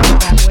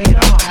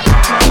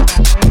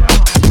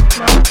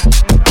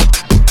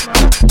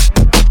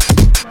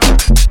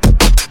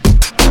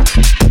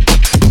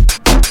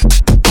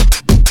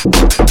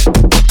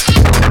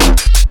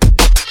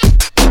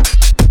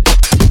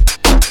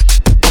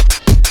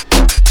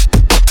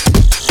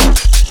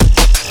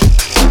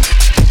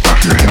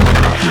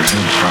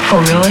 Oh,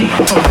 really?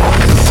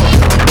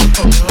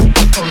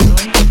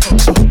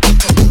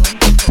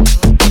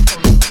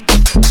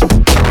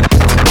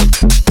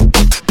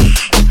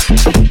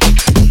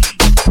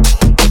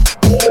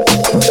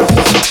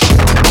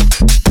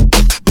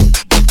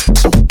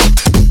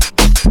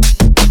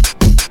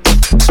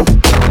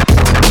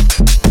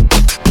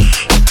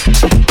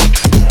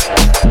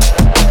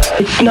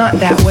 It's not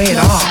that way at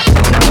all.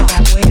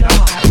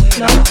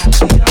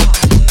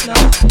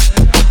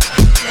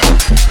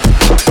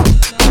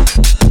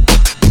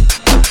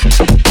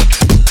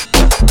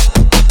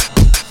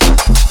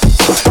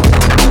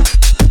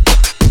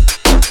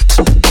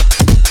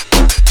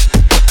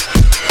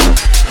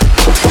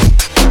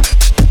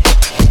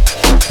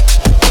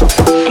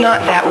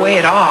 Not that way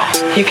at all.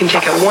 You can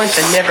take it once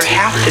and never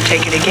have to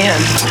take it again.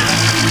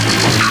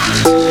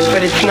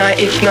 But it's not,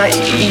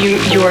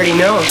 you already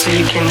know, so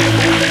you can,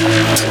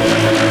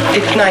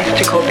 it's nice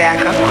to go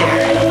back up there.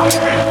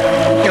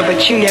 No,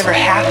 but you never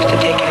have to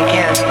take it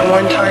again.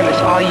 One time is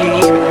all you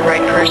need with the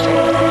right person,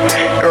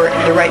 or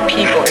the right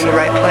people in the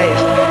right place.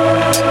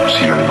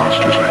 Seen any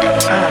monsters lately?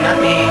 Oh, not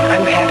me.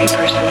 I'm a happy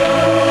person.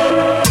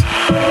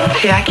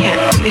 See, I can't,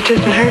 it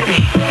doesn't hurt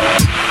me.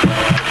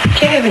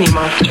 Can't have any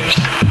monsters.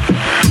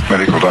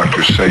 Medical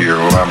doctors say you're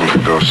liable to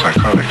go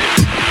psychotic.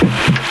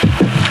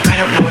 I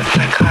don't know what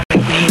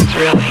psychotic means,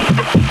 really,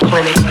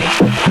 clinically.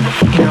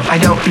 You know, I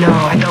don't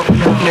know.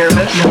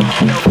 Nervous?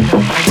 No.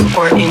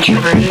 Or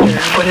introverted, or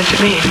what does it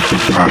mean?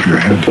 Off your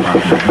head,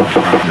 off your head, off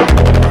your head,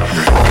 off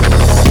your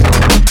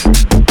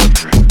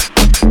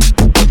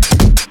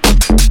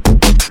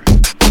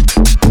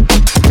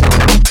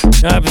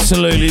head.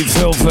 Absolutely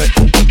filthy.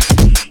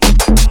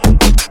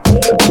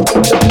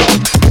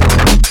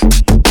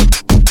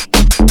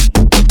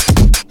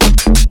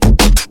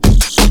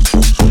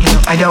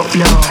 I don't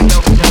know.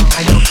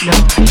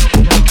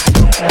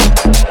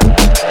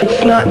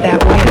 It's not that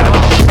way at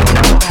all.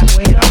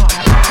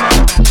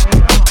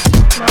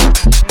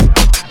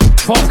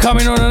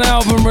 Forthcoming on an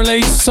album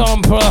release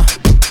sampler.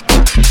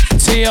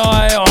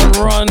 T.I. on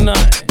Run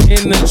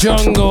in the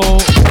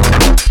Jungle.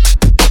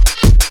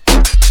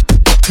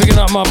 Picking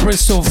up my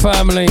Bristol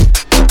family.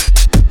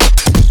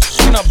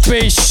 Picking up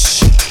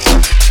Bish.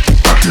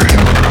 Off your head,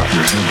 off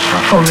your head,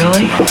 off Oh,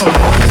 really?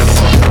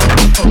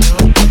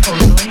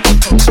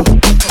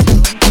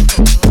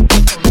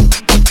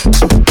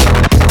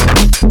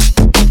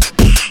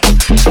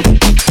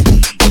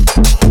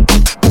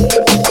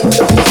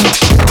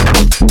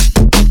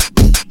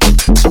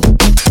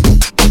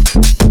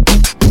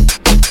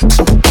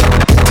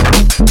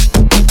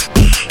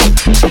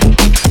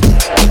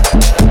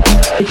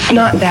 It's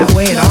not that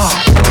way at all.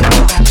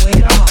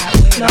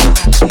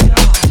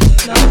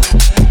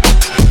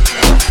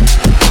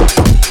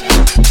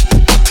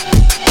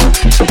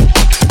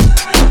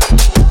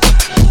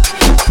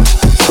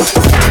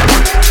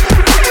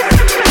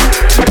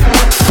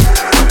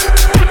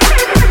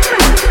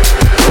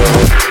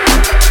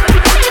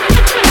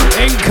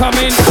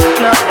 Incoming. It's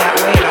not that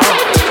way at all.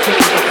 You can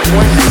take it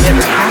once and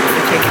never have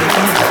to take it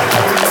again.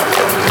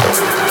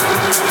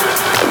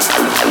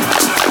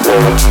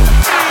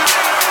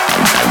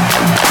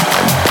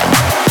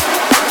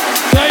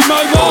 Game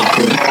over.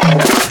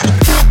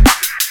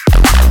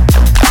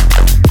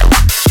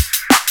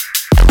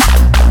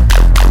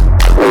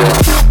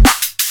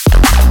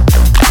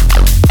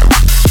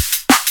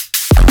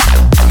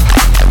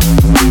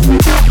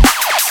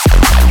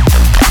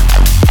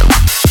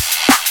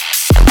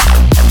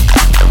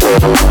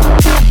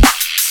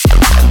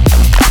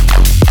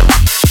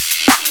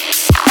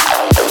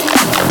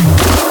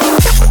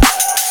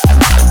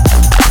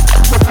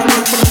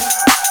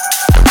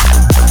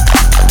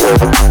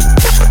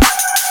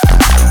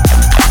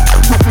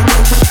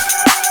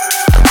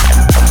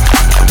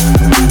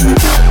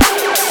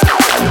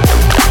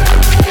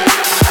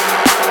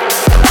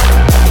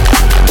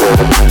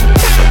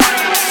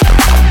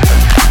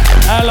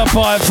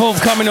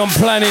 Forthcoming on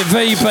Planet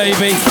V,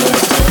 baby.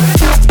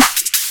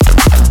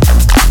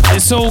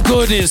 It's all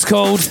good, it's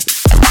called.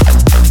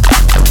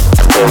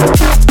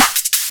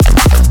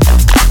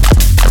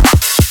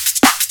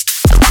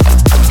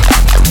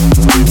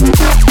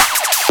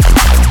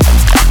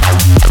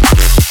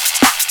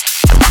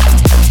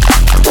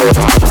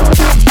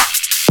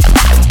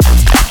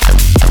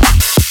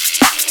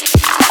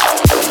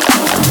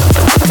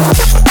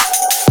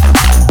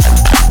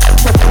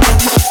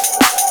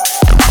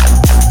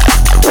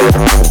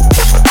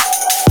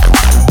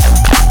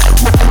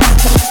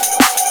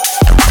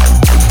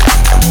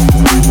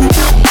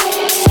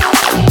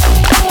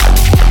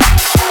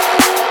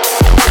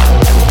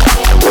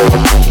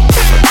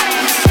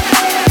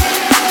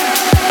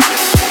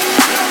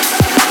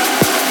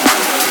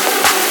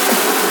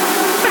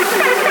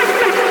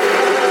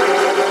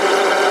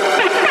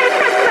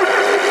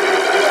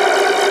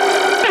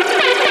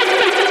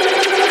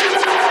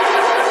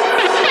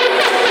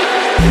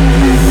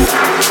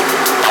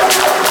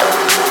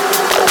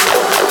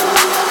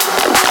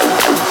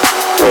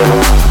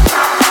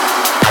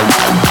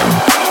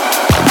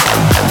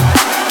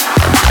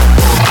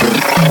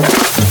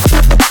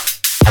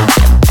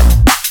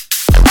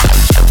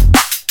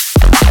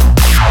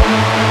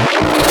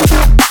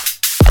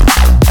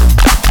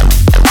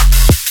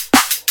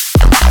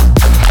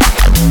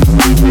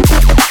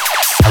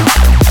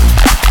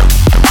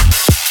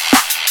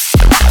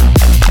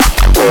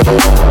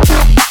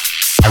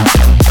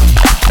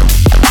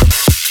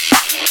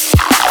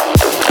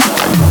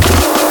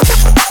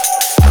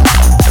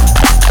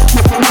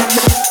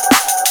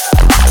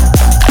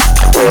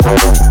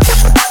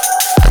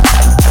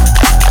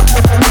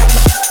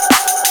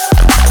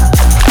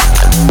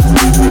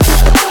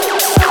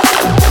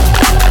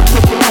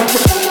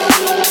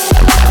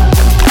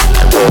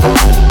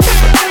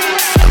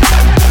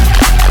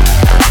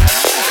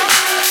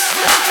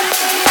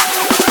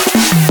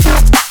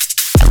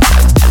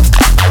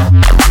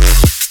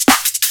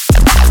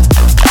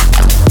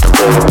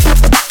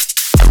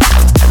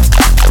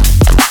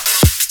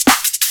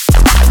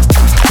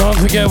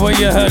 Forget what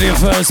you heard it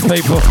first,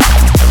 people.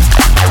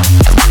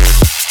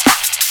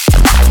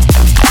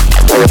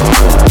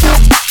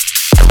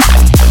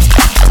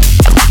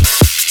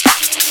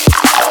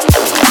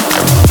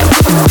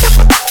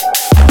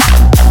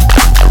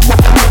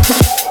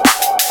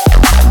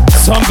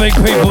 Some big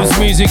people's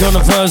music on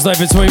a Thursday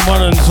between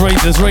 1 and 3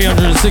 to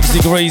 360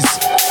 degrees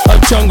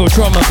of jungle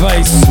drum and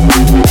bass.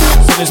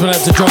 Send this one out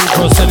to John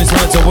Cross, send this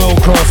one out to Will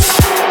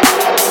Cross.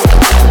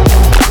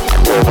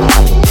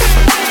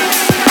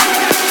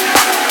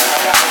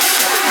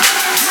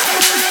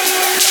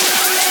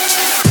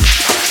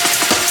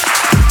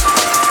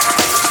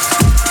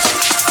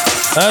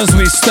 As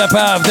we step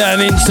out of that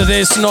and into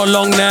this, not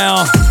long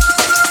now,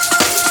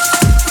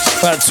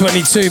 about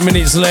 22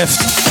 minutes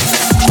left.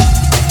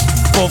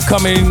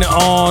 Forthcoming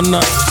on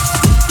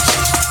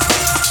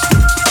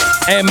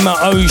M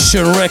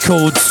Ocean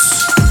Records.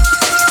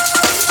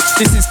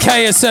 This is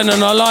KSN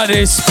and I like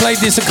this. Played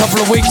this a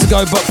couple of weeks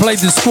ago, but played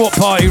the Squat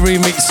Party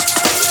remix.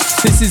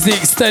 This is the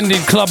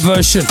extended club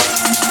version.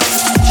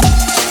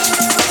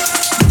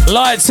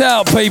 Lights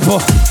out, people.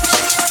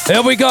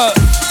 Here we go.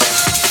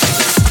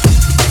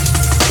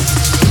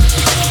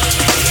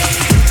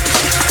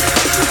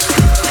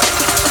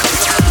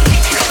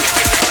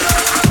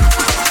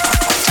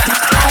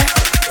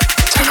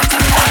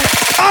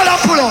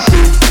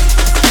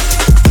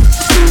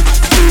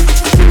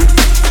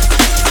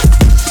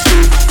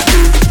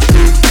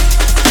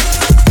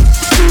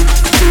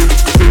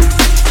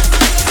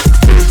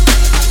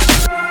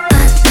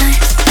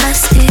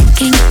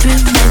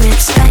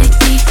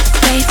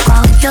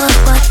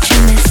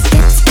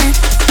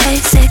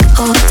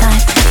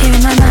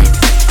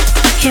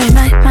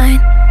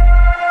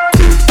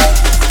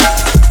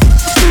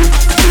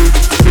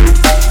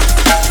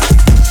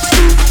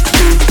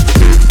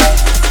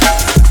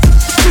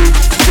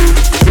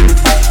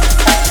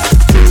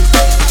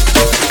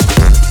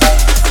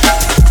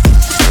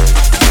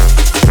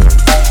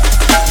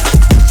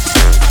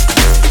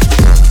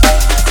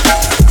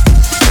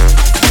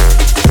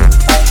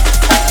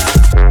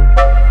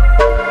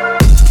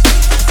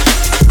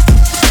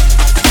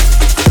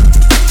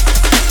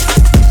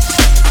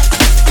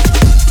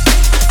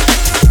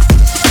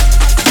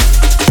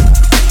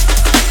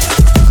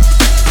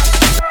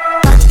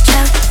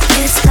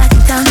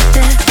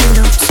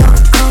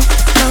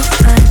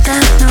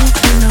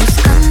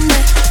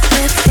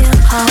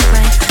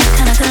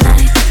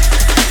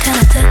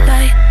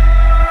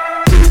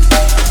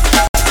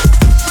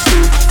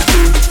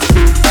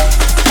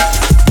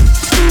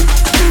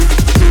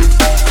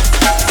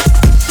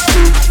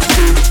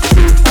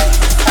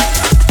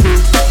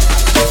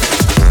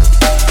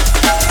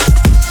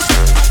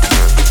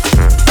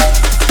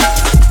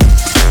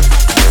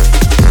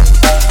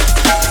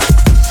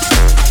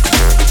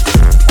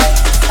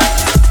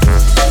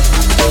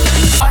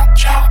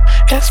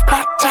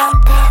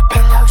 down there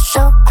below,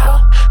 so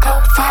cold.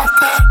 Cold fire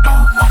there, no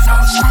one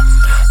knows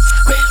Monday.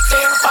 We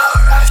feel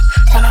alright.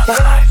 Turn up the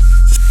light.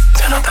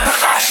 Turn up the light.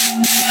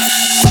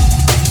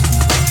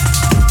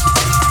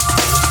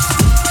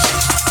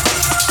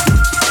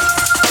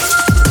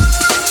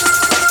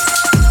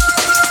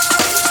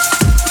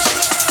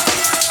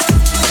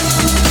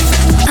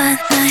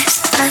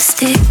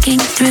 Sticking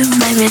through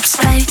my ribs,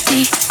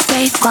 mighty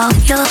great while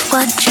you're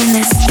watching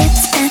this.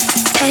 It's been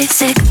a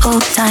sick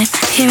old time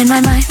here in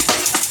my mind,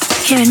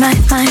 here in my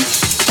mind.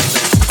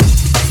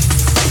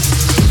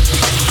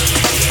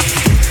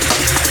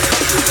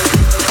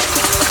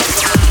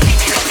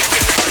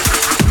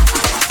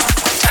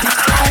 Turn on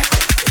the light,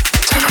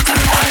 turn on the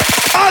light.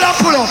 All up,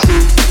 pull up.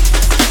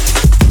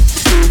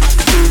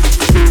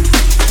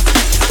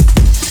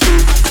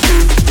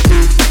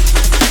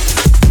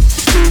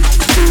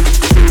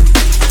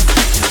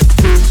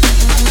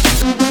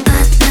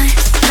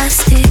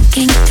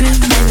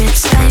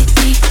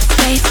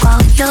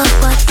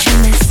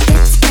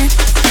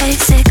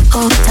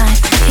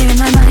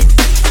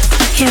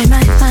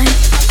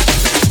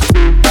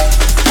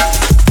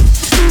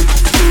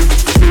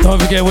 Don't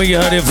forget where you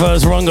heard it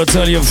first. Run, go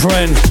tell your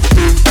friend.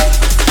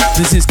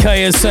 This is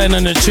KSN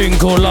and a tune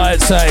called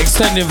Lights Out,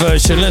 extended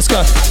version. Let's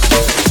go.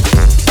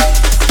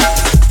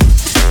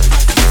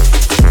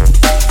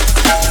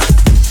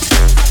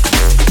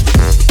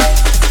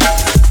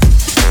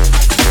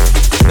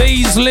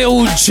 These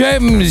little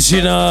gems,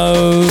 you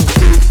know.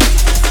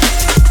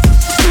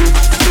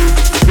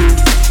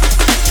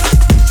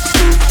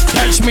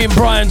 Catch me and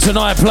Brian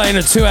tonight playing a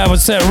 2-hour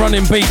set,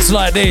 running beats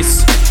like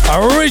this.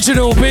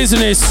 Original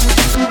business.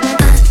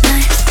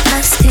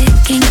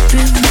 Sticking through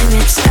my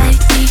ribs,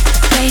 mighty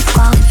great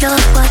while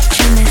you're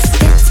watching this.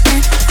 It's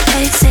been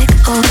a sick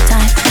old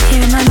time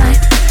here in my mind,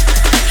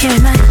 here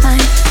in my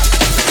mind.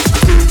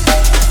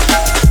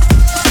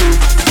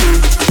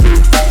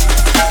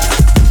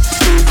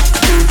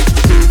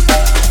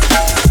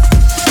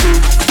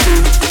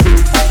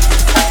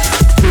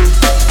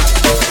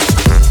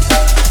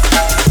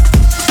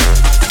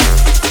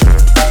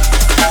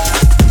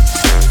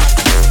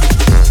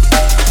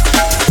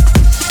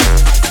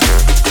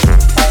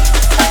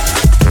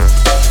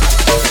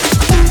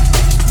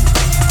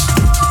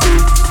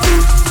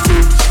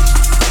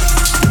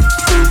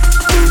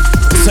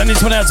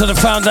 This one out to the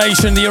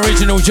foundation, the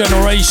original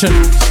generation,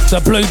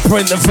 the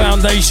blueprint, the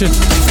foundation.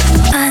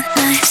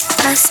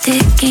 Are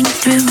sticking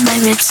through my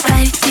ribs,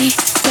 mighty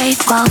great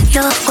while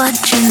you're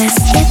watching this.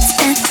 It's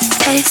been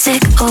a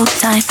sick old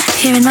time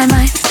here in my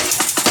mind,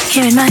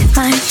 here in my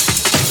mind.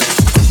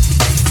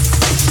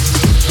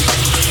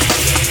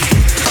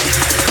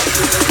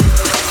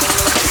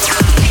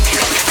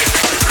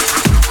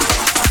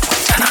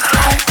 Turn on the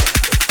light,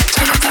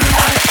 turn on the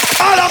light.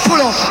 All up,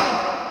 pull up.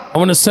 I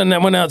want to send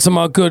that one out to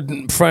my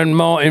good friend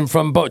Martin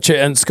from Botchet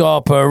and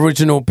Scarpa,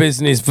 original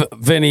business,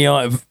 Vinny,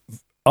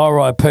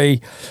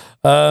 R.I.P.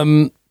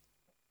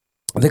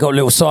 They got a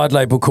little side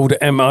label called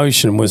M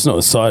Ocean. Well, it's not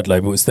a side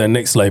label, it's their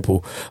next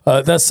label.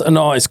 That's an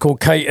artist called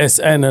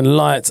KSN and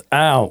Lights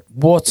Out.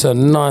 What a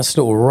nice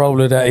little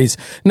roller that is.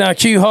 Now,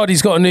 Q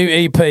Hardy's got a new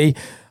EP.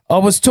 I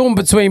was torn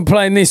between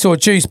playing this or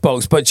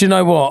Juicebox, but do you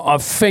know what? I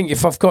think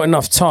if I've got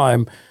enough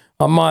time,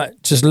 I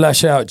might just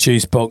lash out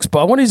Juicebox. But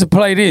I wanted to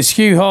play this.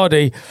 Hugh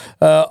Hardy,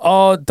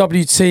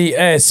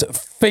 RWTS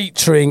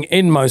featuring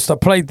Inmost. I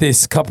played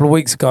this a couple of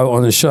weeks ago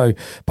on the show,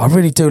 but I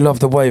really do love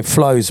the way it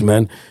flows,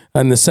 man,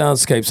 and the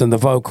soundscapes and the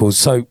vocals.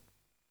 So,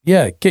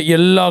 yeah, get your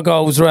lug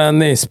holes around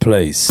this,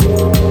 please.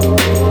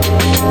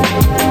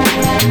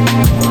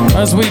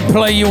 As we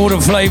play you all the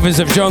flavours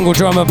of jungle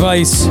drum and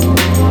bass.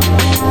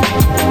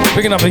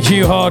 Picking up a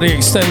Hugh Hardy,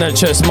 extend that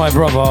chest, my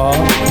brother.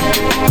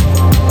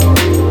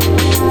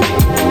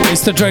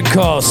 It's the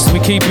Dreadcast. We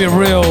keep it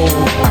real.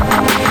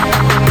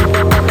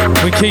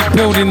 We keep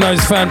building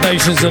those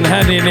foundations and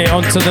handing it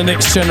on to the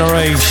next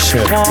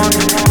generation.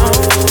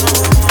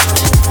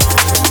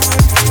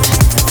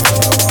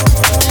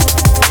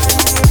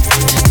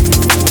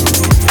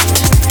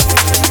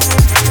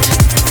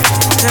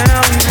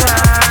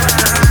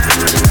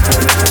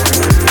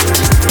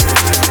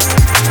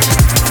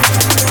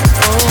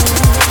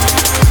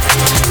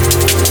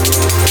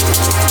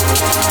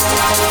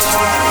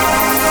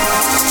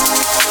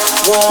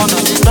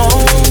 Wanna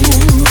know,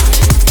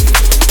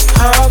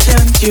 how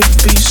can you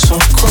be so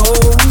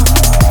cold?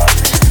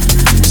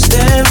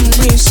 Staring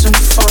me so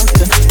far,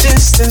 the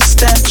distance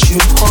that you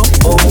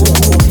hold.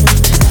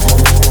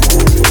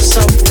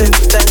 Something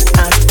that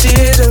I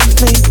didn't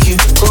make you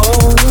go.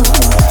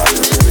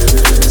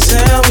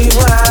 Tell me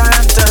why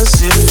does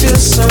it feel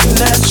so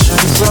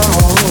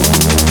natural?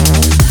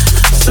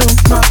 Through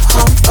my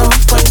heart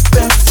away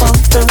before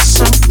the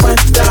sun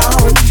went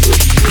down.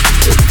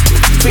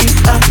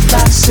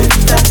 Realizing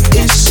that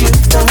it's you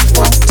that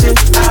want it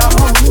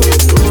out.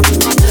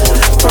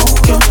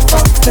 Broke your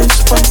heart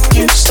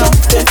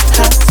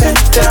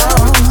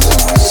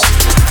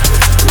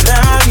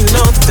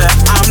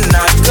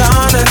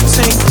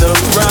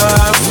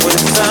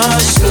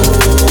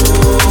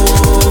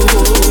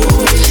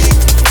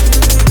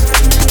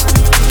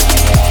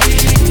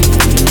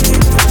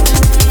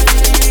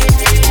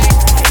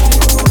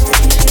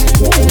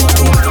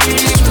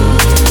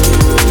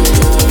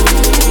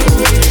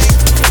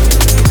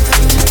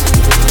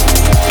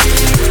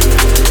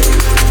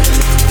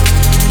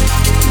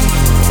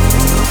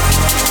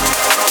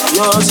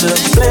was a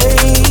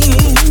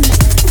blame.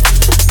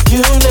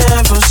 You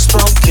never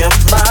spoke your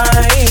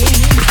mind.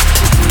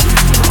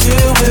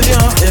 Deal with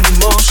your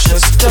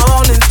emotions,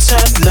 don't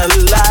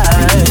internalize.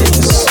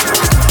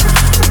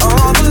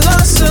 All the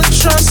loss and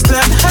trust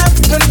that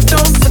happened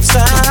over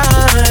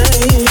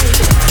time.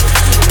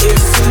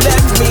 If you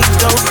let me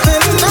go,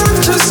 then I'm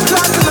just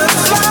gonna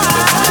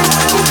fly.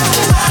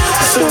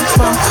 Threw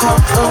my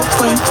heart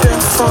away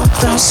before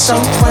the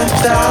sun went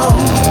down.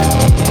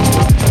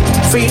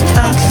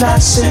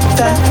 Realizing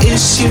that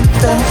it's you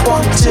that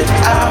wanted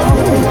out.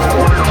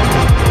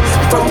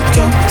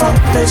 Broken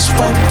promise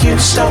when you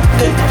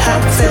started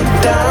having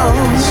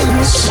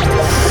doubts.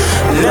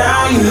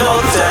 Now you know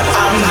that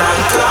I'm not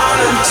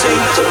gonna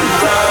take the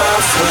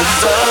rough with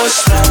the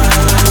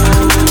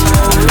smooth.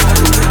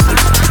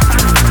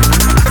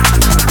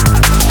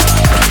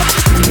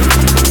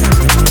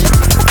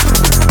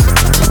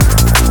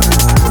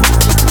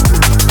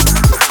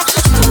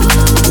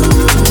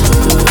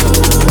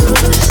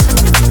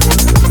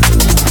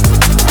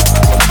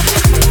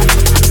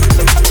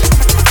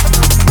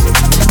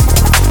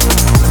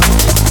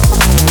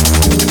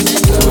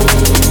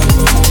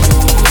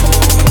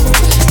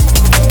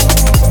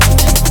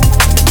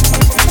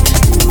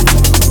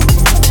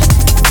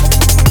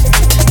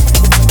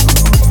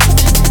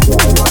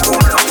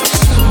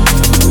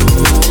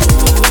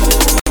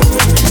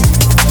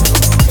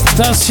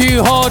 That's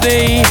Hugh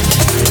Hardy,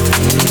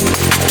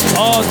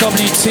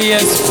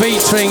 RWTS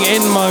featuring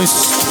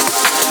Inmost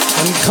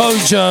and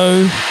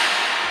Kojo.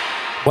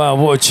 Wow,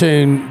 what a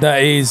tune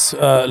that is.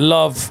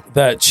 Love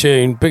that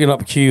tune. Bigging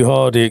up Hugh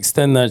Hardy,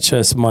 extend that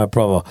chest, my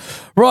brother.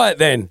 Right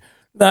then,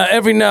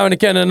 every now and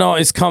again an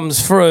artist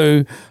comes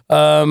through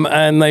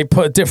and they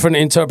put a different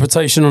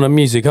interpretation on the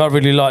music. I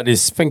really like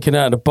this, thinking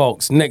out of the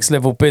box, next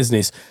level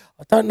business.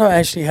 I don't know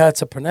actually how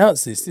to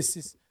pronounce this. This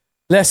is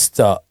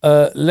Lester,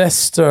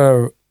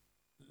 Lester,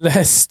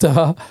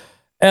 Lestr,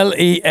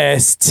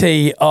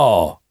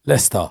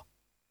 Lester.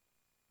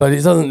 But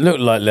it doesn't look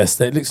like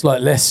Lester. It looks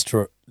like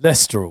Lester.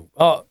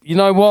 Oh, you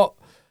know what?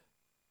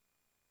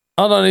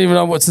 I don't even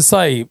know what to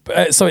say.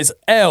 So it's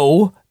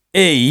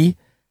L-E,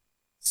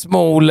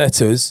 small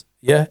letters,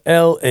 yeah,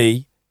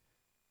 L-E-S-T-R.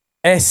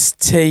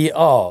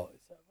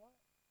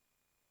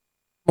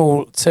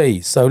 Small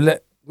T. So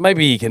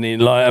maybe you can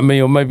enlighten me,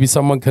 or maybe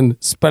someone can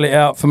spell it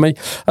out for me.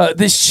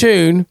 This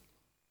tune,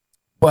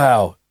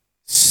 wow.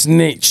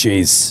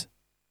 Snitches.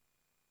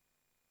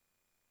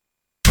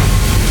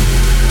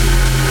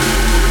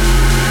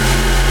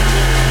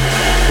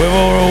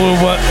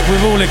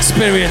 We've all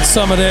experienced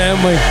some of it,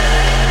 haven't we?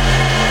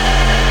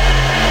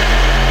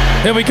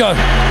 Here we go.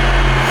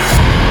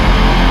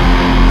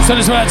 So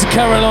this one out to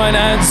Caroline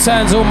and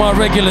Sands, all my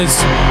regulars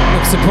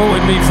have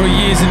supported me for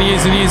years and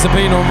years and years of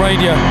being on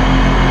radio.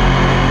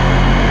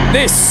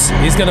 This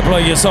is going to blow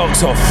your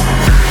socks off.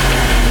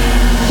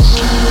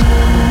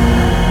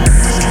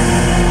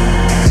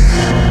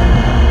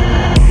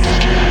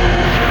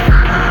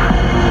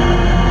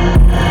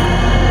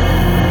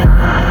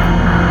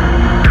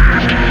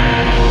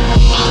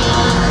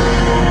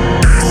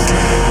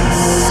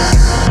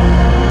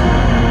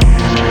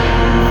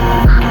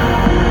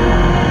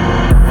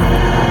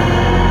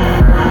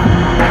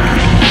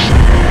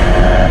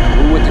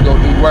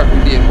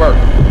 We did work.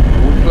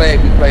 We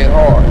played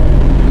hard.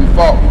 We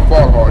fought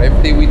hard.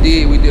 Everything we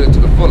did it to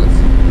the fullest.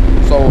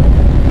 So,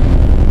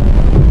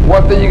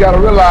 one thing you gotta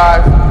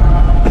realize,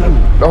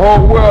 the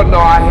whole world know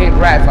I hate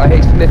rats, I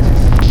hate snitches.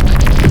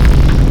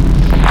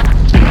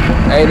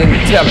 I ain't even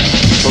telling.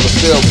 So to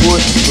sell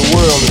bush, the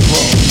world is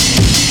wrong.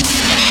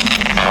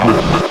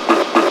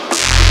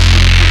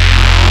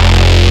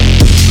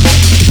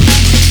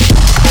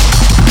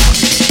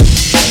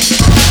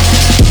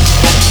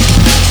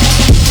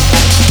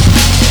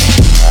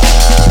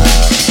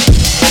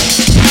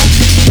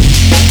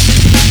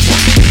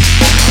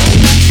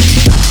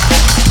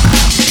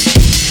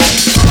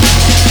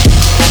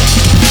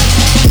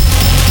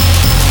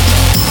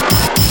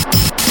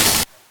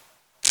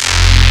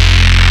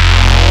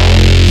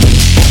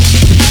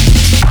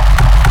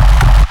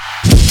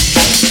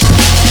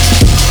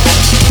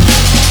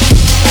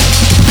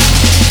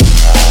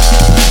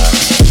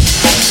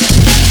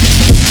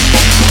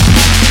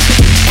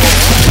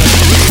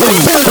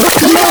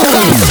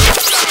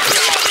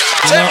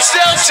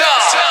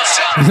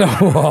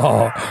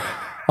 No,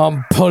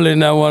 I'm pulling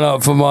that one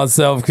up for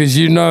myself because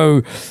you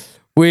know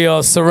we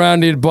are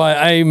surrounded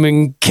by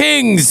aiming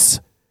kings,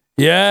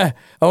 yeah?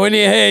 And when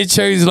you hear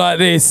tunes like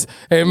this,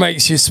 it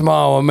makes you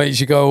smile and makes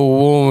you go all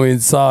warm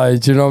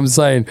inside, you know what I'm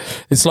saying?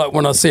 It's like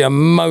when I see a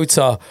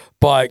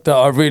motorbike that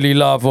I really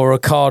love or a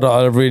car that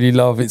I really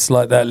love, it's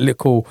like that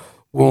little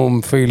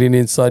warm feeling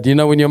inside. You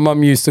know when your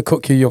mum used to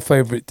cook you your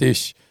favourite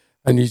dish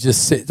and you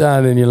just sit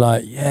down and you're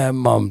like, yeah,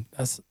 mum,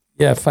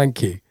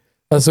 thank you.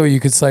 That's all you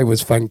could say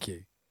was thank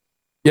you.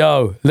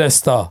 Yo,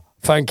 Lester,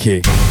 thank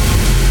you.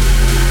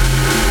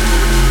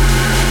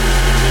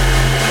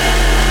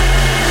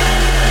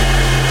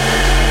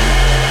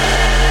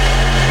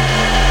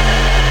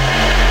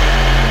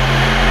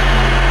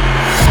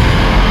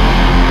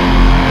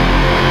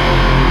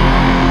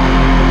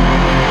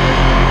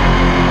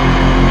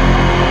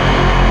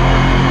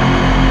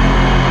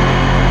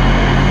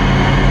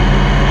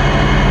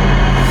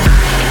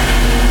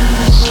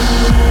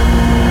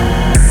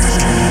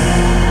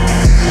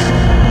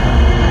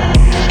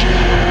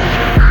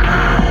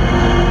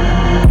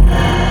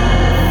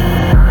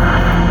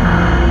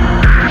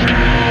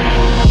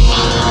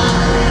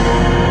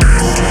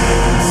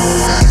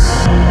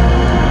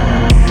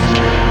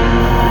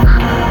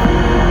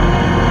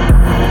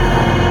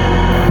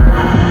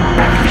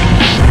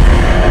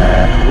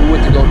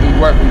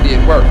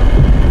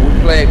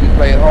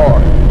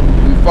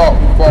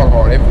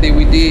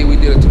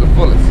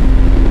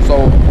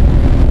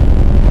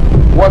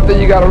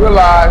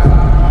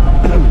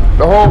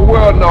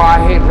 world know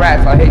I hate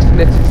rats, I hate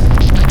snitches.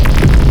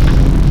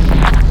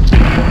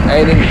 I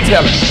ain't into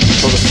telling,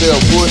 so to sell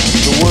bush,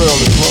 the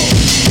world is wrong.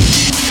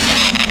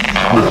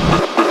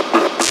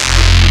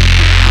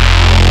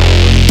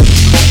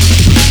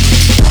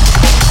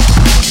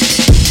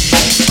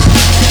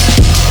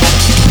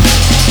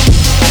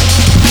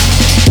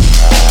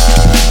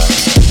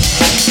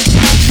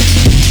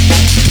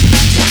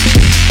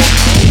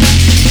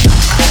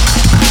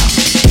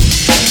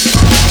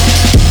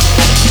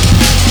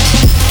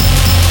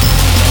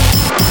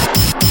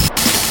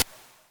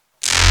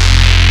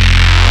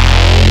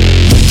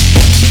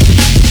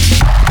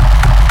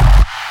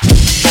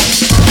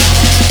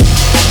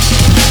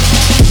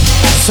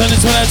 Send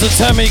this one out to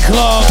Tammy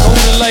Clark, all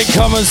the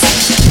latecomers.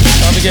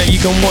 Don't forget you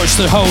can watch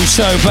the whole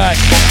show back.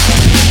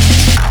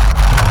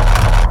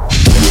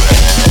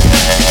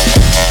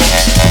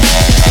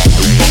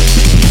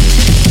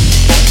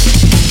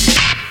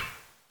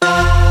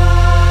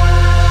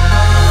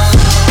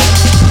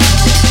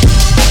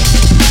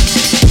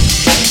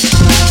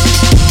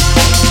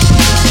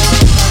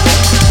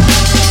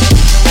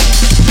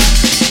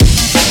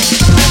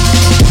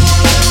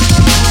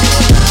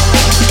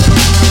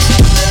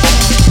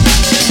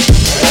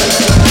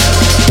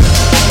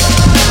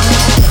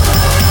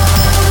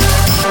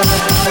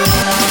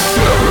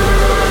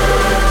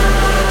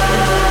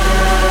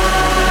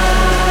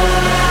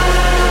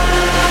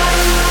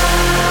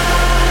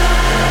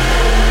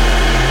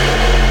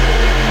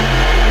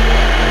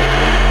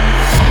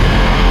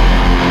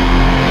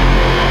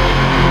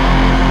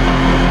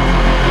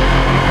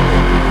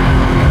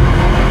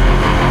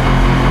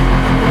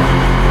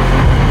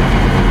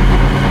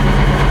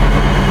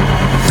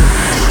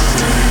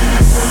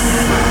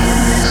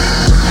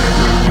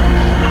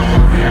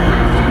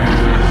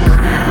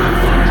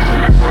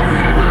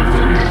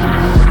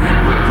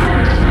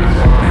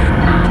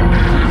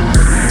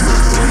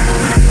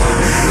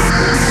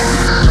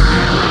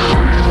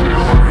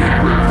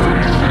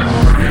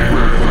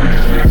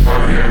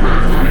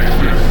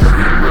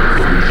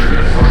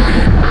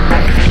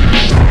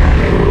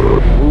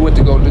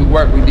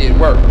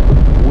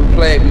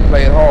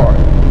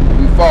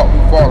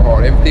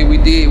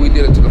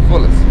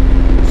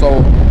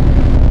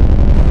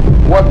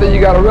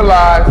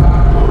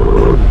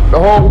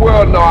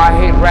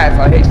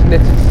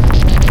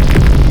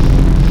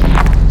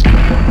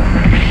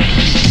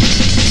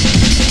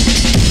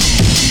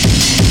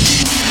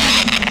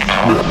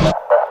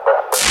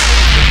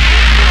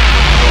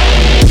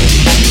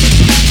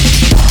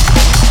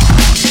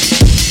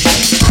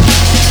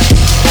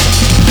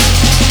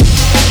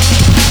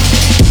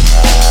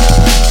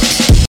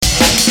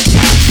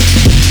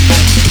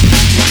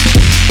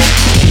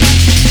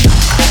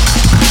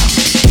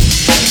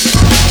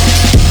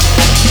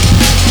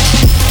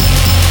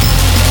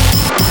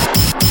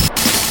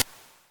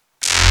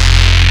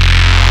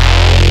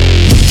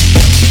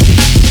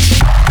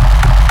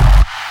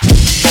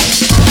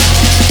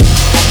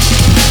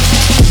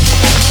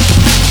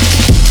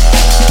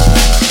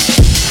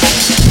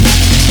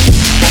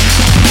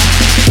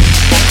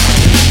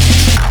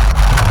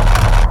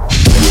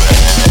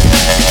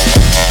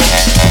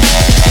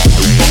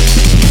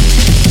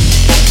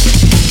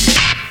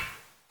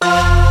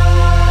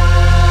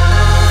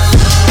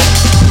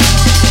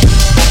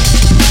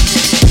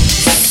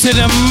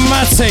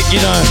 Cinematic,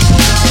 you know.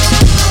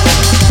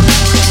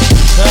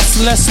 That's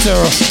Leicester.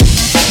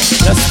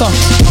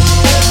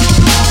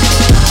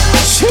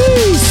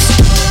 Jeez.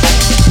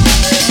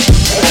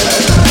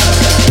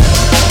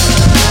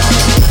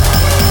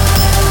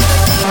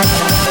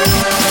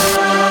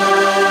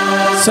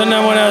 So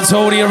now went out to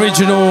all the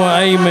original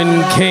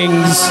Amen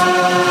Kings.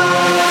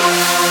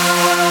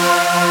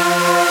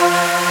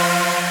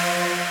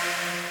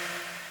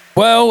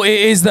 Well, it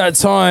is that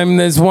time.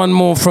 There's one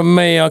more from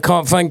me. I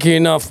can't thank you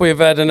enough. We've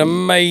had an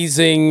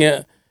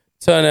amazing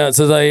turnout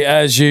today,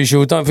 as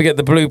usual. Don't forget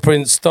the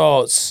blueprint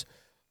starts.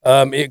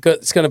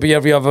 It's going to be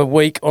every other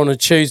week on a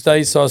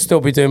Tuesday, so I'll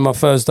still be doing my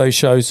Thursday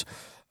shows.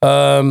 We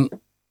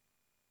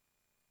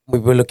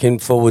were looking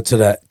forward to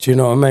that. Do you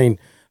know what I mean?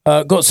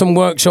 Got some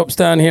workshops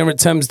down here at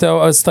Thames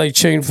Delta. Stay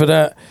tuned for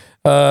that.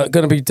 Going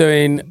to be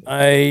doing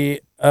a...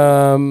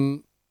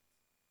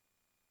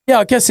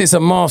 I guess it's a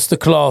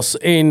masterclass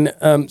in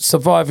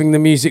surviving the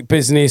music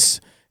business,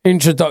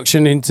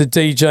 introduction into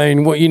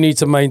DJing, what you need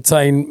to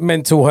maintain,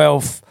 mental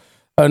health,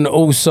 and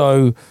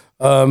also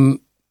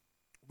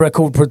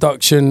record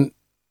production,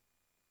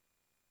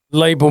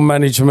 label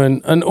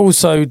management, and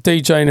also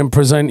DJing and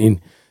presenting.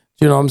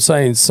 Do you know what I'm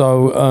saying?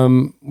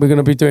 So we're going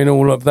to be doing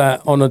all of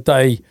that on a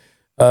day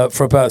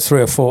for about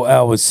 3 or 4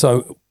 hours.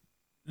 So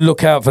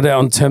look out for that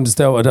on Thames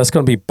Delta. That's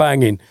going to be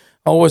banging.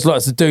 I always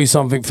like to do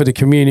something for the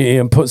community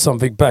and put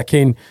something back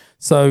in.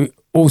 So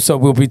also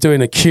we'll be doing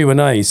a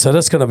Q&A. So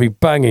that's going to be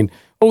banging.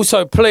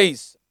 Also,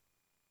 please,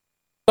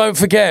 don't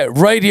forget,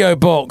 Radio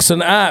Box,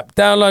 an app.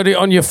 Download it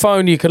on your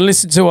phone. You can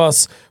listen to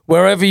us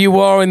wherever you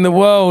are in the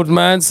world,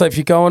 man. So if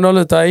you go on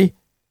holiday,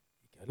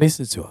 you can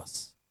listen to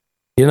us.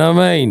 You know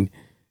what I mean?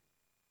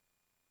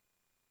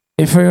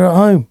 If you're at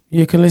home,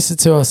 you can listen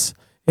to us.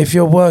 if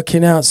you're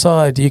working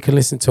outside, you can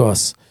listen to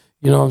us.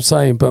 You know what I'm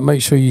saying? But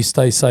make sure you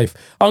stay safe.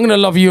 I'm going to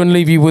love you and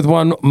leave you with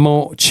one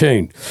more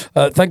tune.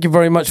 Thank you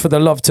very much for the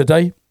love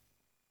today.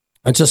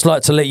 I'd just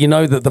like to let you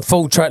know that the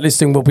full track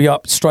listing will be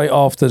up straight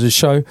after the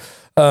show.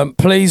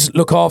 Please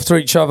look after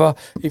each other.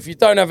 If you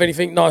don't have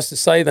anything nice to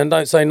say, then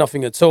don't say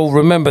nothing at all.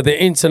 Remember, the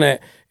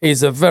internet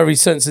is a very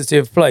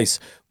sensitive place.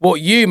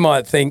 What you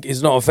might think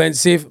is not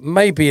offensive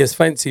may be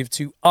offensive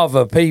to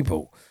other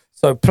people.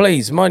 So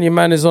please, mind your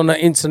manners on the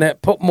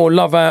internet. Put more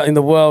love out in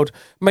the world.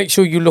 Make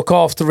sure you look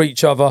after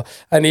each other.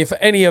 And if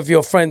any of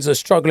your friends are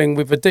struggling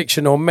with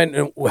addiction or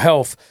mental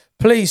health,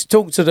 please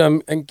talk to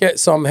them and get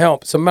some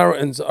help.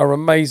 Samaritans are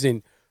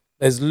amazing.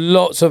 There's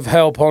lots of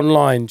help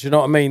online. Do you know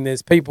what I mean?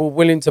 There's people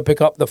willing to pick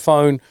up the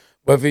phone,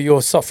 whether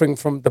you're suffering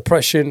from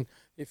depression,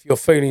 if you're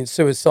feeling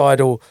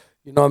suicidal.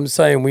 You know what I'm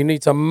saying? We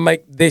need to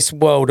make this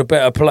world a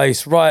better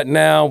place right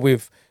now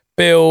with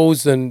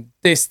bills and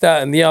this,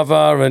 that and the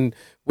other, and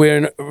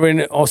we're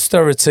in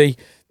austerity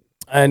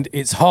and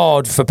it's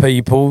hard for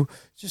people.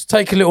 Just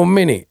take a little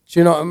minute, do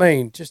you know what I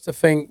mean? Just to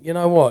think, you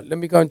know what, let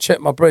me go and check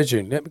my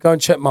brethren, let me go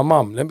and check my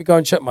mum, let me go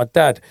and check my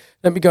dad,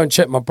 let me go and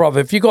check my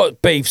brother. If you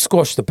got beef,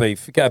 squash the beef,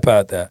 forget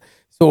about that.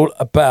 It's all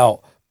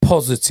about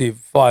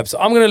positive vibes.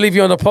 I'm going to leave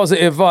you on the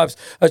positive vibes.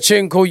 A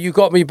tune called You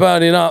Got Me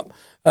Burning Up.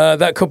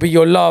 That could be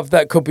your love,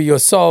 that could be your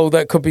soul,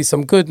 that could be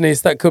some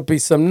goodness, that could be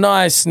some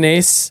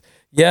niceness.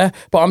 Yeah,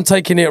 but I'm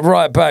taking it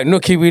right back.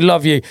 Nookie, we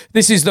love you.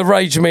 This is the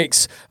Rage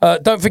Mix.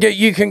 Don't forget,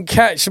 you can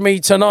catch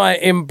me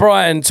tonight in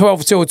Brighton,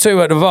 12 till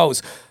 2 at the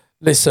Vaults.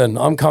 Listen,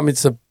 I'm coming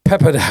to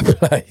pepper that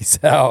place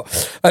out.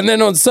 And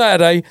then on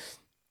Saturday,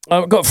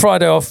 I've got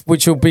Friday off,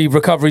 which will be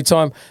recovery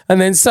time.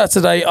 And then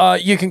Saturday,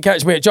 you can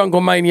catch me at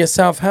Jungle Mania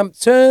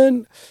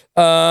Southampton.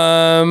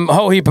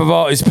 Whole heap of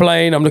artists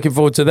playing. I'm looking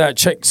forward to that.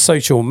 Check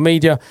social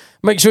media.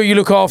 Make sure you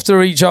look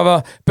after each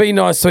other. Be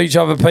nice to each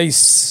other.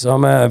 Peace.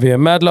 I'm out of here.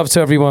 Mad love to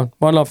everyone.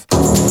 One love.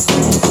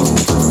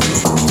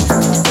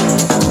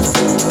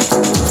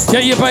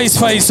 Get your bass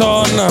face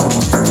on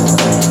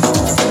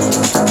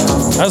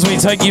as we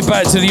take you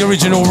back to the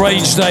original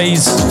Rage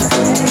days.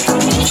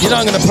 You know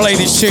I'm going to play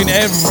this tune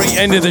every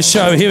end of the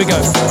show. Here we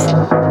go.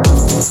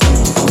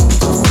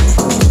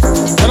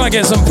 Can I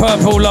get some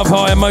purple love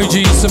high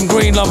emojis, some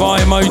green love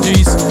high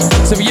emojis,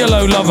 some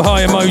yellow love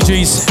high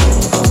emojis?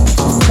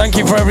 Thank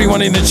you for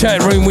everyone in the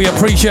chat room. We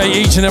appreciate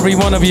each and every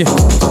one of you.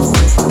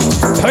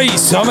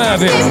 Peace. I'm out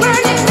of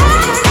here.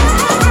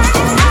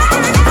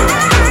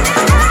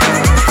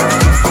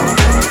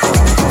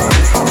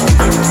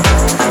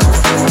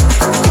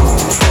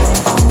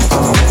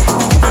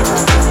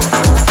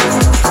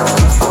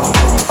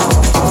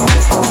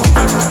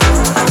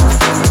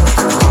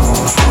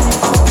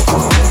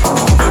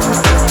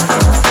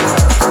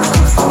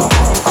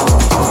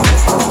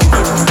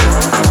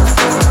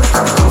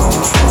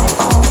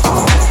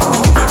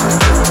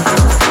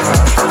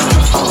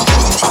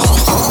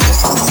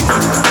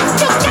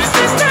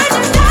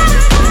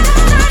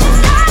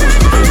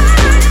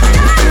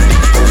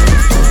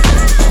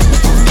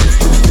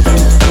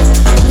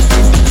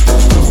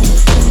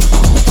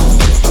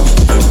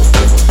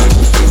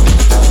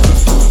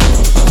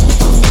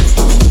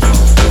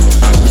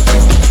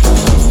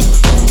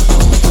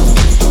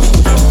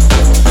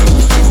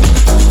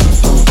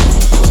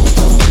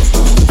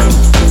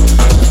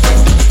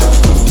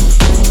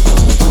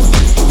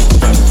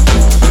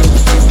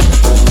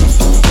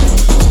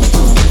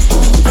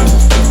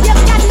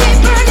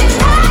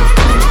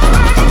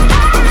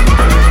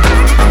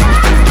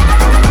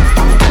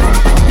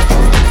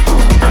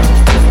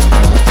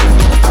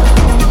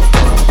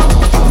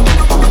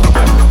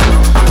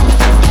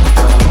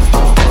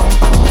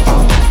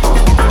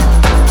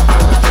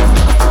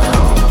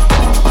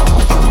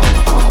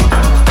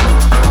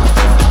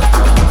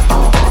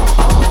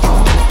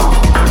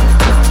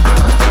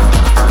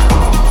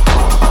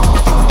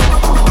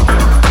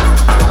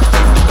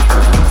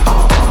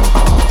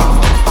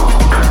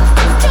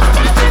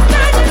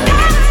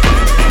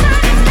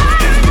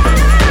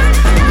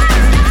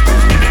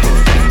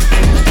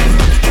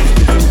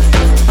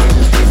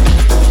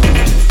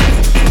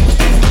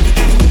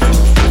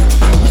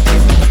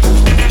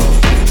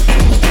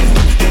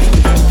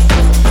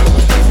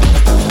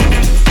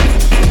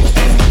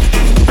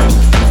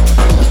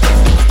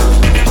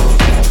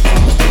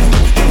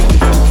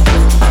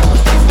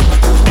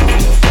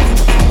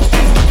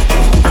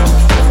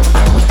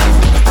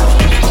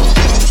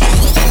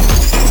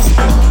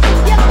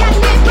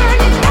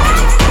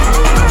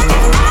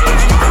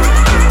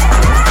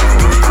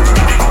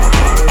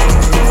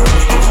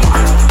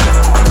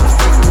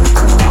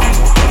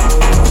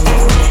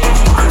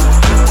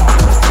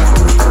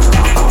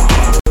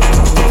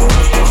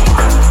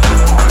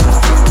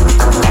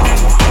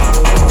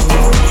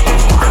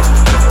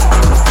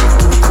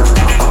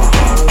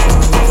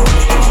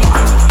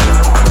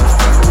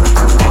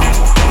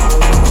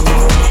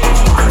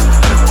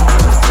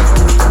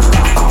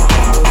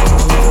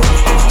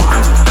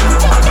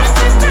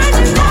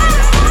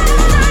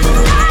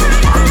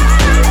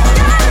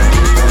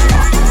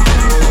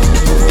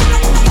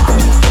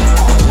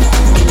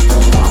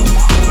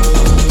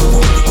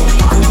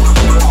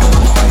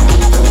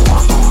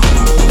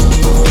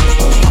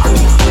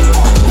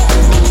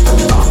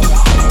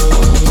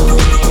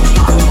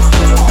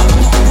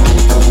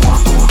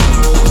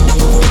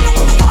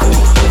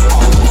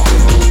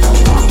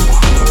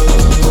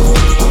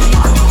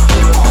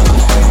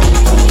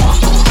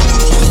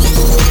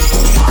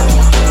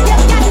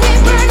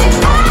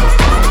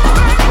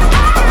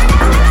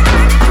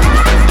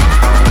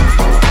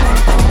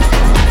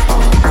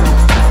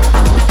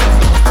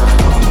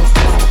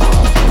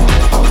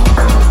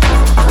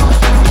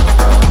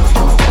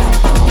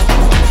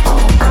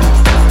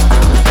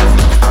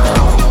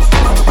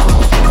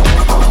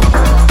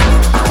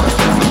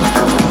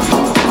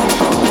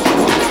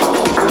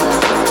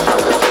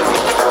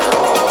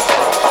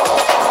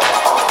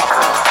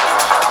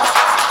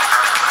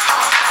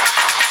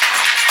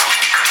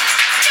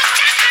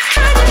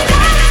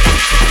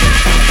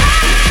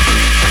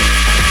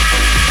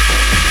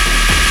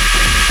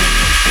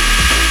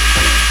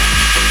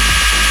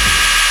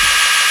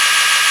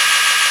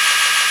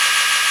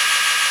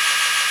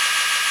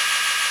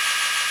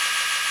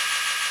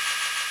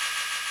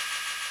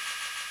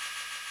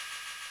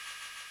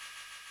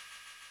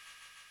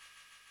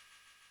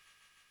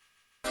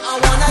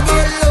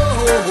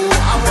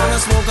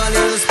 smoke a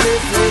little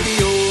spliff with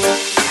you.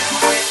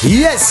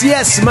 Yes,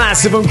 yes,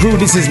 Massive and crew,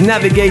 this is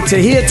Navigator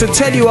here to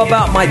tell you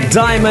about my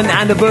Diamond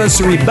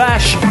Anniversary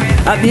Bash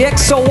at the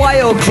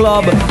XOYO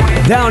Club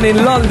down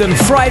in London,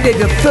 Friday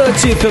the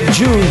 30th of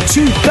June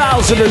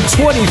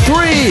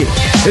 2023.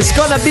 It's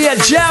gonna be a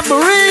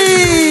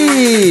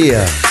jamboree!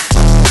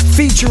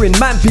 Featuring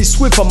Mampy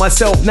Swift and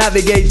myself,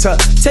 Navigator,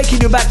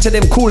 taking you back to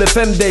them Cool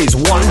FM days,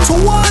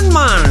 1-to-1,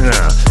 man.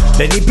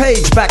 Benny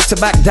Page,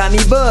 back-to-back Danny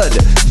Bird.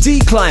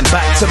 Decline,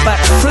 back-to-back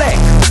Fleck.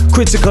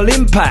 Critical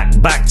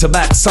Impact,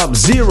 back-to-back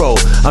Sub-Zero.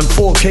 And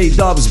 4K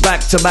Dubs,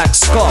 back-to-back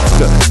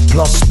Scuffed.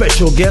 Plus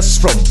special guests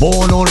from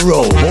Born on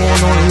Road.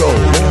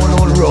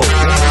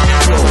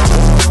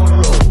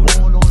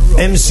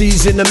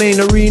 MCs in the main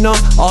arena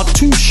are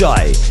Too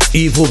Shy,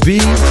 Evil B,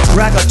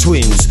 Ragga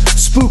Twins,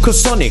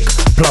 Spookasonic,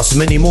 plus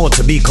many more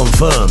to be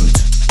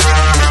confirmed.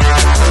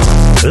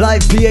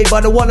 Live PA by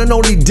the one and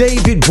only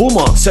David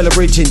Boomer,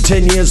 celebrating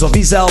 10 years of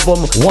his album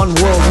One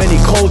World, Many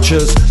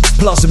Cultures,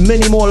 plus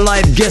many more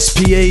live guest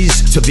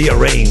PAs to be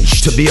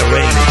arranged.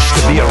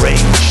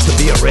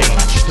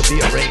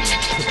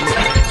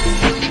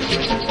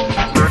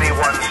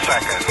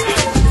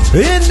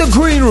 In the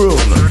green room,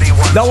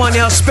 that one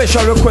here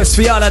special request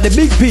for y'all of the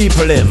big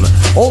people him.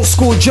 Old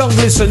school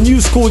junglists and new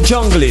school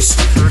junglists.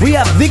 We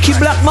have Vicky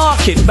Black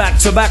Market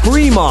back-to-back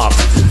Remark,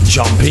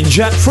 Jumping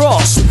Jack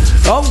Frost,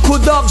 Uncle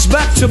Dogs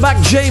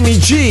back-to-back Jamie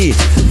G,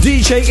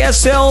 DJ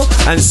SL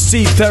and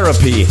Steve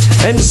Therapy.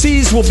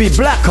 MCs will be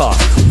Blacker,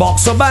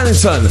 Boxer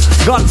Banton,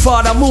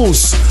 Godfather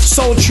Moose,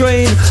 Soul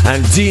Train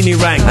and Deanie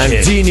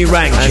Rankin.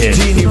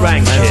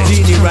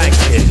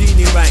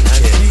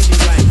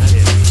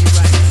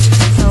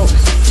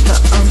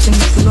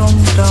 Into long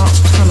dark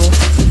tunnel.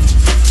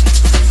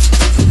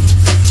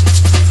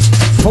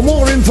 For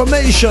more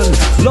information,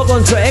 log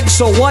on to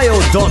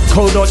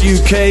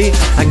xoyo.co.uk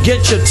and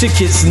get your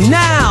tickets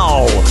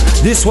now.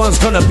 This one's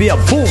gonna be a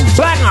boom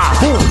banger.